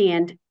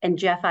understand. And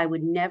Jeff, I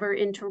would never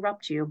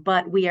interrupt you,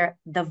 but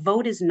the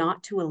vote is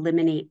not to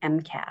eliminate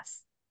MCAS.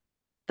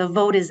 The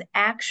vote is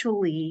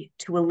actually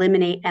to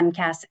eliminate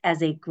MCAS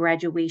as a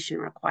graduation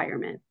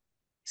requirement.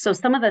 So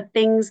some of the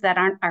things that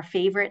aren't our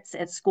favorites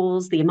at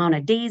schools, the amount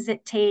of days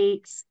it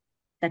takes,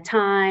 the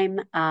time,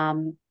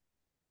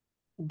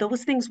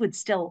 those things would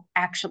still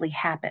actually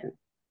happen.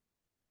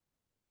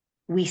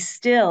 The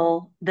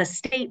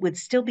state would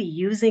still be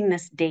using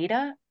this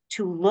data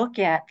to look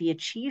at the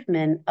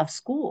achievement of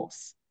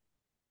schools.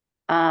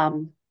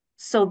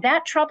 So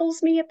that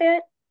troubles me a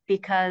bit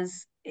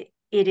because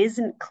it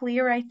isn't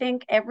clear, I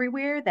think,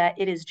 everywhere that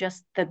it is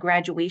just the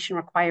graduation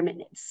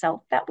requirement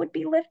itself that would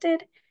be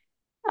lifted.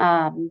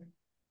 And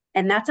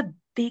that's a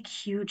big,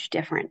 huge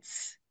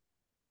difference.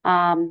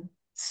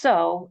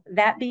 So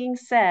that being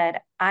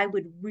said, I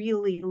would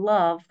really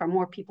love for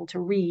more people to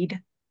read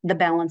the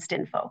balanced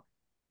info.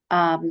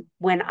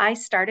 When I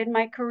started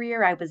my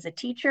career, I was a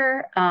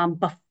teacher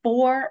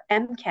before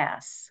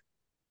MCAS.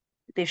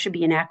 There should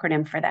be an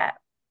acronym for that,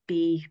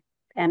 be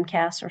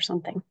MCAS or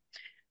something.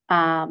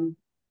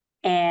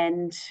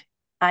 And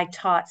I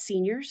taught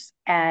seniors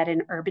at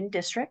an urban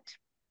district,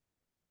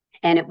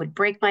 and it would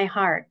break my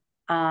heart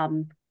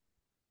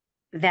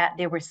that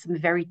there were some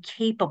very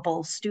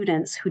capable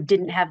students who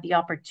didn't have the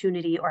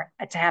opportunity or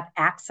to have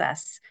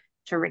access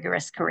to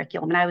rigorous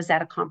curriculum. And I was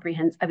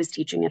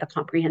teaching at a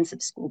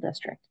comprehensive school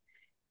district.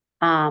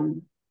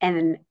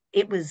 And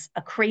it was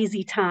a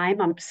crazy time.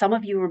 Some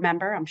of you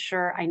remember, I'm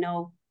sure, I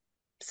know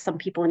some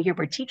people in here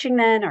were teaching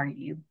then, or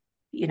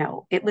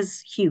it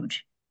was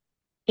huge.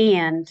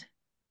 And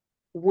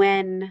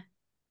when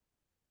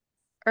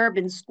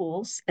urban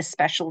schools,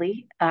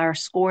 especially, our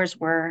scores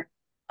were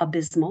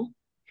abysmal,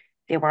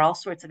 there were all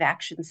sorts of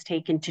actions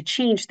taken to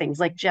change things.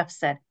 Like Jeff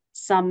said,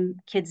 some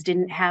kids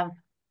didn't have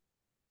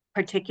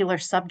particular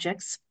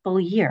subjects full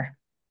year.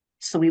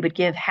 So we would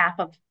give half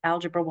of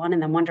Algebra 1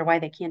 and then wonder why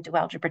they can't do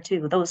Algebra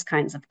 2, those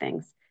kinds of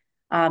things.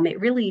 It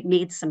really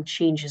made some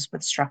changes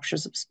with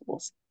structures of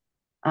schools.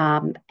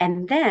 And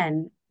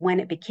then when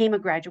it became a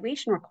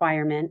graduation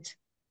requirement,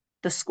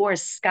 the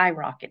scores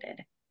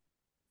skyrocketed.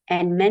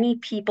 And many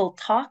people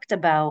talked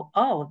about,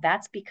 oh,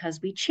 that's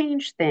because we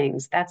changed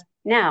things.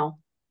 Now,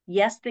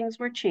 yes, things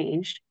were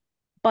changed,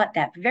 but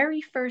that very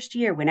first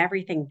year when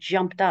everything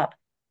jumped up,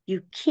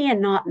 you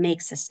cannot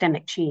make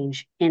systemic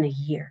change in a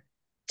year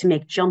to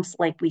make jumps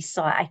like we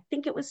saw. I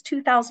think it was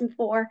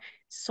 2004,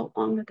 so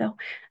long ago.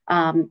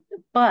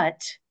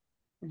 But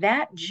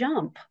that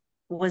jump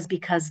was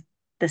because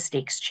the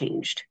stakes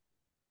changed.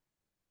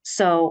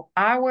 So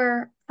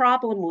our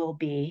problem will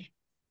be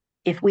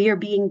if we are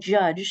being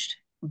judged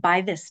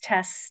by this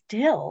test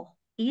still,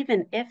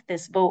 even if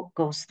this vote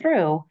goes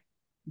through,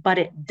 but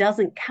it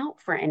doesn't count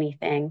for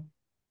anything,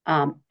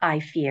 I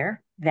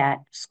fear that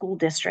school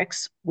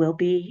districts will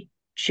be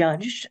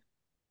judged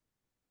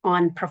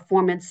on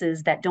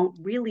performances that don't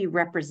really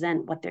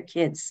represent what their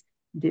kids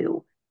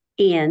do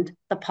and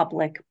the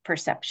public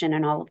perception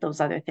and all of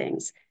those other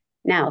things.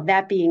 Now,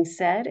 that being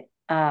said,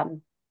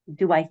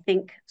 do I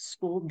think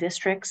school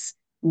districts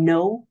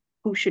know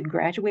who should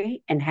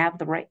graduate and have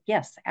the right?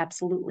 Yes,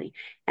 absolutely.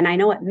 And I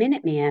know at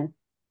Minuteman,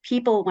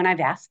 people, when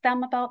I've asked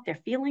them about their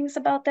feelings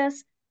about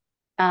this,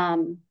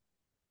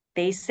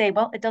 they say,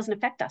 well, it doesn't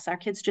affect us. Our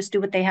kids just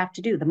do what they have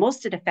to do. The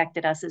most it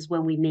affected us is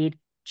when we made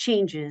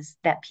changes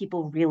that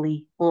people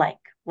really like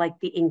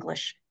the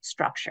English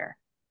structure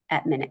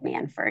at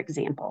Minuteman, for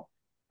example.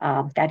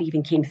 That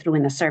even came through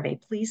in the survey.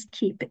 Please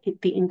keep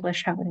the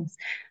English how it is.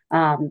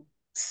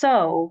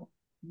 So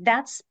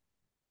that's,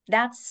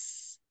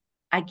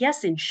 I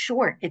guess, in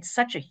short, it's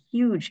such a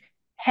huge,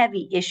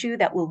 heavy issue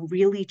that will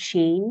really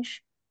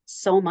change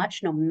so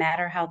much no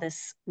matter how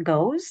this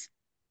goes.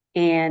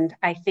 And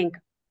I think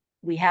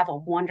we have a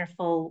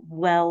wonderful,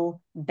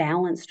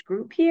 well-balanced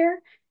group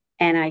here.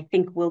 And I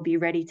think we'll be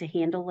ready to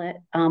handle it,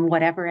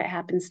 whatever it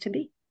happens to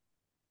be.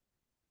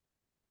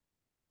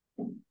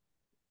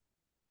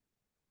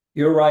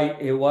 You're right.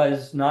 It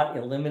was not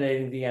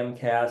eliminating the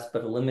MCAS,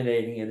 but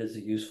eliminating it as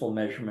a useful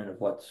measurement of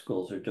what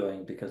schools are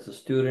doing. Because the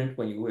student,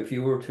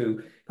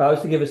 if I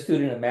was to give a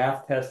student a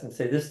math test and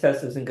say, this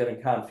test isn't going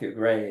to count for your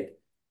grade,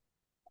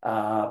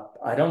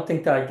 I don't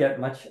think that I'd get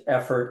much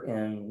effort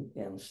in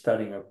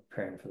studying or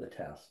preparing for the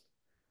test.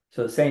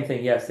 So the same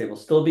thing, yes, they will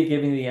still be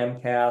giving the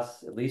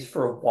MCAS, at least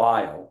for a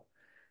while.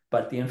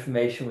 but the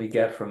information we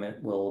get from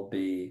it will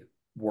be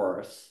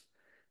worse.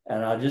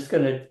 And I'm just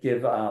going to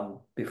give,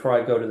 before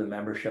I go to the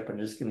membership, I'm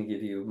just going to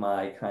give you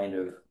my kind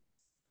of,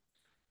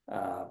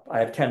 I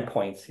have 10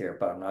 points here,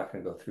 but I'm not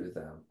going to go through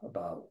them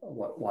about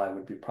why it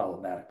would be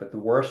problematic. But the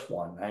worst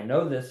one, I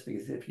know this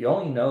because if you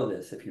only know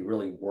this, if you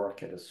really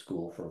work at a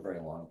school for a very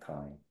long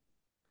time,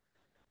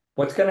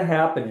 what's going to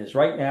happen is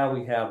right now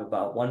we have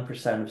about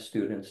 1% of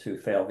students who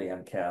fail the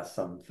MCAS,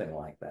 something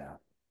like that.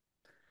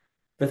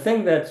 The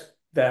thing that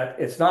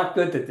it's not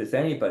good that there's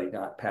anybody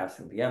not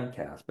passing the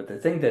MCAS, but the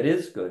thing that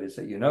is good is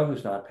that you know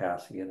who's not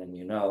passing it and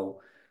you know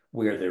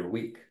where they're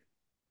weak.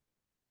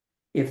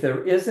 If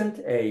there isn't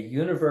a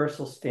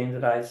universal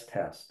standardized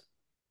test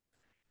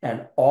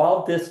and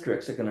all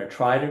districts are going to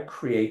try to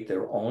create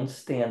their own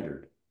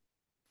standard,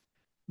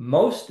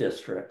 most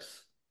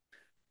districts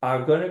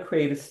are going to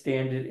create a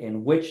standard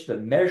in which the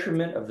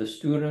measurement of the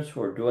students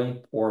who are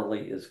doing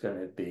poorly is going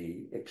to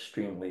be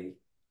extremely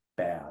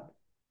bad.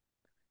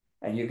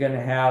 And you're going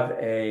to have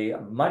a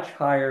much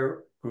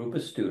higher group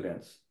of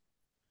students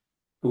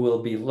who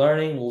will be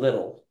learning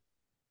little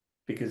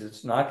because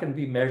it's not going to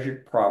be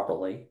measured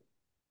properly.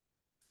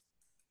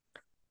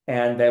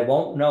 And they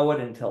won't know it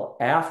until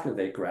after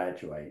they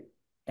graduate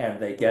and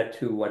they get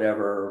to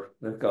whatever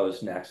that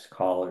goes next,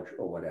 college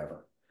or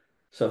whatever.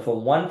 So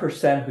from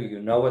 1% who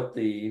you know what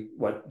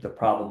the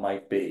problem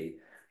might be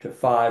to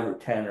 5 or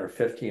 10 or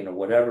 15 or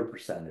whatever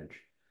percentage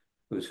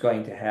who's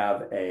going to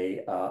have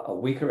a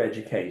weaker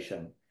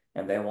education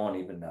and they won't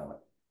even know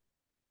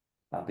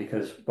it.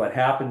 Because what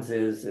happens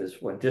is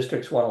when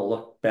districts want to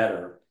look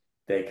better,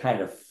 they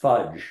kind of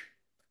fudge.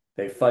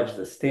 They fudge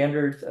the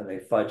standards and they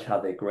fudge how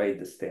they grade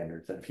the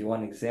standards. And if you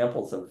want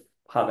examples of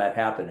how that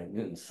happened in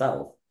Newton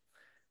South,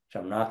 which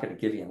I'm not going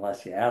to give you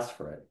unless you ask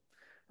for it,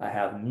 I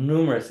have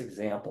numerous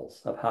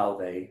examples of how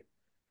they,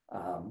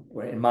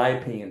 in my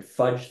opinion,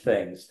 fudge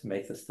things to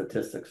make the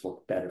statistics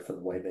look better for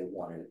the way they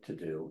wanted it to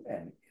do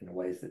and in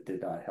ways that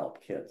did not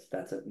help kids.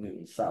 That's at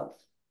Newton South.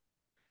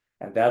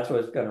 And that's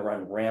what's going to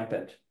run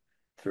rampant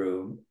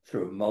through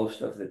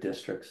most of the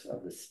districts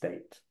of the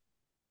state.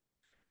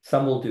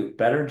 Some will do a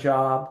better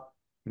job.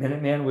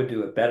 Minuteman would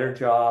do a better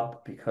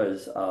job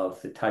because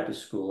of the type of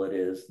school it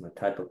is and the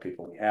type of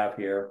people we have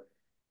here.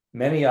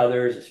 Many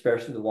others,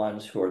 especially the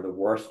ones who are the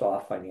worst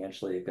off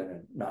financially, are going to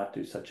not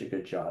do such a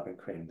good job in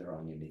creating their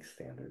own unique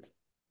standard.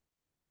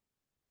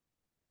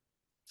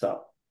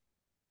 So,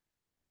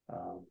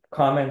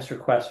 comments or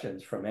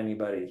questions from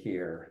anybody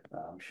here?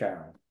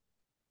 Sharon.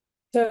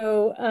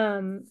 So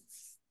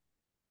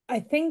I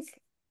think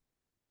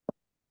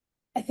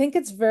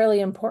it's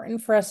really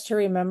important for us to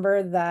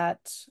remember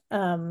that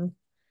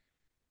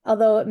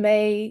although it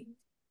may,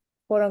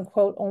 quote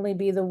unquote, only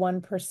be the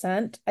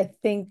 1%, I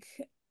think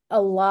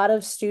a lot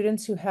of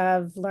students who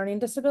have learning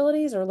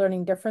disabilities or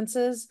learning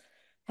differences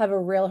have a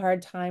real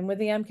hard time with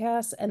the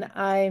MCAS. And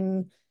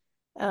I'm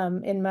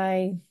in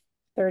my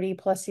 30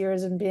 plus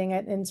years in being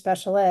in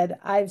special ed,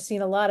 I've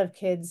seen a lot of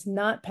kids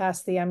not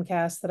pass the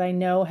MCAS that I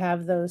know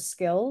have those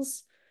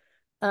skills.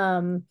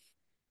 And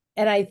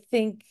I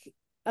think,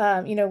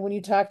 when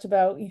you talked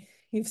about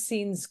you've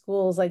seen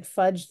schools like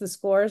fudge the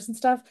scores and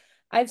stuff,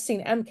 I've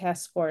seen MCAS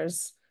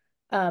scores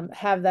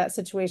have that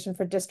situation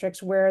for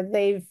districts where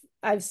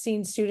I've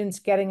seen students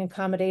getting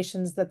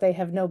accommodations that they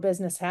have no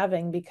business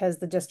having because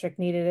the district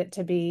needed it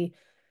to be,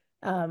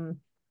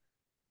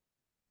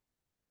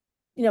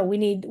 we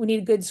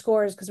need good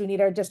scores because we need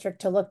our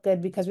district to look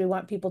good because we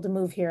want people to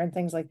move here and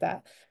things like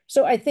that.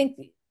 So I think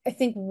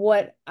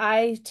what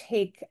I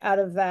take out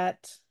of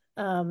that,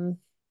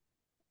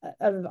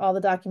 of all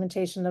the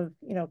documentation of,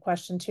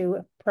 question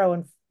 2,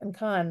 pro and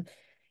con,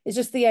 is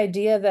just the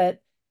idea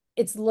that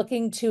it's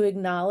looking to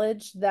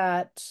acknowledge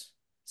that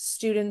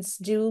students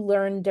do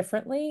learn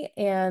differently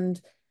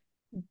and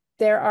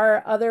there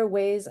are other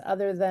ways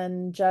other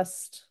than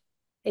just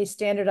a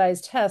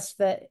standardized test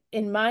that,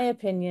 in my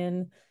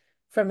opinion,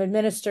 from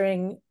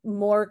administering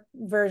more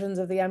versions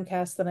of the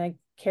MCAS than I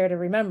care to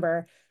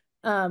remember,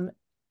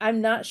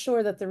 I'm not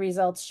sure that the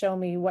results show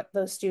me what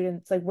those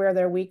students, like where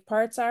their weak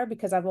parts are,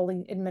 because I've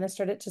only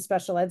administered it to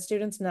special ed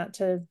students, not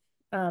to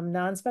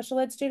non-special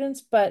ed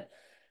students. But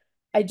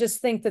I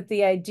just think that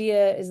the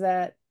idea is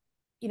that,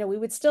 we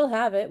would still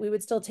have it, we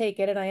would still take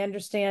it. And I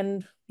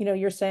understand,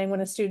 you're saying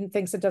when a student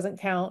thinks it doesn't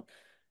count,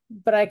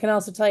 but I can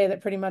also tell you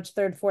that pretty much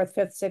 3rd, 4th,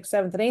 5th, 6th,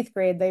 7th, and 8th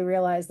grade, they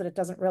realize that it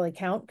doesn't really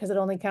count because it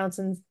only counts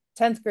in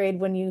 10th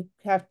grade when you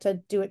have to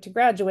do it to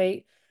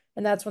graduate.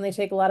 And that's when they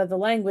take a lot of the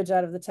language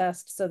out of the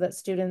test so that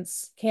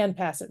students can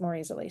pass it more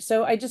easily.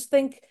 So I just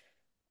think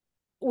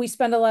we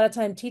spend a lot of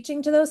time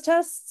teaching to those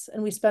tests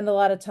and we spend a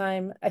lot of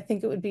time, I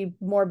think it would be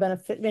more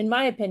in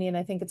my opinion,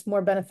 I think it's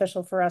more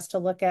beneficial for us to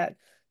look at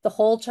the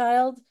whole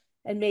child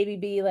and maybe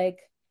be like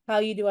how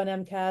you do on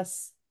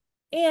MCAS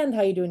and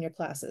how you do in your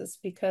classes,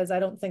 because I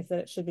don't think that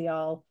it should be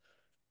all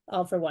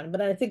for one.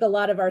 But I think a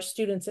lot of our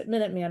students at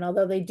Minuteman,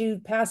 although they do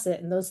pass it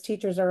and those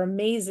teachers are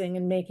amazing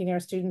in making our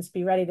students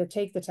be ready to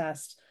take the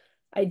test,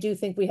 I do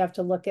think we have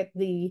to look at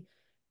the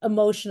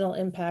emotional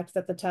impact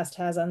that the test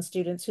has on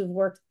students who've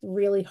worked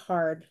really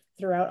hard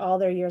throughout all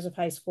their years of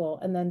high school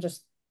and then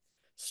just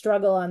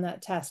struggle on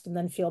that test and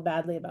then feel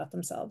badly about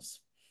themselves.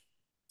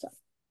 So.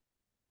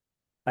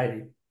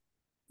 Heidi.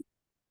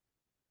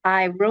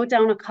 I wrote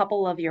down a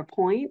couple of your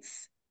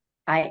points.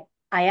 I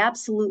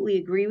absolutely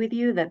agree with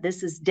you that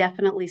this is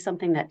definitely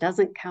something that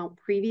doesn't count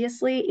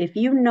previously. If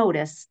you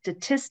notice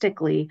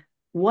statistically,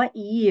 what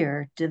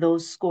year do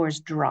those scores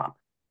drop?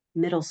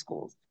 Middle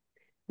schools.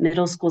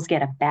 Middle schools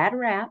get a bad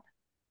rap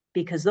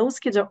because those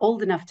kids are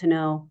old enough to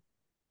know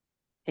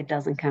it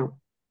doesn't count.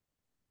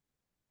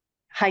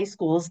 High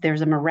schools,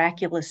 there's a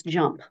miraculous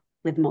jump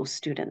with most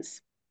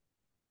students.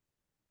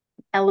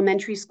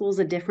 Elementary school's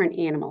a different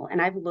animal.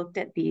 And I've looked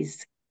at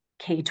these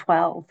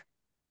K-12.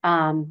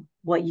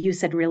 What you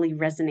said really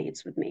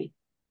resonates with me.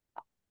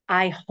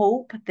 I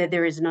hope that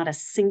there is not a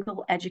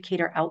single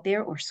educator out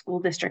there or school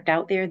district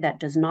out there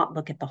that does not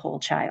look at the whole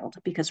child.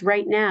 Because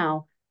right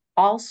now,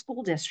 all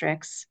school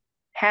districts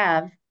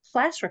have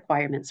class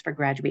requirements for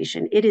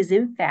graduation. It is,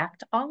 in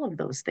fact, all of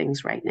those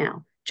things right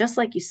now. Just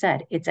like you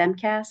said, it's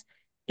MCAS,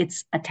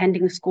 it's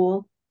attending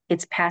school,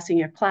 it's passing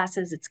your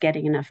classes, it's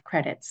getting enough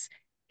credits.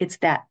 It's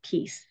that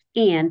piece.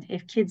 And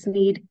if kids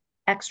need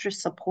extra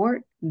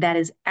support, that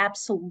is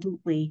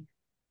absolutely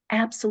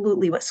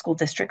what school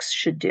districts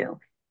should do.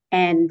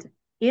 And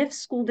if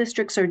school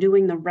districts are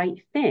doing the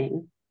right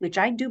thing, which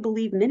I do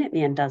believe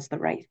Minuteman does the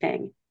right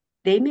thing,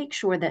 they make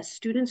sure that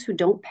students who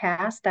don't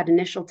pass that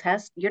initial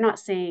test, you're not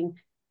saying,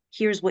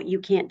 here's what you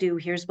can't do,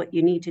 here's what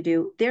you need to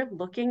do. They're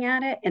looking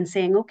at it and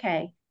saying,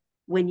 okay,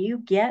 when you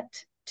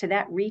get to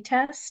that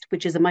retest,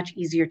 which is a much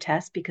easier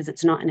test because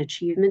it's not an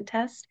achievement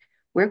test,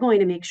 we're going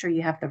to make sure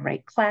you have the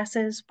right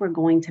classes. We're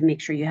going to make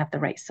sure you have the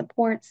right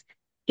supports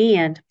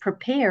and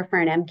prepare for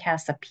an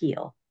MCAS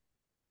appeal.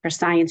 For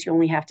science, you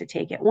only have to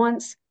take it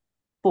once.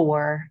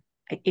 For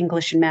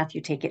English and math,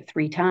 you take it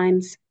 3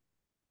 times.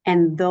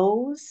 And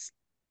those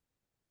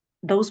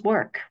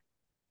work.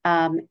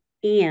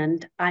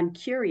 And I'm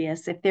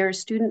curious if there are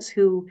students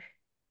who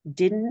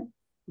didn't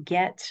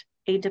get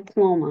a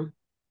diploma.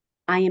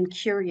 I am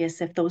curious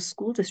if those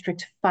school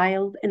districts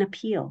filed an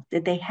appeal.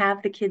 Did they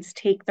have the kids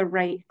take the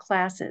right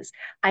classes?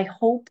 I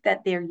hope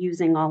that they're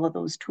using all of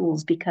those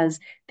tools because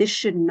this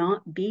should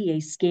not be a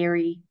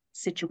scary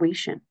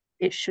situation.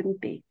 It shouldn't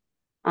be.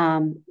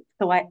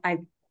 So I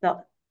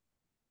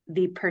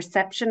the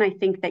perception, I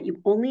think that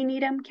you only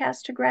need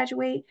MCAS to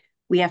graduate.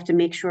 We have to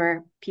make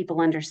sure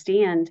people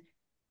understand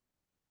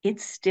it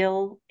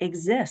still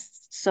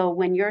exists. So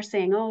when you're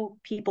saying, oh,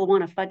 people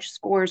want to fudge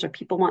scores or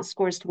people want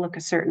scores to look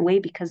a certain way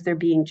because they're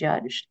being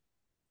judged,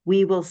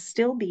 we will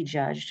still be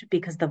judged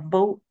because the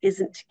vote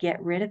isn't to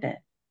get rid of it.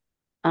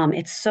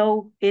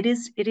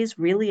 It is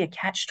really a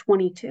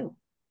catch-22.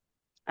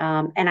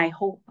 And I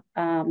hope,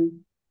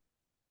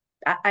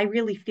 I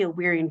really feel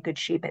we're in good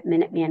shape at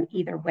Minuteman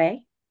either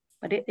way,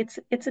 but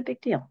it's a big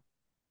deal.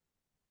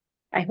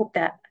 I hope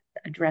that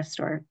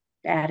addressed or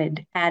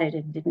added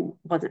and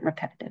wasn't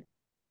repetitive.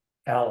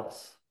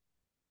 Alice.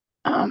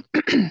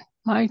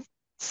 My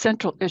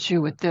central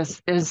issue with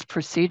this is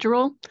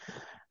procedural.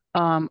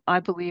 I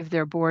believe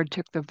their board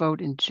took the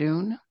vote in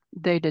June.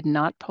 They did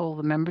not poll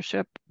the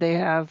membership. They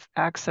have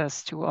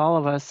access to all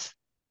of us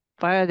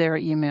via their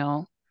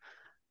email.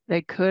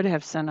 They could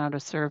have sent out a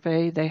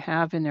survey. They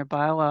have in their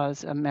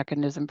bylaws a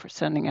mechanism for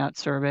sending out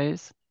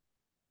surveys.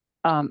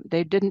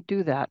 They didn't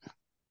do that.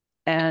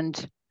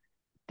 And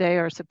they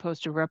are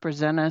supposed to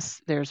represent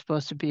us. They're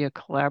supposed to be a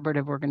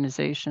collaborative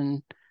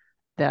organization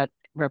that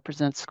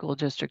represents school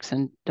districts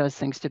and does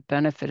things to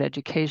benefit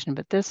education.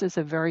 But this is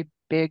a very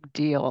big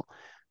deal.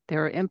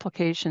 There are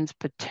implications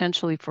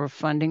potentially for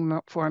funding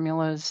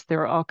formulas.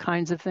 There are all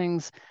kinds of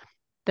things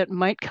that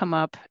might come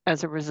up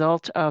as a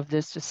result of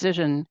this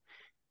decision.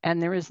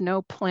 And there is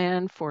no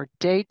plan for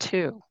day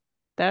 2.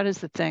 That is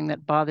the thing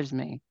that bothers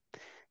me.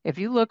 If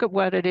you look at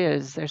what it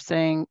is, they're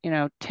saying,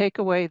 take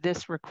away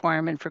this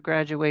requirement for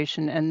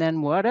graduation and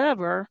then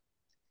whatever.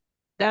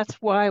 That's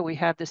why we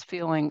have this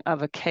feeling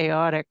of a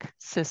chaotic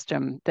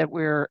system that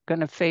we're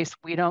going to face.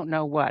 We don't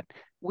know what.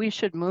 We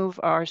should move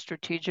our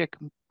strategic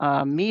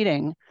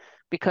meeting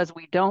because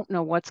we don't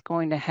know what's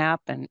going to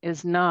happen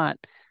is not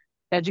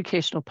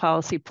educational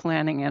policy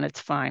planning at its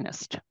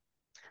finest.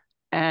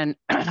 And,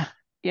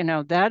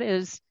 that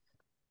is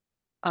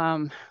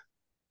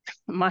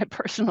my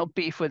personal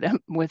beef with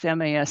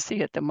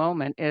MASC at the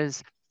moment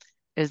is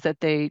that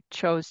they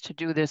chose to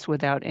do this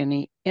without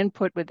any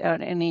input,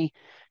 without any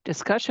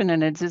discussion.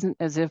 And it isn't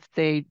as if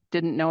they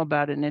didn't know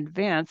about it in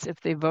advance. If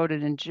they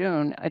voted in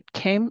June, it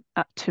came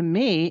to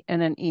me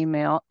in an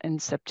email in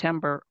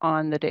September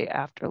on the day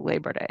after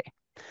Labor Day.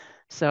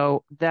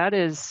 So that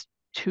is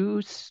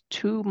too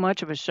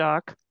much of a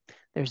shock.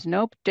 There's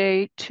no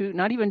day 2,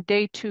 not even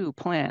day 2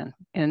 plan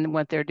in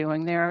what they're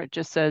doing there. It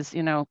just says,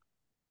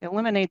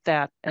 eliminate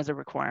that as a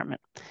requirement.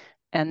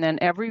 And then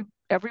every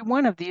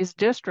one of these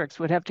districts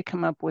would have to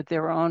come up with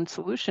their own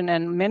solution.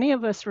 And many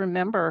of us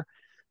remember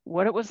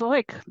what it was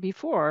like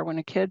before when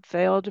a kid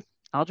failed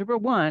Algebra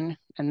 1,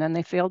 and then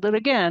they failed it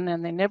again,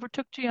 and they never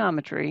took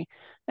geometry,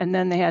 and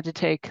then they had to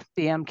take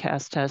the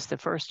MCAS test the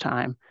first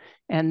time.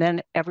 And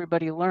then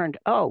everybody learned,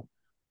 oh,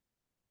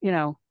 you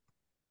know,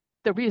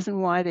 the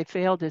reason why they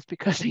failed is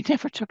because they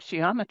never took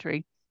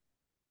geometry.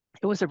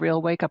 It was a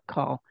real wake-up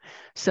call.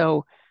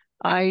 So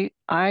I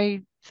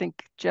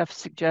think Jeff's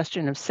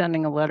suggestion of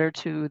sending a letter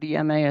to the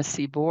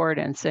MASC board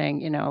and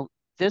saying,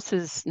 this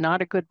is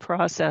not a good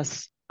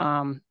process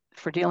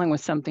for dealing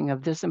with something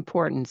of this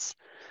importance.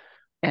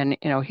 And,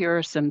 here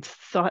are some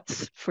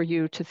thoughts for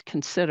you to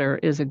consider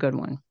is a good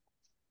one.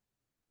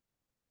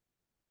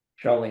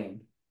 Charlene.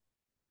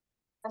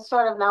 I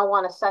sort of now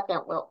want to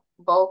second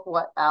both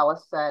what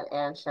Alice said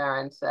and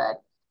Sharon said.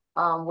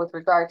 With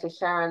regard to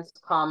Sharon's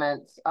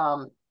comments,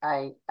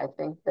 I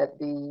think that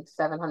the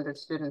 700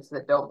 students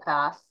that don't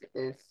pass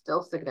is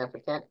still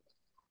significant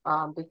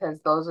because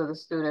those are the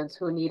students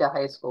who need a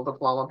high school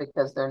diploma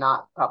because they're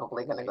not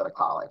probably going to go to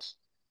college.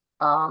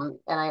 And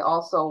I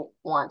also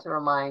want to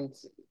remind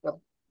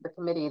the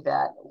committee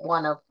that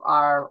one of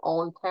our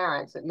own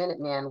parents at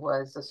Minuteman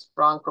was a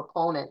strong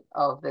proponent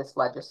of this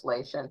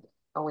legislation,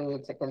 and we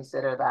need to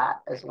consider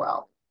that as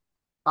well.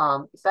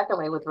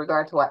 Secondly, with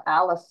regard to what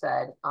Alice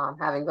said,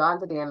 having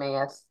gone to the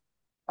MASC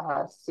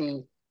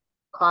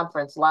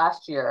conference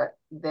last year,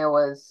 and it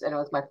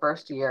was my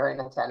first year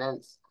in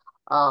attendance,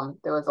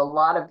 there was a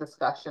lot of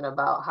discussion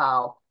about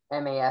how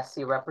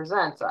MASC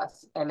represents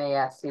us,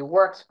 MASC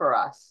works for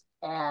us,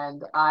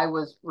 and I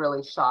was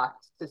really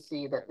shocked to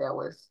see that there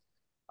was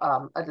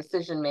a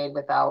decision made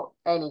without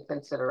any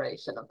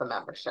consideration of the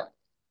membership.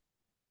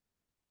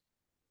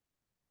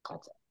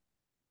 That's it.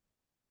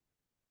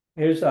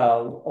 Here's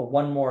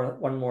one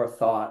more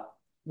thought.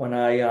 When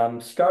I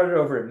started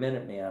over at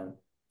Minuteman,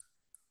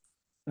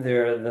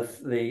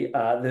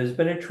 there's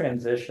been a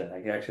transition.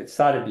 Actually, it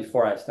started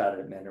before I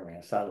started at Minuteman.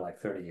 It started like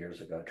 30 years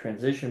ago.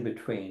 Transition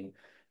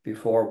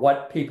before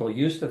what people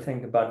used to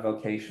think about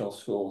vocational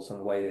schools and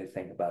the way they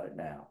think about it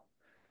now.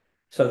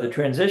 So the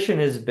transition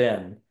has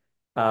been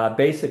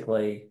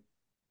basically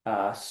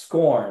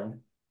scorn.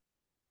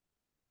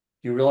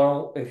 You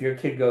really, if your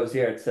kid goes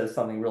there, it says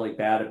something really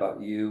bad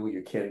about you,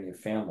 your kid, and your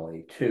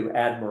family, to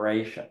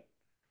admiration.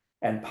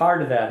 And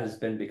part of that has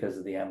been because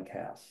of the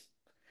MCAS.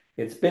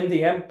 It's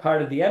been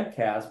part of the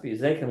MCAS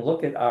because they can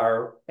look at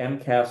our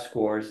MCAS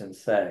scores and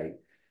say,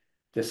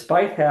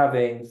 despite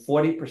having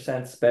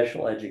 40%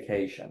 special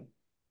education,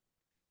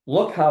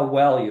 look how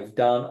well you've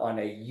done on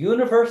a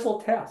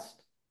universal test.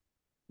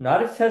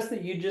 Not a test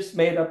that you just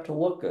made up to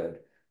look good,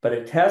 but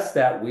a test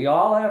that we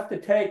all have to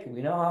take.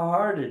 We know how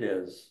hard it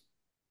is.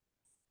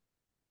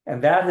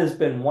 And that has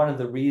been one of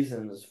the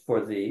reasons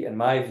for in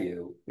my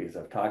view, because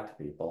I've talked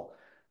to people,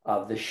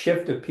 of the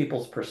shift of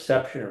people's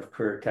perception of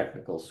career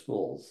technical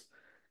schools.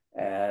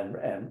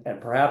 And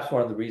perhaps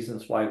one of the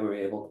reasons why we were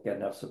able to get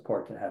enough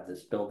support to have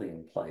this building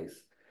in place,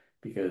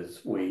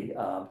 because we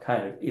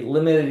kind of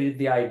eliminated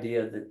the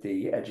idea that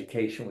the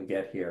education we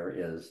get here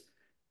is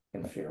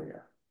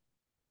inferior.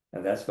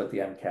 And that's what the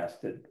MCAS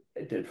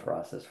did for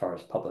us as far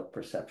as public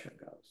perception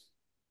goes.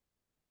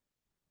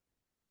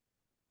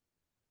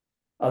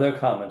 Other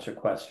comments or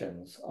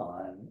questions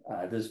on,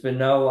 there's been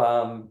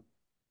no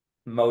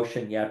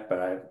motion yet, but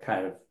I've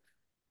kind of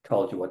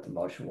told you what the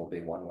motion will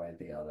be one way or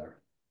the other.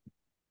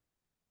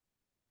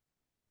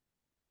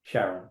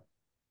 Sharon.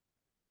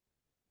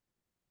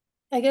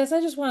 I guess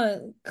I just want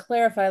to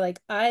clarify, like,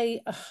 I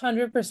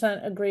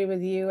 100% agree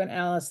with you and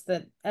Alice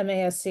that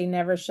MASC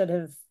never should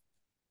have,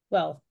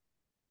 well,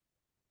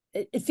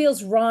 it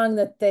feels wrong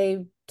that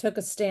they took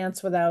a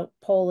stance without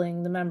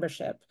polling the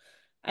membership.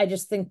 I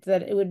just think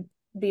that it would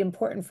be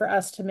important for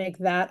us to make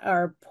that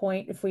our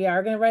point if we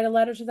are going to write a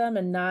letter to them,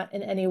 and not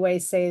in any way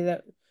say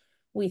that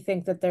we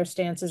think that their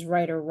stance is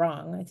right or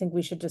wrong. I think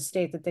we should just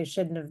state that they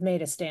shouldn't have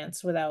made a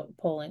stance without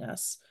polling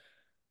us,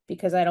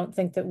 because I don't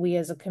think that we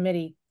as a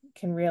committee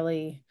can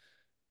really,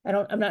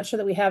 I'm not sure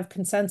that we have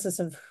consensus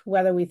of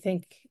whether we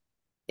think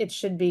it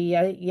should be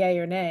yay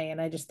or nay. And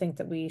I just think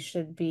that we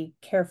should be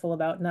careful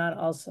about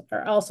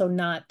also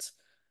not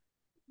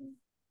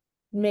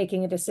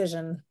making a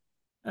decision.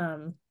 I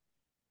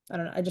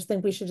don't know. I just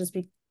think we should just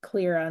be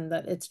clear on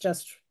that. It's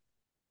just,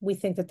 we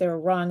think that they were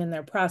wrong in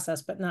their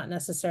process, but not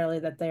necessarily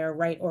that they are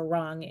right or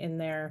wrong in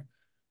their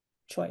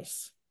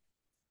choice.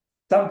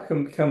 I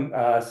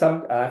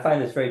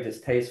find this very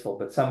distasteful,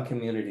 but some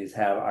communities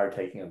are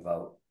taking a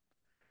vote.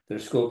 Their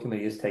school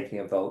committee is taking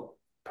a vote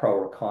pro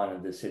or con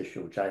of this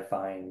issue, which I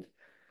find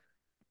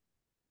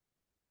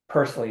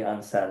personally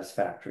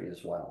unsatisfactory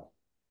as well.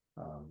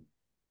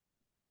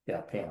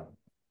 Yeah, Pam.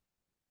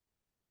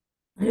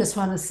 I just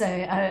want to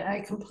say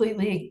I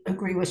completely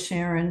agree with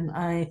Sharon.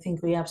 I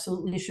think we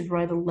absolutely should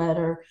write a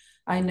letter.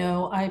 I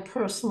know I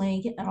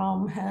personally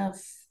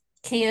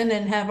can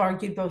and have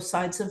argued both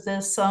sides of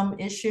this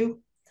issue.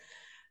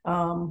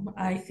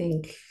 I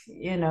think,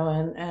 and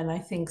I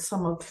think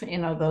some of,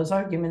 those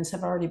arguments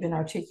have already been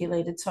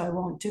articulated, so I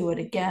won't do it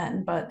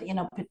again. But,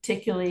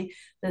 particularly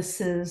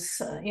this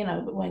is,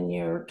 when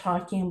you're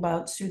talking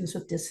about students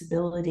with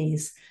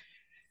disabilities,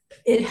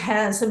 it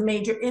has a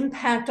major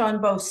impact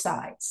on both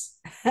sides.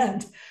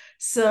 And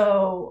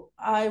so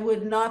I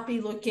would not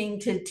be looking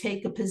to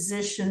take a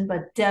position,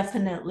 but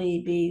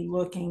definitely be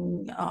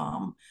looking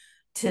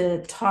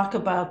to talk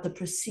about the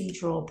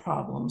procedural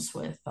problems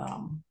with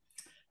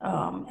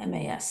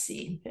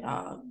MASC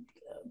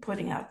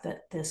putting out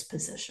this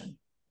position.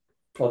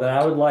 Well, then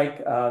I would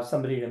like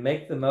somebody to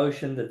make the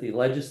motion that the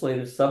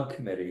legislative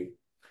subcommittee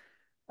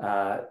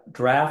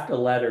draft a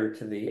letter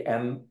to the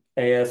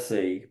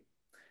MASC,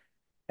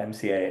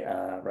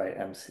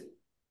 MCAS,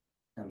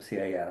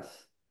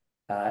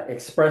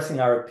 expressing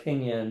our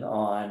opinion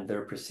on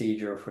their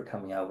procedure for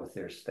coming out with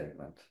their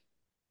statement.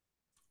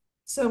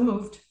 So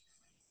moved.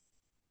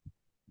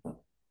 Do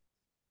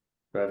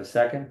I have a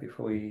second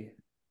before we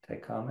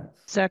take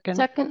comments? Second.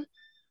 Second.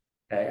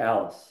 Okay,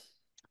 Alice.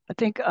 I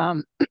think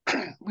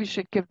we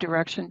should give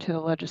direction to the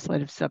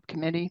legislative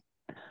subcommittee.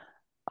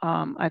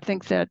 I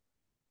think that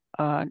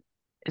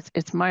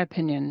it's my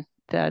opinion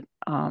that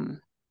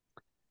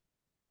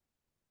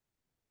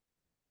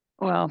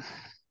well,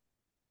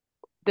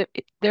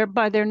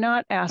 they're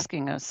not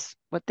asking us.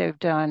 What they've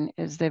done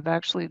is they've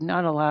actually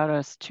not allowed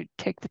us to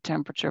take the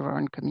temperature of our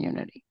own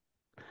community,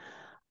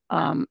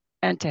 and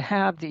to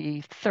have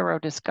the thorough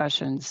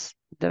discussions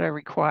that are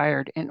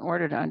required in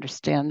order to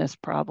understand this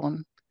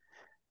problem,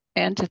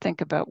 and to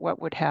think about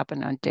what would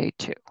happen on day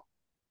two.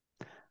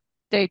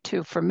 Day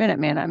two for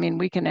Minuteman, I mean,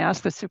 we can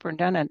ask the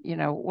superintendent,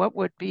 what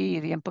would be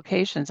the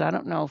implications? I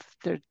don't know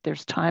if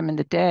there's time in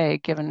the day,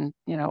 given,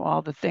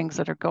 all the things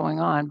that are going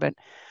on, but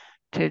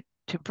to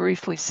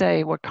briefly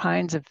say what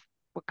kinds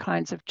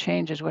of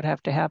changes would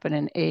have to happen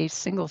in a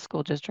single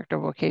school district or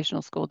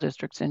vocational school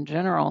districts in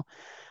general,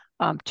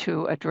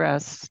 to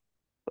address,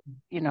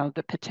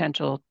 the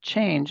potential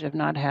change of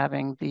not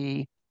having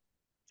the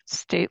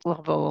state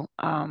level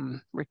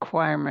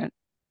requirement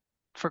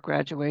for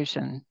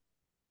graduation,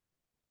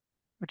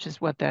 which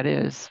is what that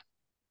is.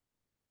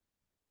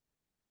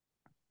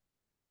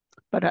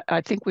 But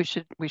I think we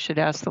should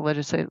ask the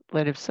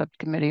legislative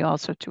subcommittee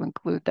also to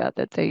include that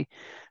they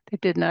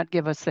did not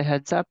give us the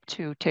heads up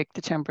to take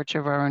the temperature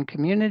of our own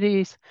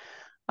communities,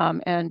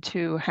 and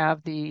to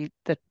have the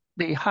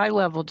high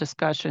level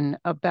discussion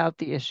about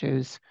the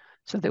issues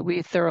so that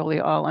we thoroughly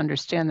all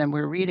understand them.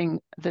 We're reading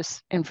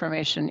this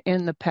information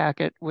in the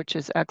packet, which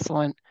is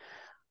excellent.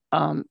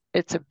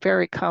 It's a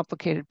very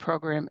complicated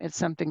program. It's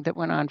something that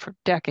went on for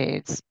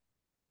decades.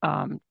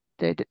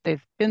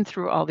 They've been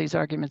through all these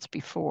arguments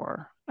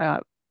before,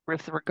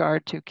 with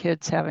regard to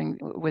kids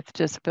with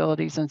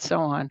disabilities and so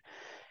on.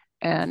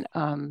 And,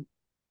 I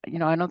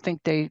don't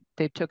think they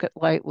took it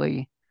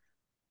lightly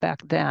back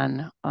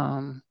then.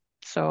 And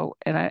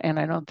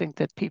I don't think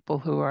that people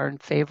who are in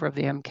favor of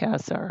the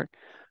MCAS are,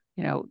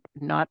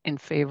 not in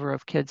favor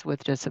of kids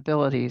with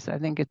disabilities. I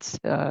think it's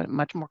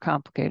much more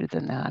complicated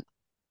than that.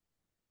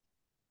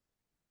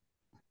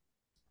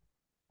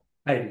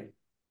 Heidi.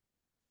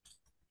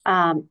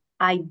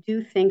 I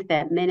do think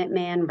that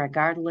Minuteman,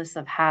 regardless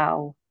of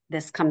how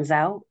this comes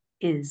out,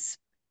 is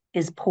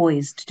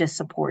poised to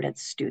support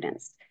its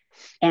students.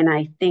 And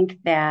I think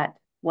that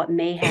what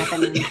may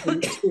happen in day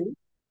two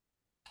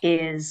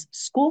is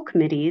school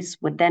committees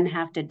would then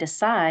have to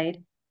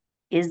decide,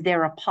 is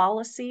there a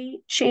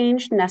policy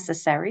change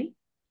necessary?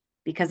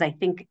 Because I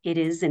think it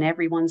is in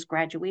everyone's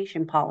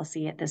graduation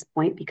policy at this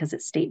point, because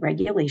it's state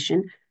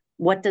regulation.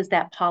 What does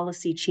that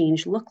policy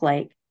change look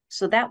like?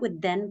 So that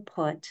would then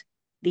put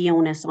the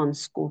onus on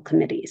school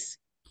committees.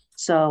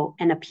 So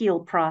an appeal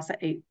process,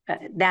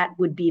 that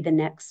would be the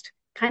next,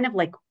 kind of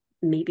like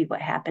maybe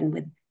what happened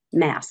with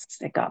masks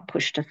that got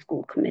pushed to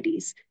school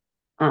committees.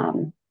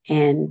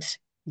 And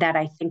that,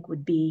 I think,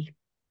 would be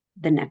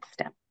the next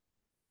step.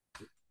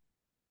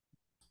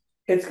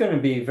 It's going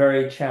to be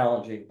very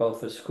challenging,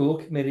 both for school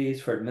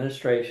committees, for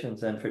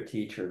administrations, and for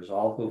teachers,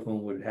 all of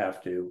whom would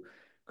have to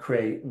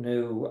create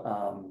new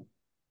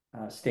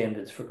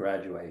standards for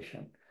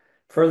graduation.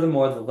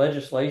 Furthermore, the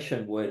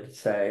legislation would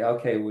say,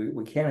 okay,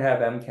 we can't have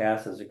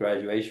MCAS as a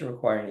graduation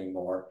requirement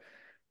anymore.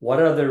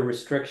 What other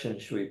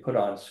restrictions should we put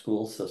on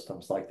school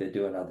systems like they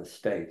do in other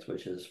states,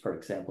 which is, for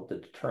example, to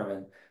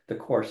determine the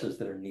courses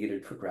that are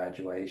needed for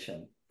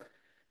graduation.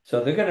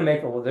 So there are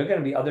going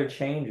to be other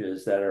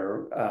changes that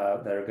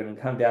are going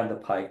to come down the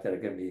pike that are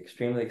going to be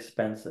extremely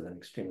expensive and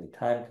extremely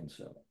time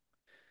consuming,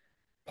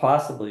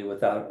 possibly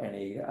without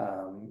any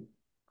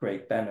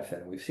great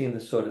benefit. We've seen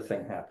this sort of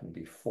thing happen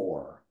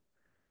before.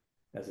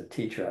 As a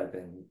teacher, I've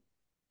been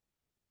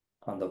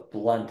on the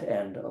blunt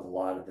end of a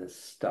lot of this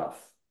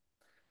stuff.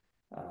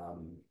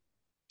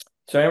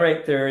 So at any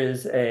rate, there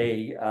is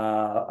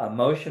a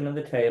motion on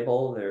the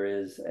table. There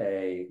is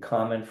a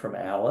comment from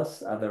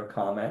Alice. Other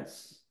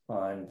comments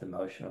on the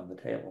motion on the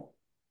table?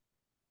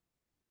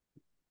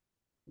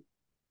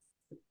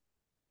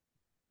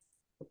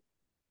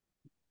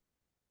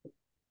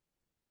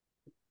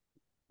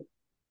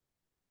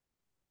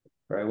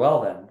 Very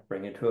well then,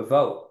 bring it to a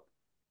vote.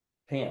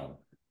 Pam.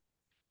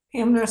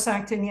 Pam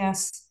Nurse-Acton,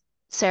 yes.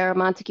 Sarah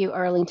Montague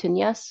Arlington,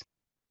 yes.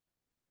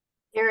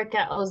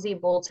 Erica Elsie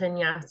Bolton,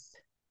 yes.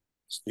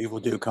 Steve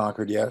Ledoux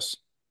Concord, yes.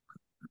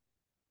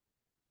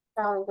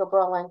 Carolyn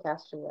Gilbert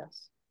Lancaster,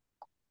 yes.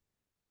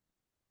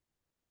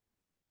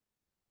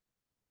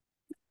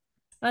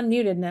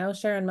 Unmuted now.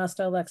 Sharon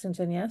Musto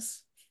Lexington,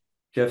 yes.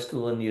 Jeff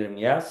Stuland Needham,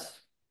 yes.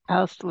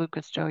 Alice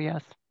Lucas Joe,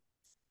 yes.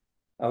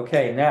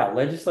 Okay, now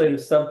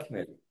legislative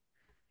subcommittee.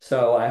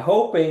 So I'm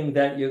hoping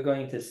that you're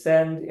going to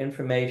send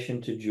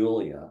information to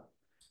Julia.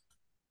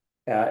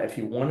 If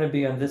you want to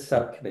be on this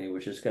subcommittee,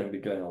 which is going to be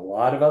doing a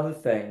lot of other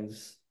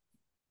things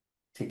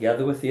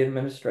together with the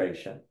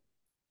administration.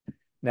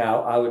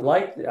 Now, I would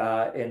like,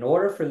 in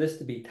order for this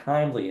to be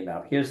timely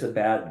enough, here's the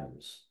bad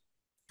news.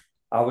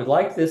 I would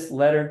like this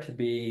letter to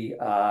be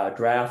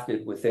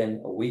drafted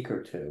within a week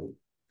or two.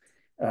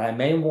 And I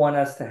may want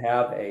us to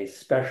have a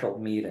special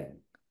meeting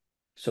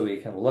so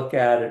we can look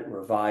at it,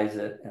 revise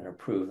it, and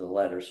approve the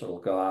letter so it'll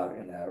go out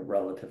in a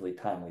relatively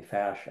timely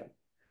fashion.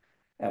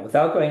 And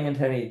without going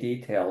into any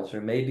details,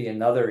 there may be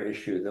another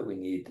issue that we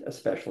need a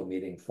special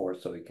meeting for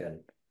so we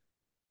can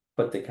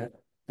put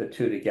the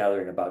two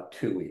together in about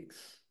 2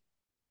 weeks.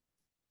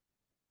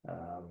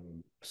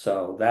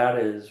 So that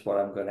is what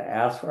I'm going to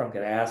ask for. I'm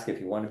going to ask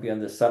if you want to be on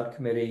this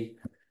subcommittee.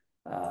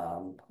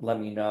 Let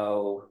me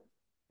know,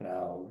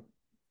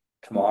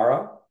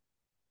 tomorrow.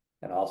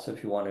 And also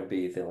if you want to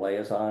be the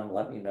liaison,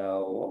 let me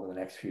know over the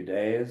next few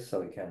days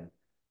so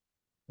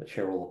the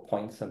chair will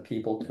appoint some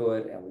people to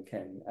it and we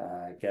can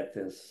get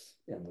this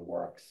in the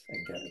works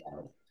and get it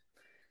out.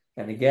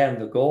 And again,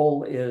 the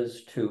goal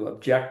is to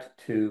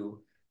object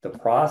to the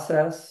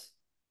process.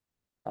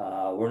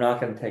 We're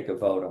not going to take a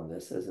vote on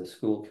this as a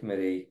school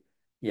committee,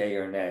 yay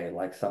or nay,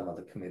 like some of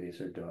the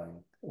committees are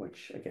doing,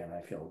 which again,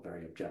 I feel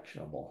very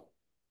objectionable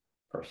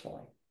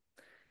personally.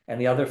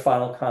 Any other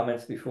final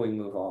comments before we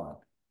move on?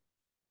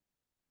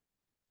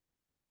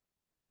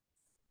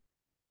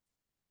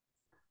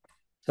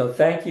 So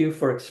thank you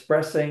for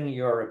expressing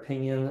your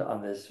opinion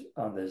on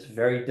this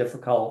very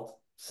difficult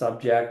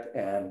subject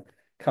and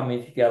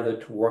coming together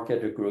to work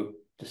as a group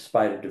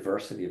despite a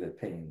diversity of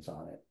opinions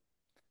on it.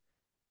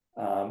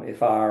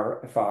 If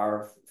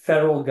our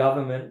federal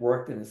government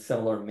worked in a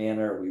similar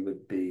manner, we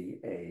would be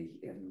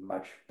in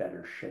much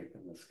better shape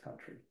in this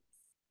country.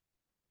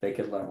 They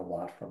could learn a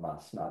lot from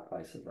us, not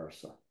vice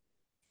versa.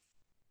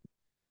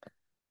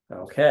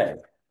 Okay.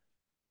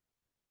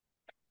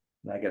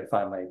 I got to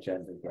find my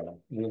agenda again.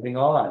 Moving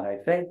on, I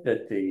think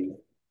that the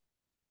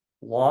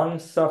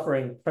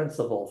long-suffering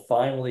principal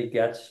finally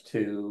gets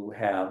to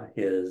have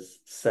his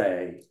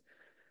say.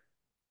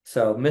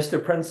 So,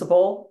 Mr.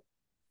 Principal,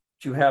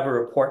 do you have a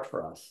report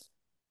for us?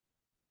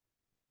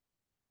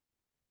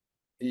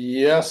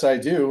 Yes, I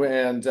do,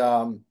 and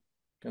I'm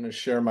going to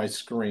share my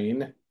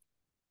screen.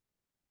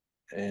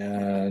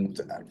 And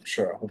I'm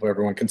sure, I hope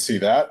everyone can see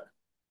that.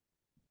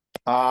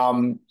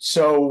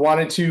 So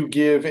wanted to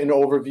give an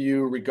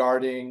overview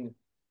regarding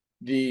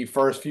the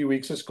first few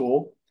weeks of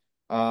school.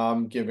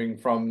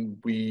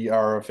 We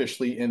are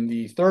officially in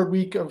the third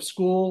week of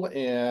school,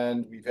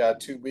 and we've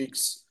had 2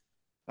 weeks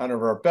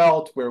under our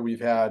belt where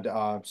we've had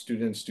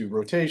students do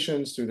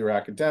rotations through their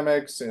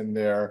academics and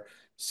their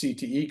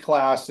CTE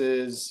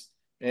classes,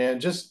 and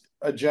just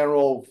a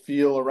general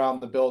feel around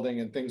the building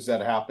and things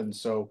that happen.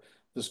 So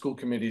the school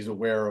committee is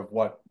aware of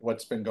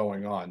what's been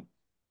going on.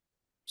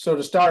 So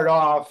to start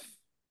off,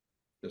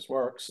 this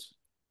works.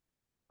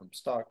 I'm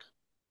stuck.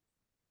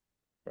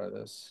 Try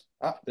this.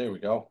 There we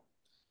go.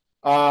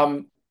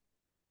 Mr.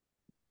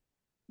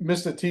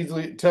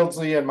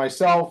 Tilsley and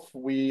myself,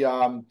 we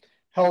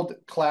held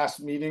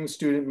class meetings,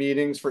 student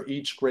meetings for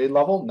each grade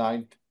level,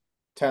 9th,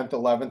 10th,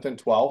 11th, and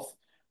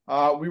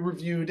 12th. We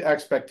reviewed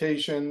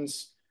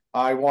expectations.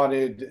 I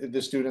wanted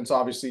the students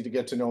obviously to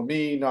get to know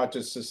me, not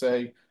just to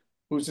say,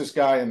 who's this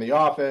guy in the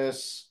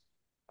office?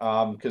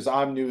 Because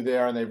I'm new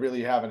there and they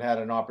really haven't had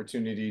an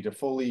opportunity to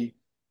fully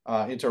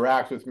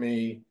interact with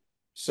me.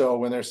 So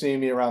when they're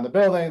seeing me around the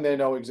building, they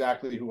know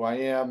exactly who I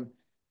am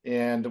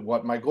and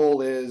what my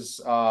goal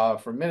is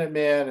for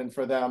Minuteman and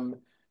for them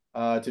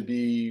to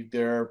be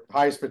their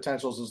highest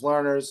potentials as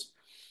learners.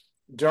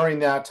 During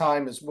that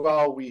time as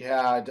well, we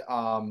had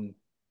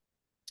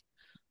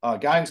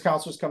guidance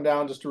counselors come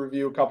down just to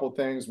review a couple of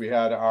things. We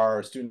had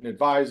our student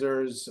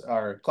advisors,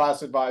 our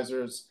class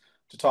advisors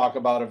to talk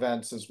about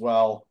events as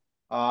well.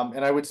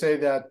 And I would say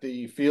that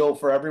the feel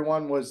for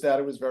everyone was that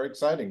it was very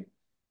exciting.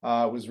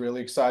 It was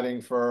really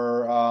exciting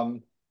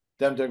for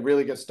them to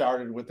really get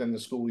started within the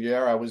school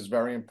year. I was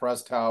very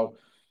impressed how,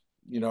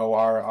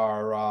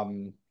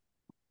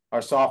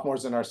 our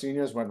sophomores and our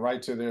seniors went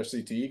right to their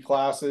CTE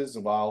classes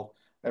while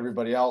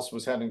everybody else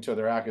was heading to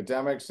their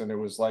academics. And it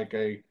was like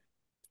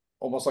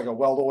almost like a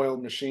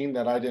well-oiled machine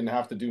that I didn't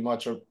have to do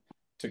much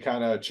to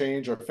kind of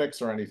change or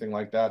fix or anything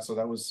like that. So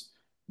that was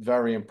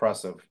very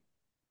impressive.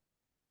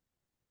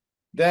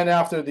 Then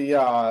after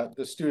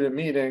the student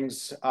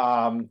meetings,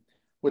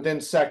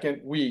 within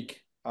second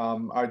week,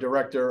 our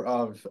director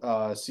of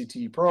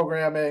CTE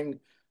programming,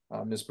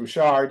 Ms.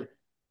 Bouchard,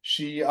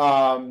 she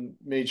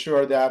made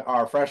sure that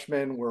our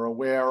freshmen were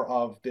aware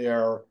of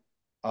their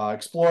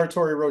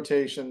exploratory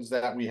rotations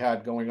that we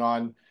had going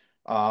on.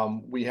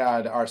 We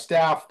had our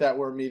staff that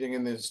were meeting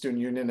in the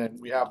student union, and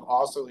we have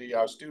also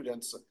our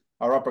students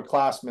our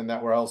upperclassmen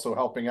that were also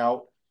helping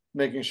out,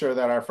 making sure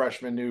that our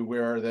freshmen knew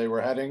where they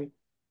were heading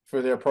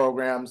for their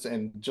programs.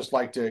 And just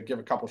like to give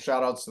a couple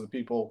shout outs to the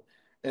people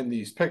in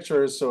these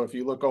pictures. So if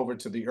you look over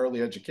to the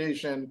early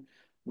education,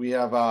 we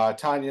have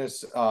Tanya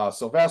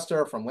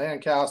Sylvester from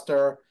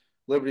Lancaster,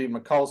 Liberty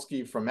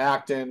Mikulski from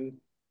Acton.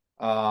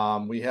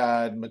 We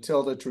had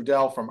Matilda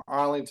Trudell from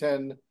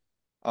Arlington,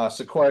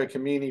 Sequoia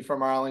Kamini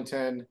from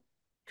Arlington,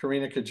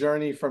 Karina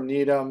Kajerny from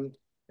Needham,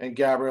 and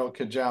Gabrielle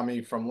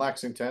Kajami from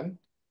Lexington.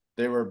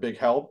 They were a big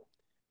help.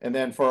 And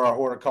then for our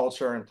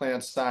horticulture and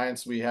plant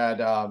science, we had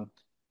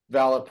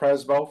Vala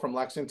Presbo from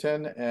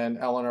Lexington and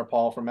Eleanor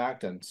Paul from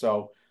Acton.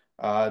 So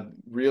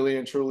really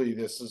and truly,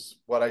 this is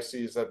what I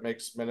see is that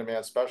makes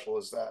Minuteman special,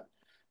 is that,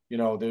 you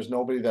know, there's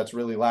nobody that's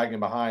really lagging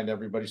behind.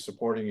 Everybody's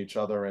supporting each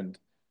other and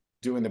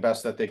doing the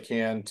best that they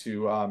can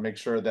to make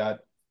sure that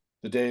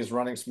the day is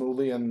running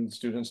smoothly and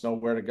students know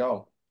where to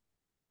go.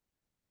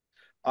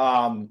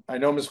 I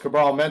know Ms.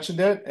 Cabral mentioned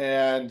it,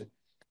 and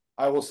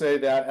I will say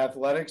that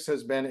athletics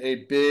has been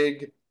a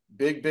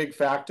big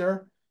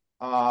factor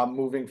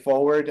moving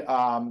forward.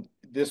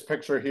 This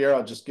picture here,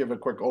 I'll just give a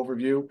quick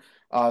overview.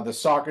 The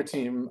soccer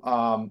team,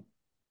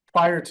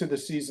 prior to the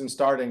season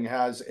starting,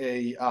 has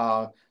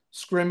a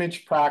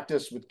scrimmage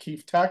practice with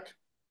Keefe Tech.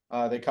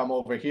 They come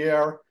over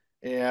here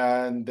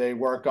and they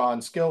work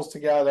on skills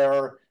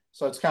together.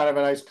 So it's kind of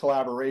a nice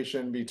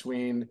collaboration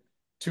between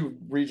two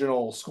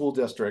regional school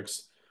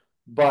districts.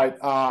 But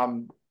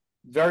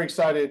very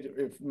excited.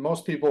 If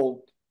most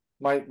people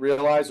might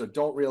realize or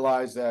don't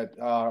realize that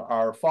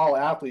our fall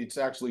athletes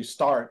actually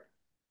start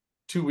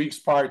 2 weeks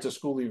prior to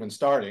school even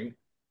starting.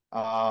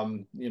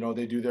 You know,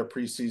 they do their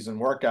preseason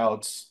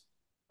workouts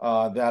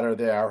that are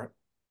there.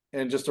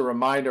 And just a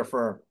reminder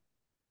for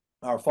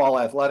our fall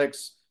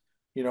athletics,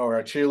 you know,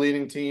 our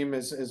cheerleading team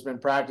has been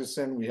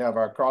practicing. We have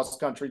our cross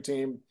country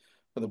team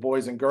for the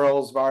boys and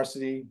girls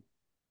varsity.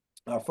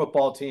 Our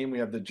football team, we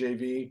have the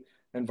JV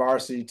and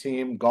varsity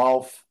team,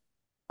 golf,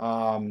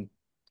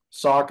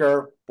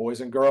 soccer,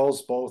 boys and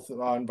girls, both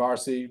on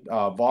varsity,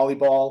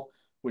 volleyball,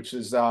 which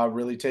is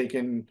really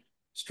taken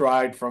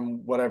stride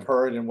from what I've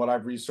heard and what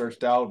I've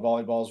researched out.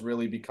 Volleyball has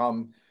really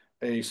become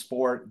a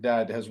sport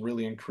that has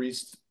really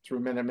increased through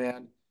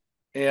Minuteman.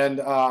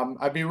 And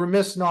I'd be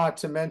remiss not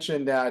to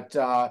mention that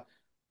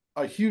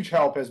a huge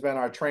help has been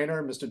our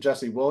trainer, Mr.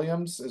 Jesse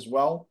Williams, as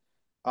well.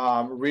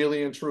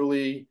 Really and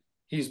truly,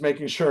 he's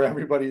making sure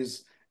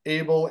everybody's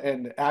able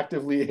and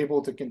actively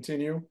able to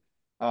continue.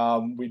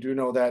 We do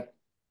know that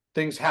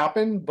things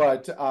happen,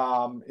 but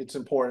it's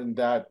important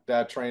that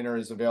that trainer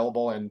is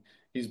available, and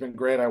he's been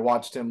great. I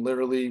watched him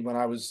literally when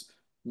I was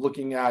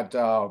looking at,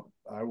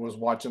 I was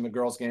watching the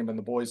girls' game and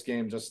the boys'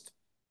 game just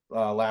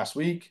last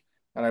week,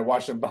 and I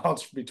watched him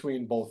bounce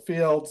between both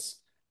fields.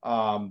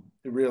 It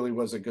really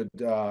was a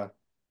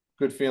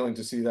good feeling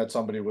to see that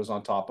somebody was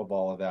on top of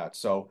all of that.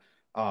 So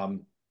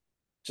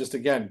just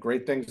again,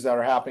 great things that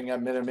are happening at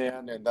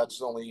Minuteman, and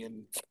that's only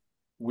in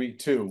week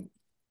 2.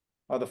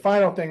 The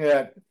final thing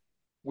that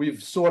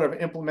we've sort of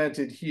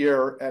implemented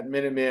here at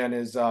Minuteman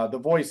is the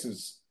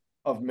voices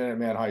of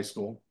Minuteman High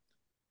School.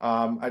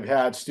 I've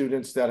had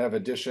students that have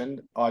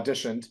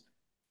auditioned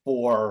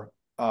for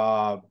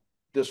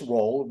this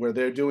role where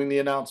they're doing the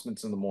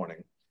announcements in the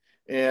morning.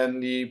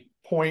 And the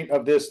point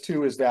of this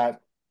too is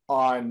that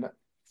on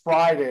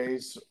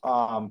Fridays,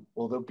 well,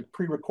 they'll be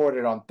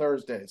pre-recorded on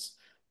Thursdays,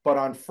 but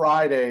on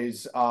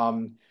Fridays,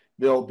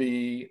 they'll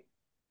be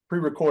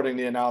pre-recording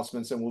the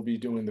announcements, and we'll be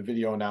doing the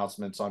video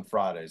announcements on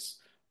Fridays.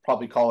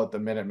 Probably call it the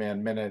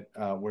Minuteman Minute.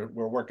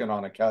 We're working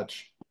on a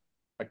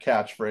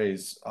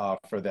catchphrase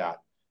for that.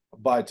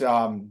 But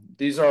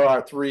these are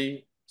our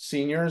 3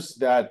 seniors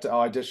that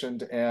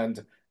auditioned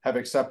and have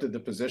accepted the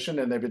position,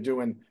 and they've been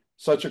doing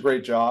such a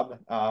great job.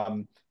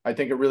 I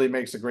think it really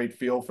makes a great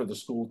feel for the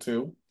school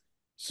too.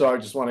 So I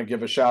just want to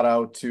give a shout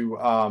out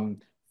to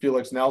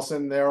Felix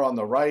Nelson there on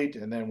the right,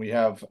 and then we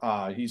have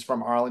he's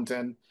from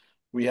Arlington.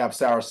 We have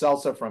Sarah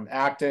Seltzer from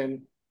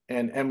Acton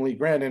and Emily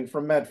Grandin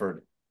from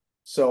Medford.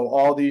 So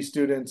all these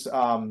students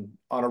on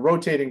a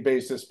rotating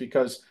basis,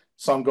 because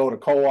some go to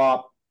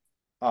co-op,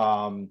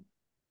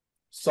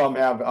 some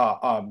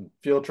have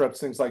field trips,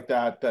 things like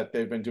that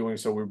they've been doing.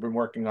 So we've been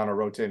working on a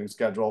rotating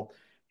schedule,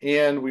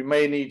 and we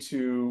may need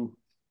to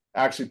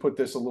actually put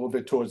this a little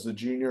bit towards the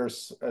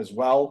juniors as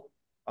well.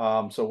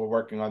 So we're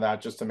working on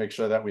that just to make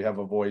sure that we have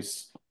a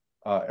voice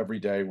every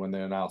day when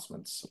the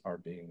announcements are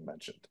being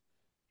mentioned.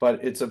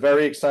 But it's a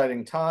very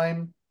exciting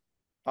time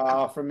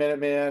for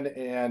Minuteman,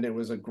 and it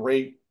was a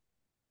great,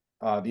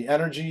 the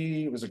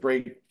energy, it was a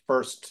great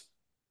first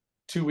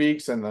 2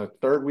 weeks, and the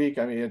third week,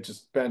 I mean, it's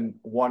just been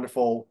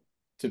wonderful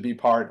to be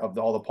part of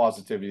all the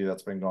positivity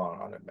that's been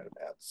going on at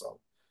Minuteman. So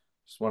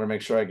just want to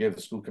make sure I gave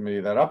the school committee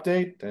that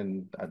update,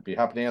 and I'd be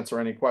happy to answer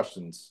any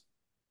questions.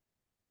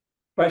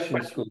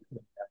 Question, school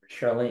committee member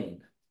Charlene.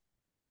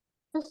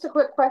 Just a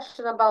quick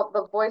question about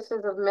the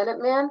Voices of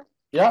Minuteman.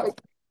 Yeah.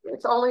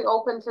 It's only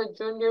open to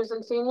juniors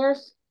and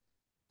seniors?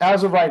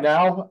 As of right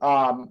now,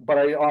 but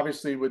I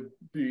obviously wouldn't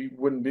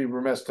be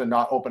remiss to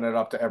not open it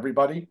up to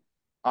everybody.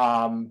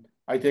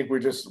 I I think we're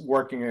just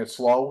working it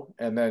slow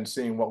and then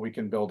seeing what we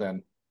can build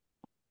in.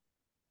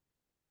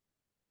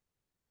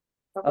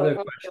 Other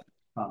questions,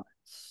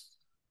 comments?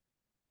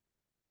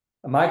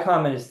 My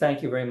comment is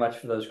thank you very much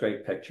for those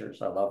great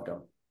pictures. I loved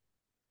them.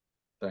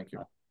 Thank you.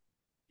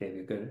 Gave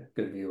you a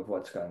good view of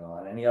what's going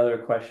on. Any other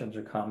questions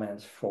or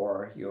comments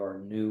for your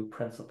new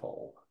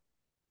principal?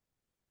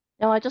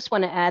 No, I just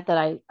want to add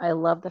that I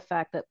love the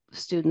fact that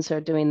students are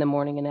doing the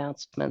morning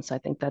announcements. I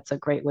think that's a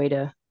great way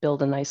to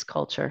build a nice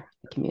culture in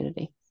the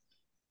community.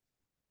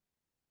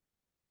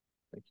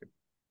 Thank you.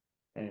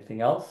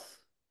 Anything else?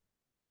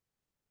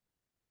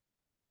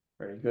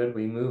 Very good.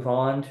 We move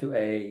on to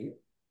I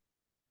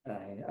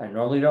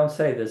normally don't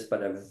say this,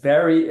 but a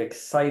very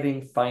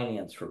exciting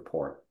finance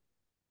report.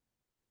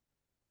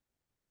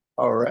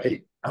 All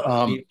right.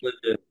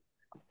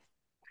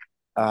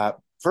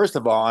 First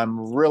of all,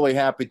 I'm really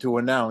happy to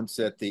announce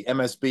that the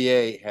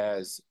MSBA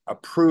has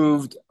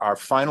approved our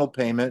final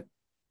payment.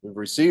 We've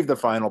received the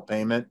final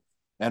payment,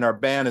 and our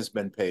ban has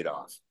been paid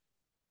off.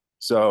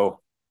 So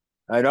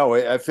I know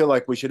I feel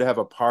like we should have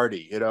a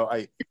party. You know,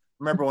 I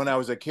remember when I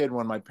was a kid,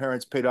 when my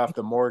parents paid off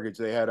the mortgage,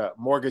 they had a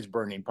mortgage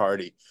burning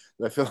party.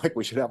 I feel like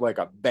we should have like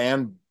a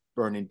band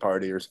burning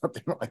party or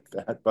something like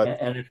that. But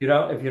and if you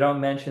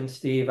don't mention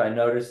Steve, I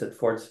noticed that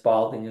Fort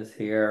Spalding is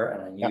here,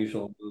 an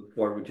unusual move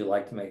forward. Would you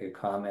like to make a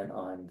comment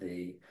on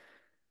the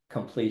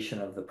completion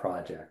of the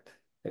project?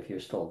 If you're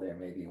still there,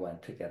 maybe you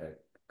went to get a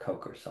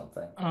Coke or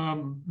something.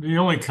 The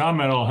only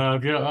comment I'll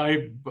have, yeah,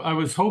 I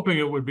was hoping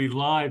it would be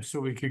live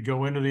so we could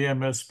go into the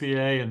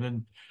MSBA and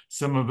then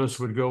some of us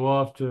would go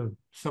off to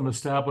some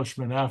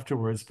establishment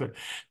afterwards, but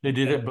they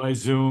did it by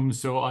Zoom,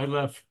 so I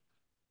left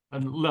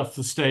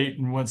the state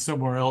and went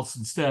somewhere else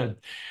instead.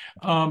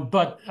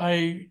 But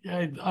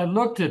I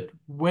looked at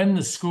when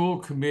the school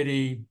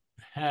committee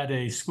had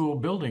a school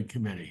building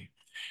committee,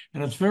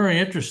 and it's very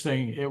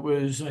interesting. It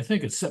was, I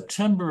think it's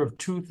September of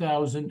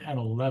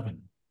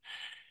 2011.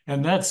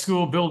 And that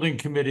school building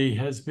committee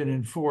has been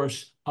in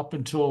force up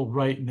until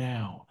right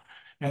now.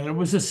 And it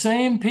was the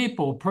same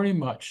people pretty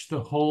much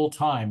the whole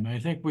time. I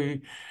think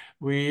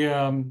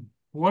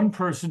one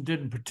person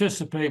didn't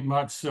participate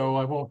much, so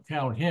I won't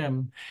count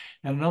him.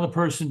 And another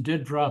person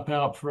did drop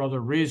out for other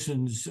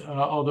reasons,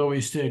 although he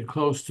stayed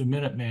close to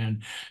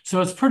Minuteman. So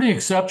it's pretty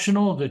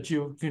exceptional that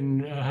you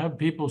can have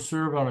people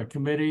serve on a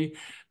committee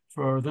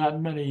for that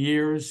many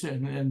years,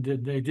 and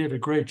they did a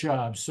great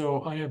job.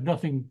 So I have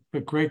nothing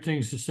but great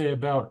things to say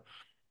about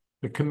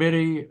the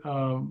committee.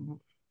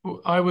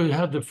 I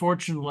had the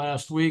fortune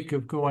last week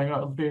of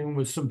being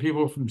with some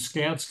people from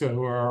Skanska,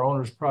 who are our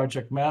owner's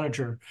project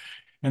manager,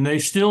 and they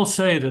still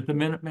say that the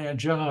Minuteman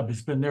job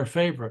has been their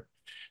favorite.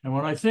 And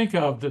when I think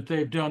of that,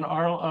 they've done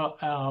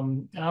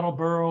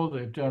Attleboro,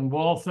 they've done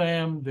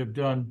Waltham, they've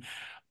done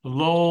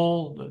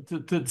Lowell,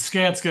 that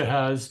Skanska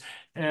has,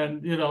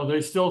 and they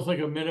still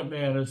think of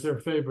Minuteman as their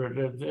favorite.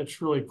 It's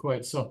really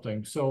quite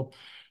something. So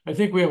I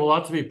think we have a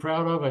lot to be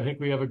proud of. I think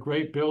we have a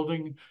great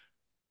building.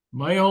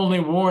 My only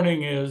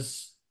warning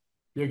is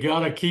you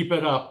got to keep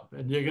it up,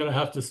 and you're going to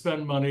have to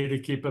spend money to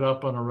keep it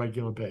up on a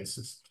regular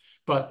basis.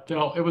 But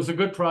it was a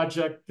good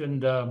project,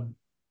 and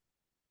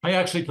I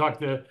actually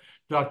talked to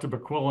Dr.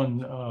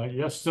 McQuillan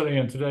yesterday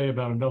and today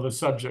about another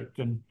subject,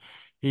 and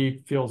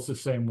he feels the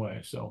same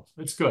way. So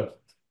it's good.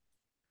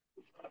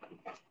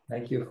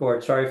 Thank you,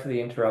 Ford. Sorry for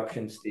the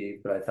interruption, Steve,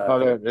 but I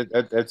thought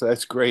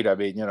that's great. I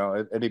mean,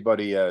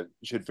 anybody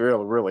should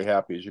feel really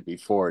happy should be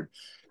Ford.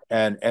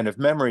 And if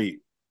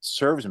memory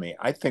serves me,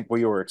 I think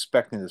we were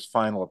expecting this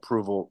final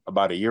approval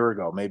about a year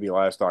ago, maybe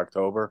last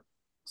October.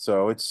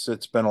 So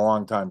it's been a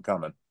long time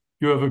coming.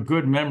 You have a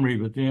good memory,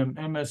 but the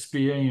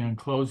MSBA and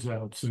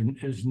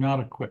closeouts is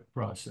not a quick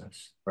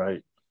process.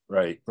 Right.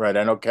 I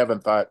know Kevin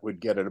thought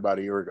we'd get it about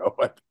a year ago,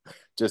 but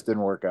just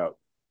didn't work out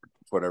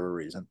for whatever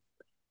reason.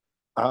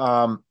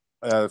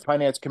 The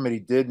Finance Committee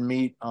did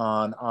meet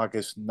on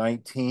August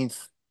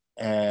 19th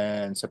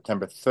and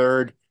September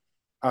 3rd.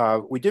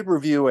 We did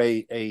review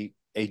a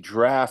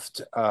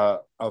draft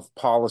of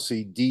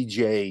policy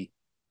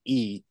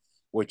DJE,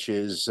 which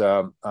is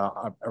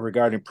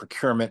regarding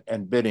procurement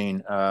and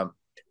bidding.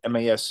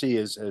 MASC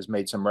has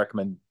made some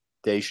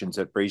recommendations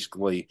that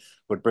basically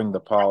would bring the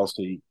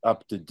policy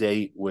up to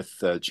date with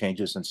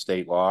changes in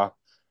state law.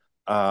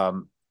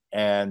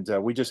 And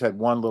we just had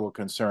one little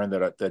concern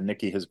that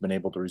Nikki has been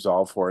able to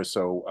resolve for us.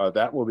 So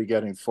that will be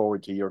getting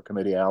forward to your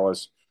committee,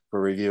 Alice, for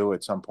review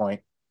at some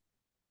point.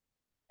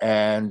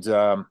 And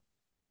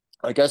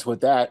I guess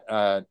with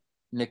that,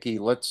 Nikki,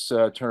 let's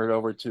turn it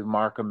over to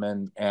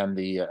Markham and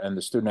the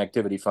Student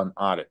Activity Fund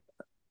audit.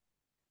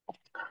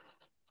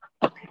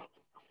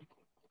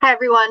 Hi,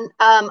 everyone.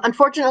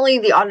 Unfortunately,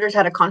 the auditors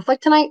had a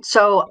conflict tonight.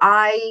 So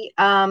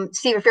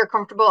Steve, if you're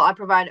comfortable, I'll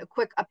provide a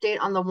quick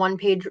update on the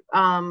one-page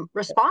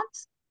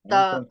response.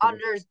 The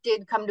auditors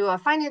did come to a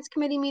finance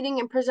committee meeting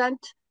and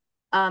present.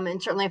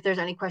 And certainly if there's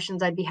any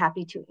questions, I'd be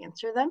happy to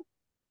answer them.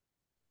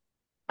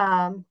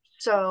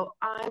 So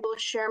I will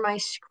share my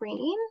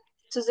screen.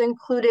 This is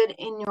included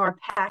in your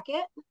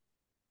packet.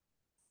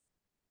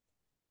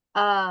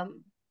 Markham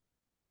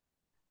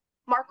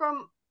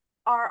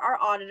are our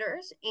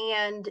auditors,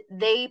 and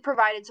they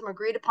provided some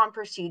agreed upon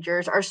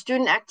procedures. Our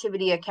student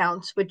activity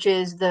accounts, which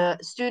is the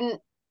student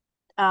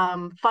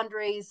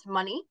fundraise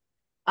money,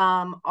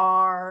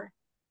 are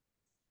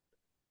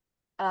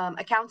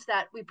accounts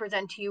that we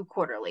present to you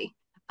quarterly.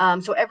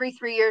 So every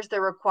 3 years,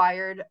 they're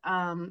required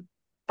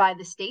by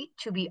the state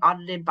to be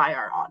audited by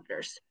our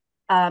auditors.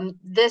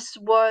 This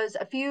was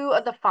a few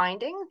of the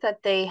findings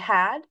that they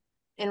had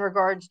in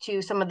regards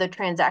to some of the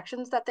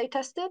transactions that they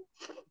tested.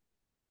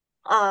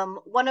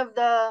 One of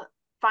the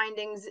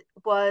findings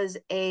was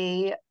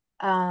a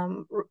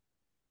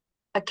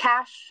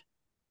cash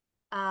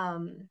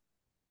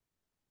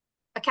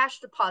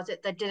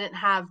deposit that didn't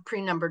have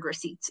pre-numbered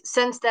receipts.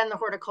 Since then, the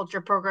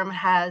horticulture program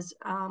has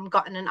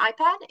gotten an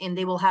iPad, and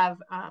they will have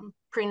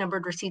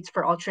pre-numbered receipts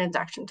for all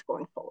transactions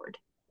going forward.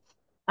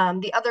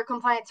 The other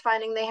compliance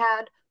finding they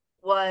had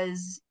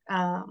was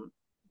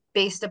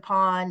based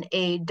upon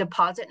a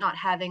deposit not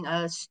having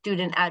a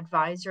student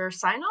advisor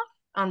sign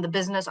off. The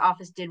business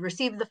office did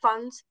receive the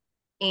funds,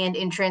 and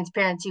in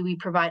transparency, we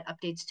provide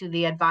updates to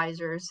the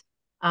advisors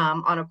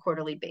on a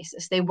quarterly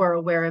basis. They were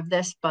aware of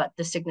this, but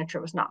the signature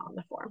was not on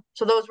the form.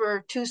 So those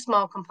were two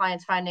small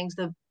compliance findings.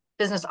 The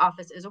business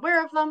office is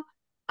aware of them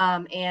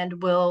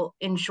and will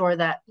ensure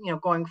that,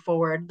 going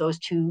forward, those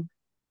two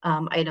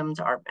items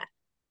are met.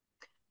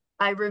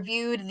 I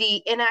reviewed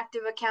the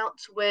inactive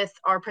accounts with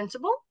our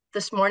principal.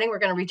 This morning, we're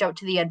going to reach out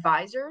to the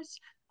advisors.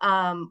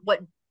 What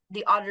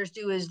the auditors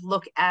do is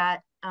look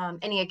at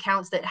any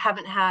accounts that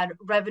haven't had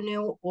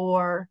revenue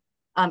or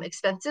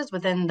expenses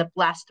within the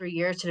last 3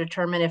 years to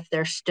determine if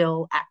they're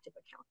still active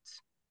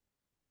accounts.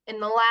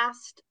 And the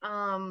last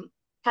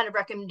kind of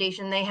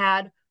recommendation they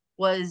had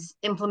was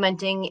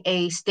implementing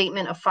a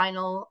statement of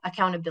final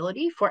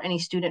accountability for any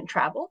student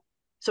travel.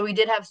 So we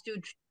did have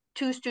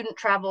two student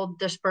travel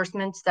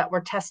disbursements that were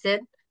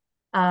tested.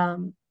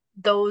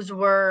 Those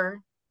were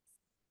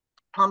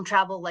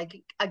travel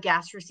like a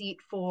gas receipt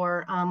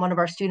for one of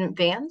our student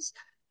vans.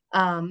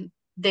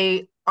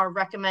 They are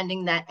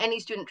recommending that any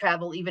student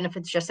travel, even if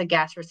it's just a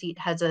gas receipt,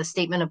 has a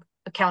statement of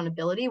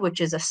accountability,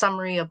 which is a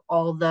summary of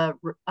all the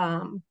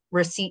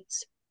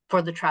receipts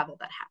for the travel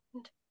that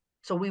happened.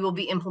 So we will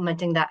be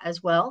implementing that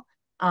as well.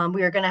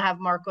 We are going to have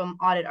Markham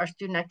audit our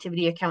student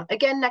activity account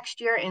again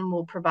next year, and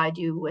we'll provide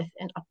you with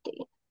an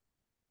update.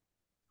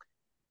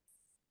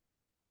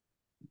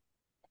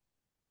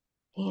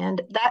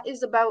 And that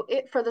is about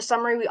it for the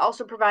summary. We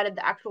also provided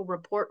the actual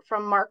report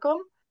from Markham.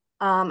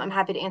 I'm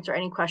happy to answer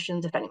any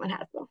questions if anyone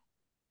has them.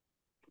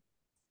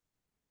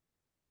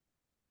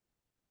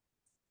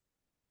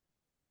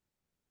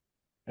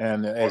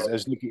 And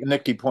as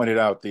Nikki pointed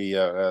out,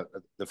 the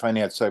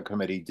finance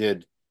subcommittee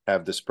did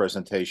have this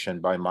presentation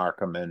by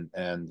Markham,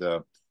 and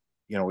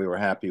we were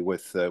happy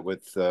with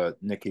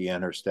Nikki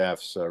and her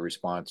staff's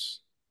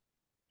response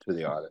to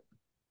the audit.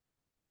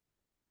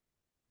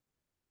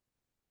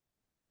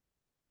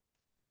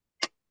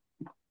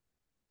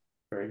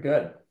 Very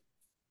good.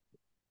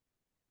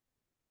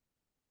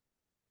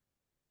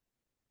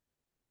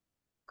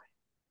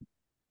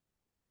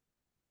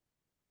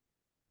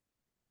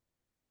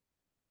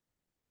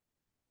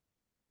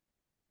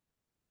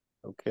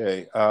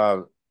 Okay,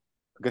 I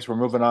guess we're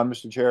moving on,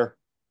 Mr. Chair.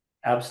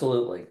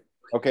 Absolutely.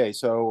 Okay,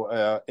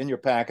 so in your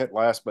packet,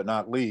 last but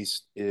not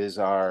least, is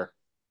our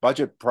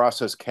budget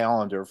process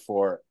calendar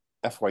for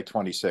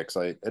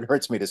FY26. It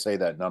hurts me to say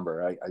that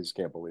number. I just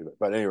can't believe it.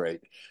 But at any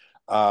rate,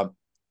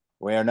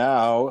 we are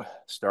now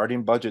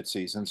starting budget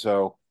season,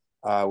 so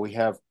we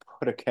have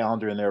put a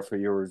calendar in there for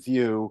your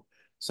review.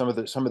 Some of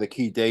the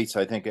key dates,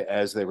 I think,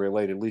 as they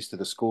relate at least to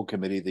the school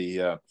committee,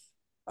 the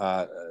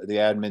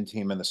admin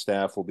team and the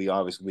staff will be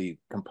obviously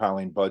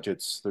compiling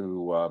budgets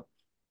through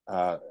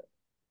the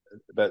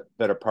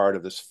better part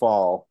of this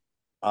fall.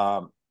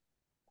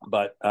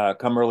 But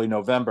come early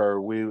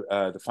November,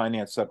 the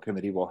finance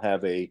subcommittee will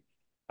have a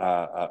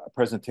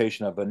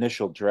presentation of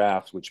initial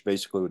drafts, which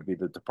basically would be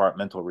the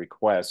departmental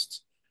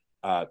requests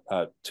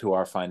to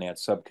our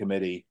finance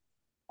subcommittee.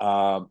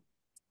 Then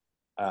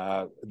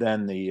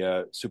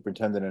the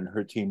superintendent and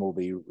her team will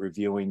be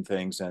reviewing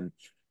things, and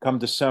come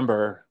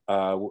December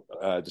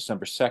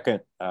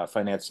 2nd,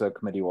 finance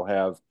subcommittee will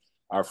have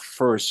our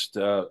first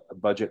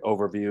budget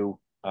overview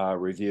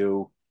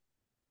review.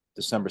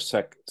 December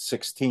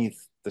 16th,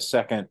 the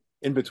second,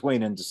 in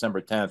between, and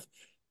December 10th,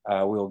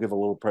 we'll give a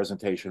little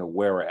presentation of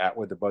where we're at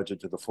with the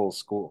budget to the full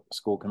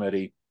school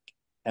committee.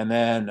 And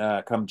then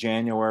come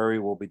January,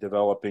 we'll be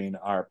developing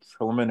our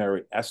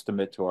preliminary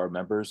estimate to our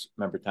member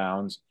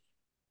towns,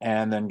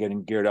 and then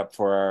getting geared up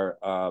for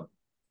our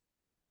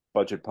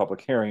budget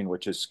public hearing,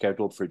 which is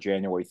scheduled for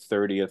January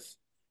 30th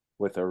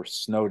with a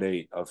snow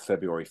date of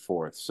February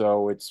 4th.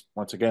 So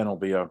once again, it'll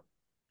be a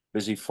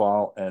busy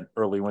fall and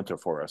early winter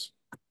for us.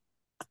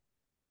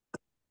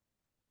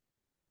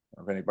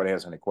 If anybody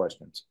has any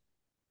questions.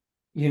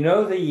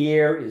 The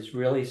year is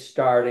really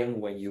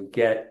starting when you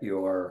get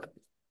your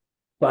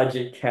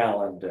budget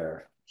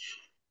calendar.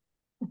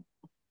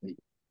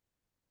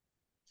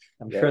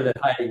 I'm sure that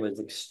Heidi was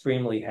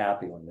extremely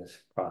happy when this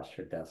crossed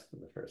her desk for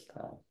the first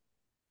time.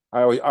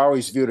 I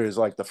always viewed it as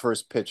like the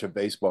first pitch of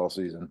baseball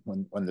season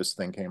when this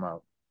thing came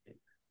out.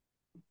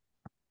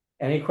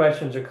 Any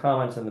questions or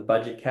comments on the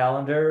budget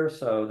calendar?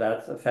 So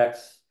that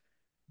affects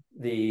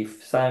the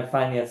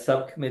finance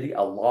subcommittee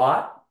a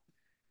lot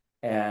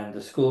and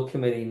the school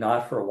committee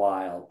not for a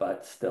while,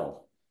 but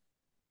still.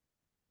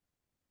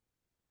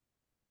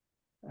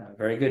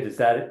 Very good. Does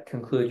that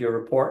conclude your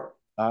report?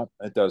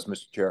 It does,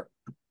 Mr. Chair.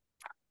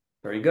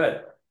 Very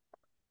good.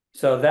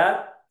 So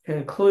that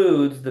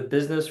concludes the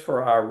business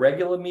for our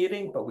regular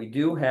meeting, but we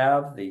do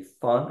have the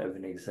fun of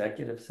an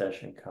executive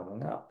session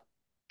coming up.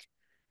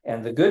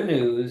 And the good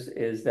news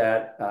is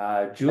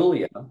that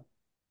Julia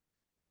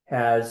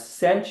has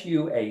sent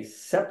you a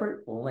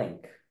separate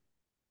link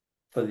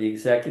for the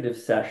executive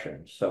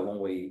session. So when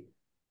we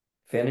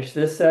finish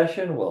this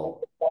session,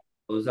 we'll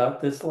close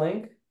out this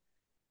link,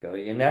 go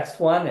to your next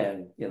one,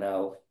 and, you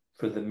know,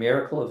 for the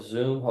miracle of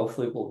Zoom,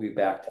 hopefully we'll be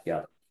back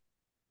together.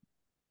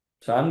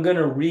 So I'm going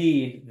to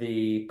read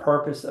the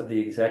purpose of the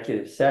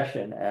executive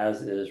session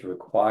as is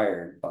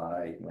required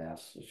by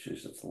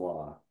Massachusetts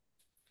law.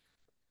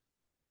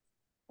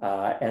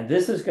 And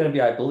this is going to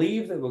be, I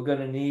believe that we're going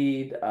to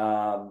need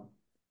the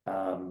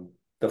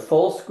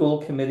full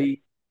school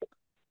committee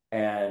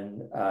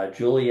and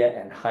Julia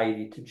and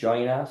Heidi to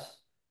join us,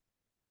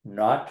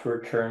 not to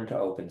return to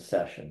open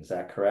session. Is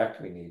that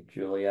correct? We need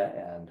Julia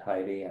and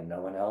Heidi and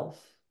no one else?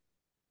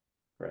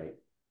 Great.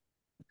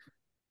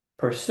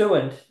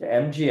 Pursuant to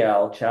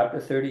MGL Chapter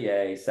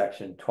 30A,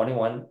 Section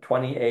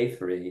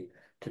 2120A3,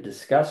 to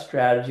discuss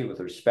strategy with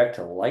respect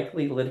to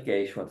likely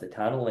litigation with the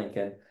town of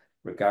Lincoln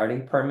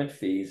regarding permit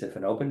fees if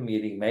an open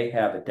meeting may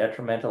have a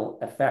detrimental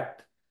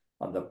effect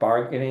on the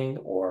bargaining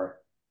or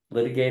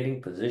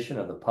litigating position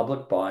of the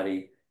public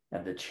body,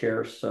 and the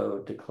chair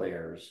so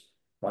declares.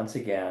 Once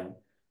again,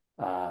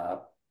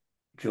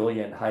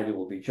 Julia and Heidi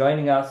will be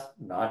joining us,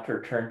 not to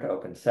return to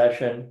open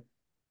session.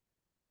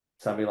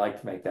 Somebody like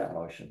to make that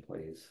motion,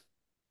 please?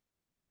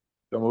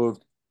 So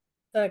moved.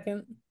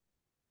 Second.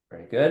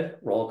 Very good.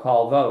 Roll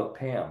call vote.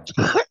 Pam.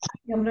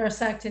 Governor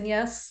Sackton,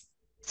 yes.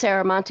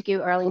 Sarah Montague,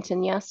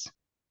 Arlington, yes.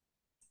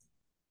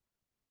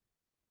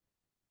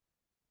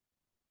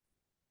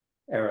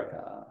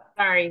 Erica.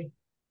 Sorry.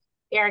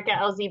 Erica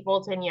LZ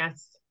Bolton,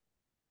 yes.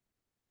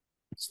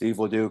 Steve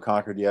Ledoux,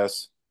 Concord,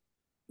 yes.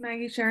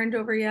 Maggie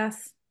Sharondova,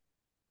 yes.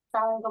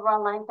 Sally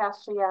LeBron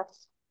Lancaster,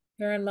 yes.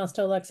 Karen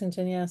Musto,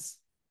 Lexington, yes.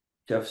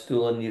 Jeff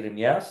Stula Needham,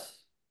 yes.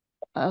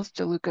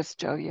 DeLucas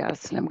Joe,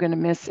 yes. And I'm going to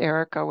miss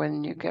Erica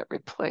when you get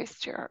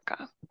replaced,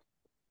 Erica.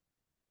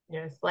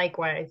 Yes,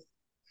 likewise.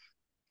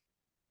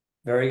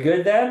 Very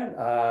good then.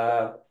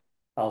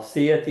 I'll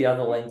see you at the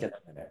other link in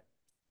a minute.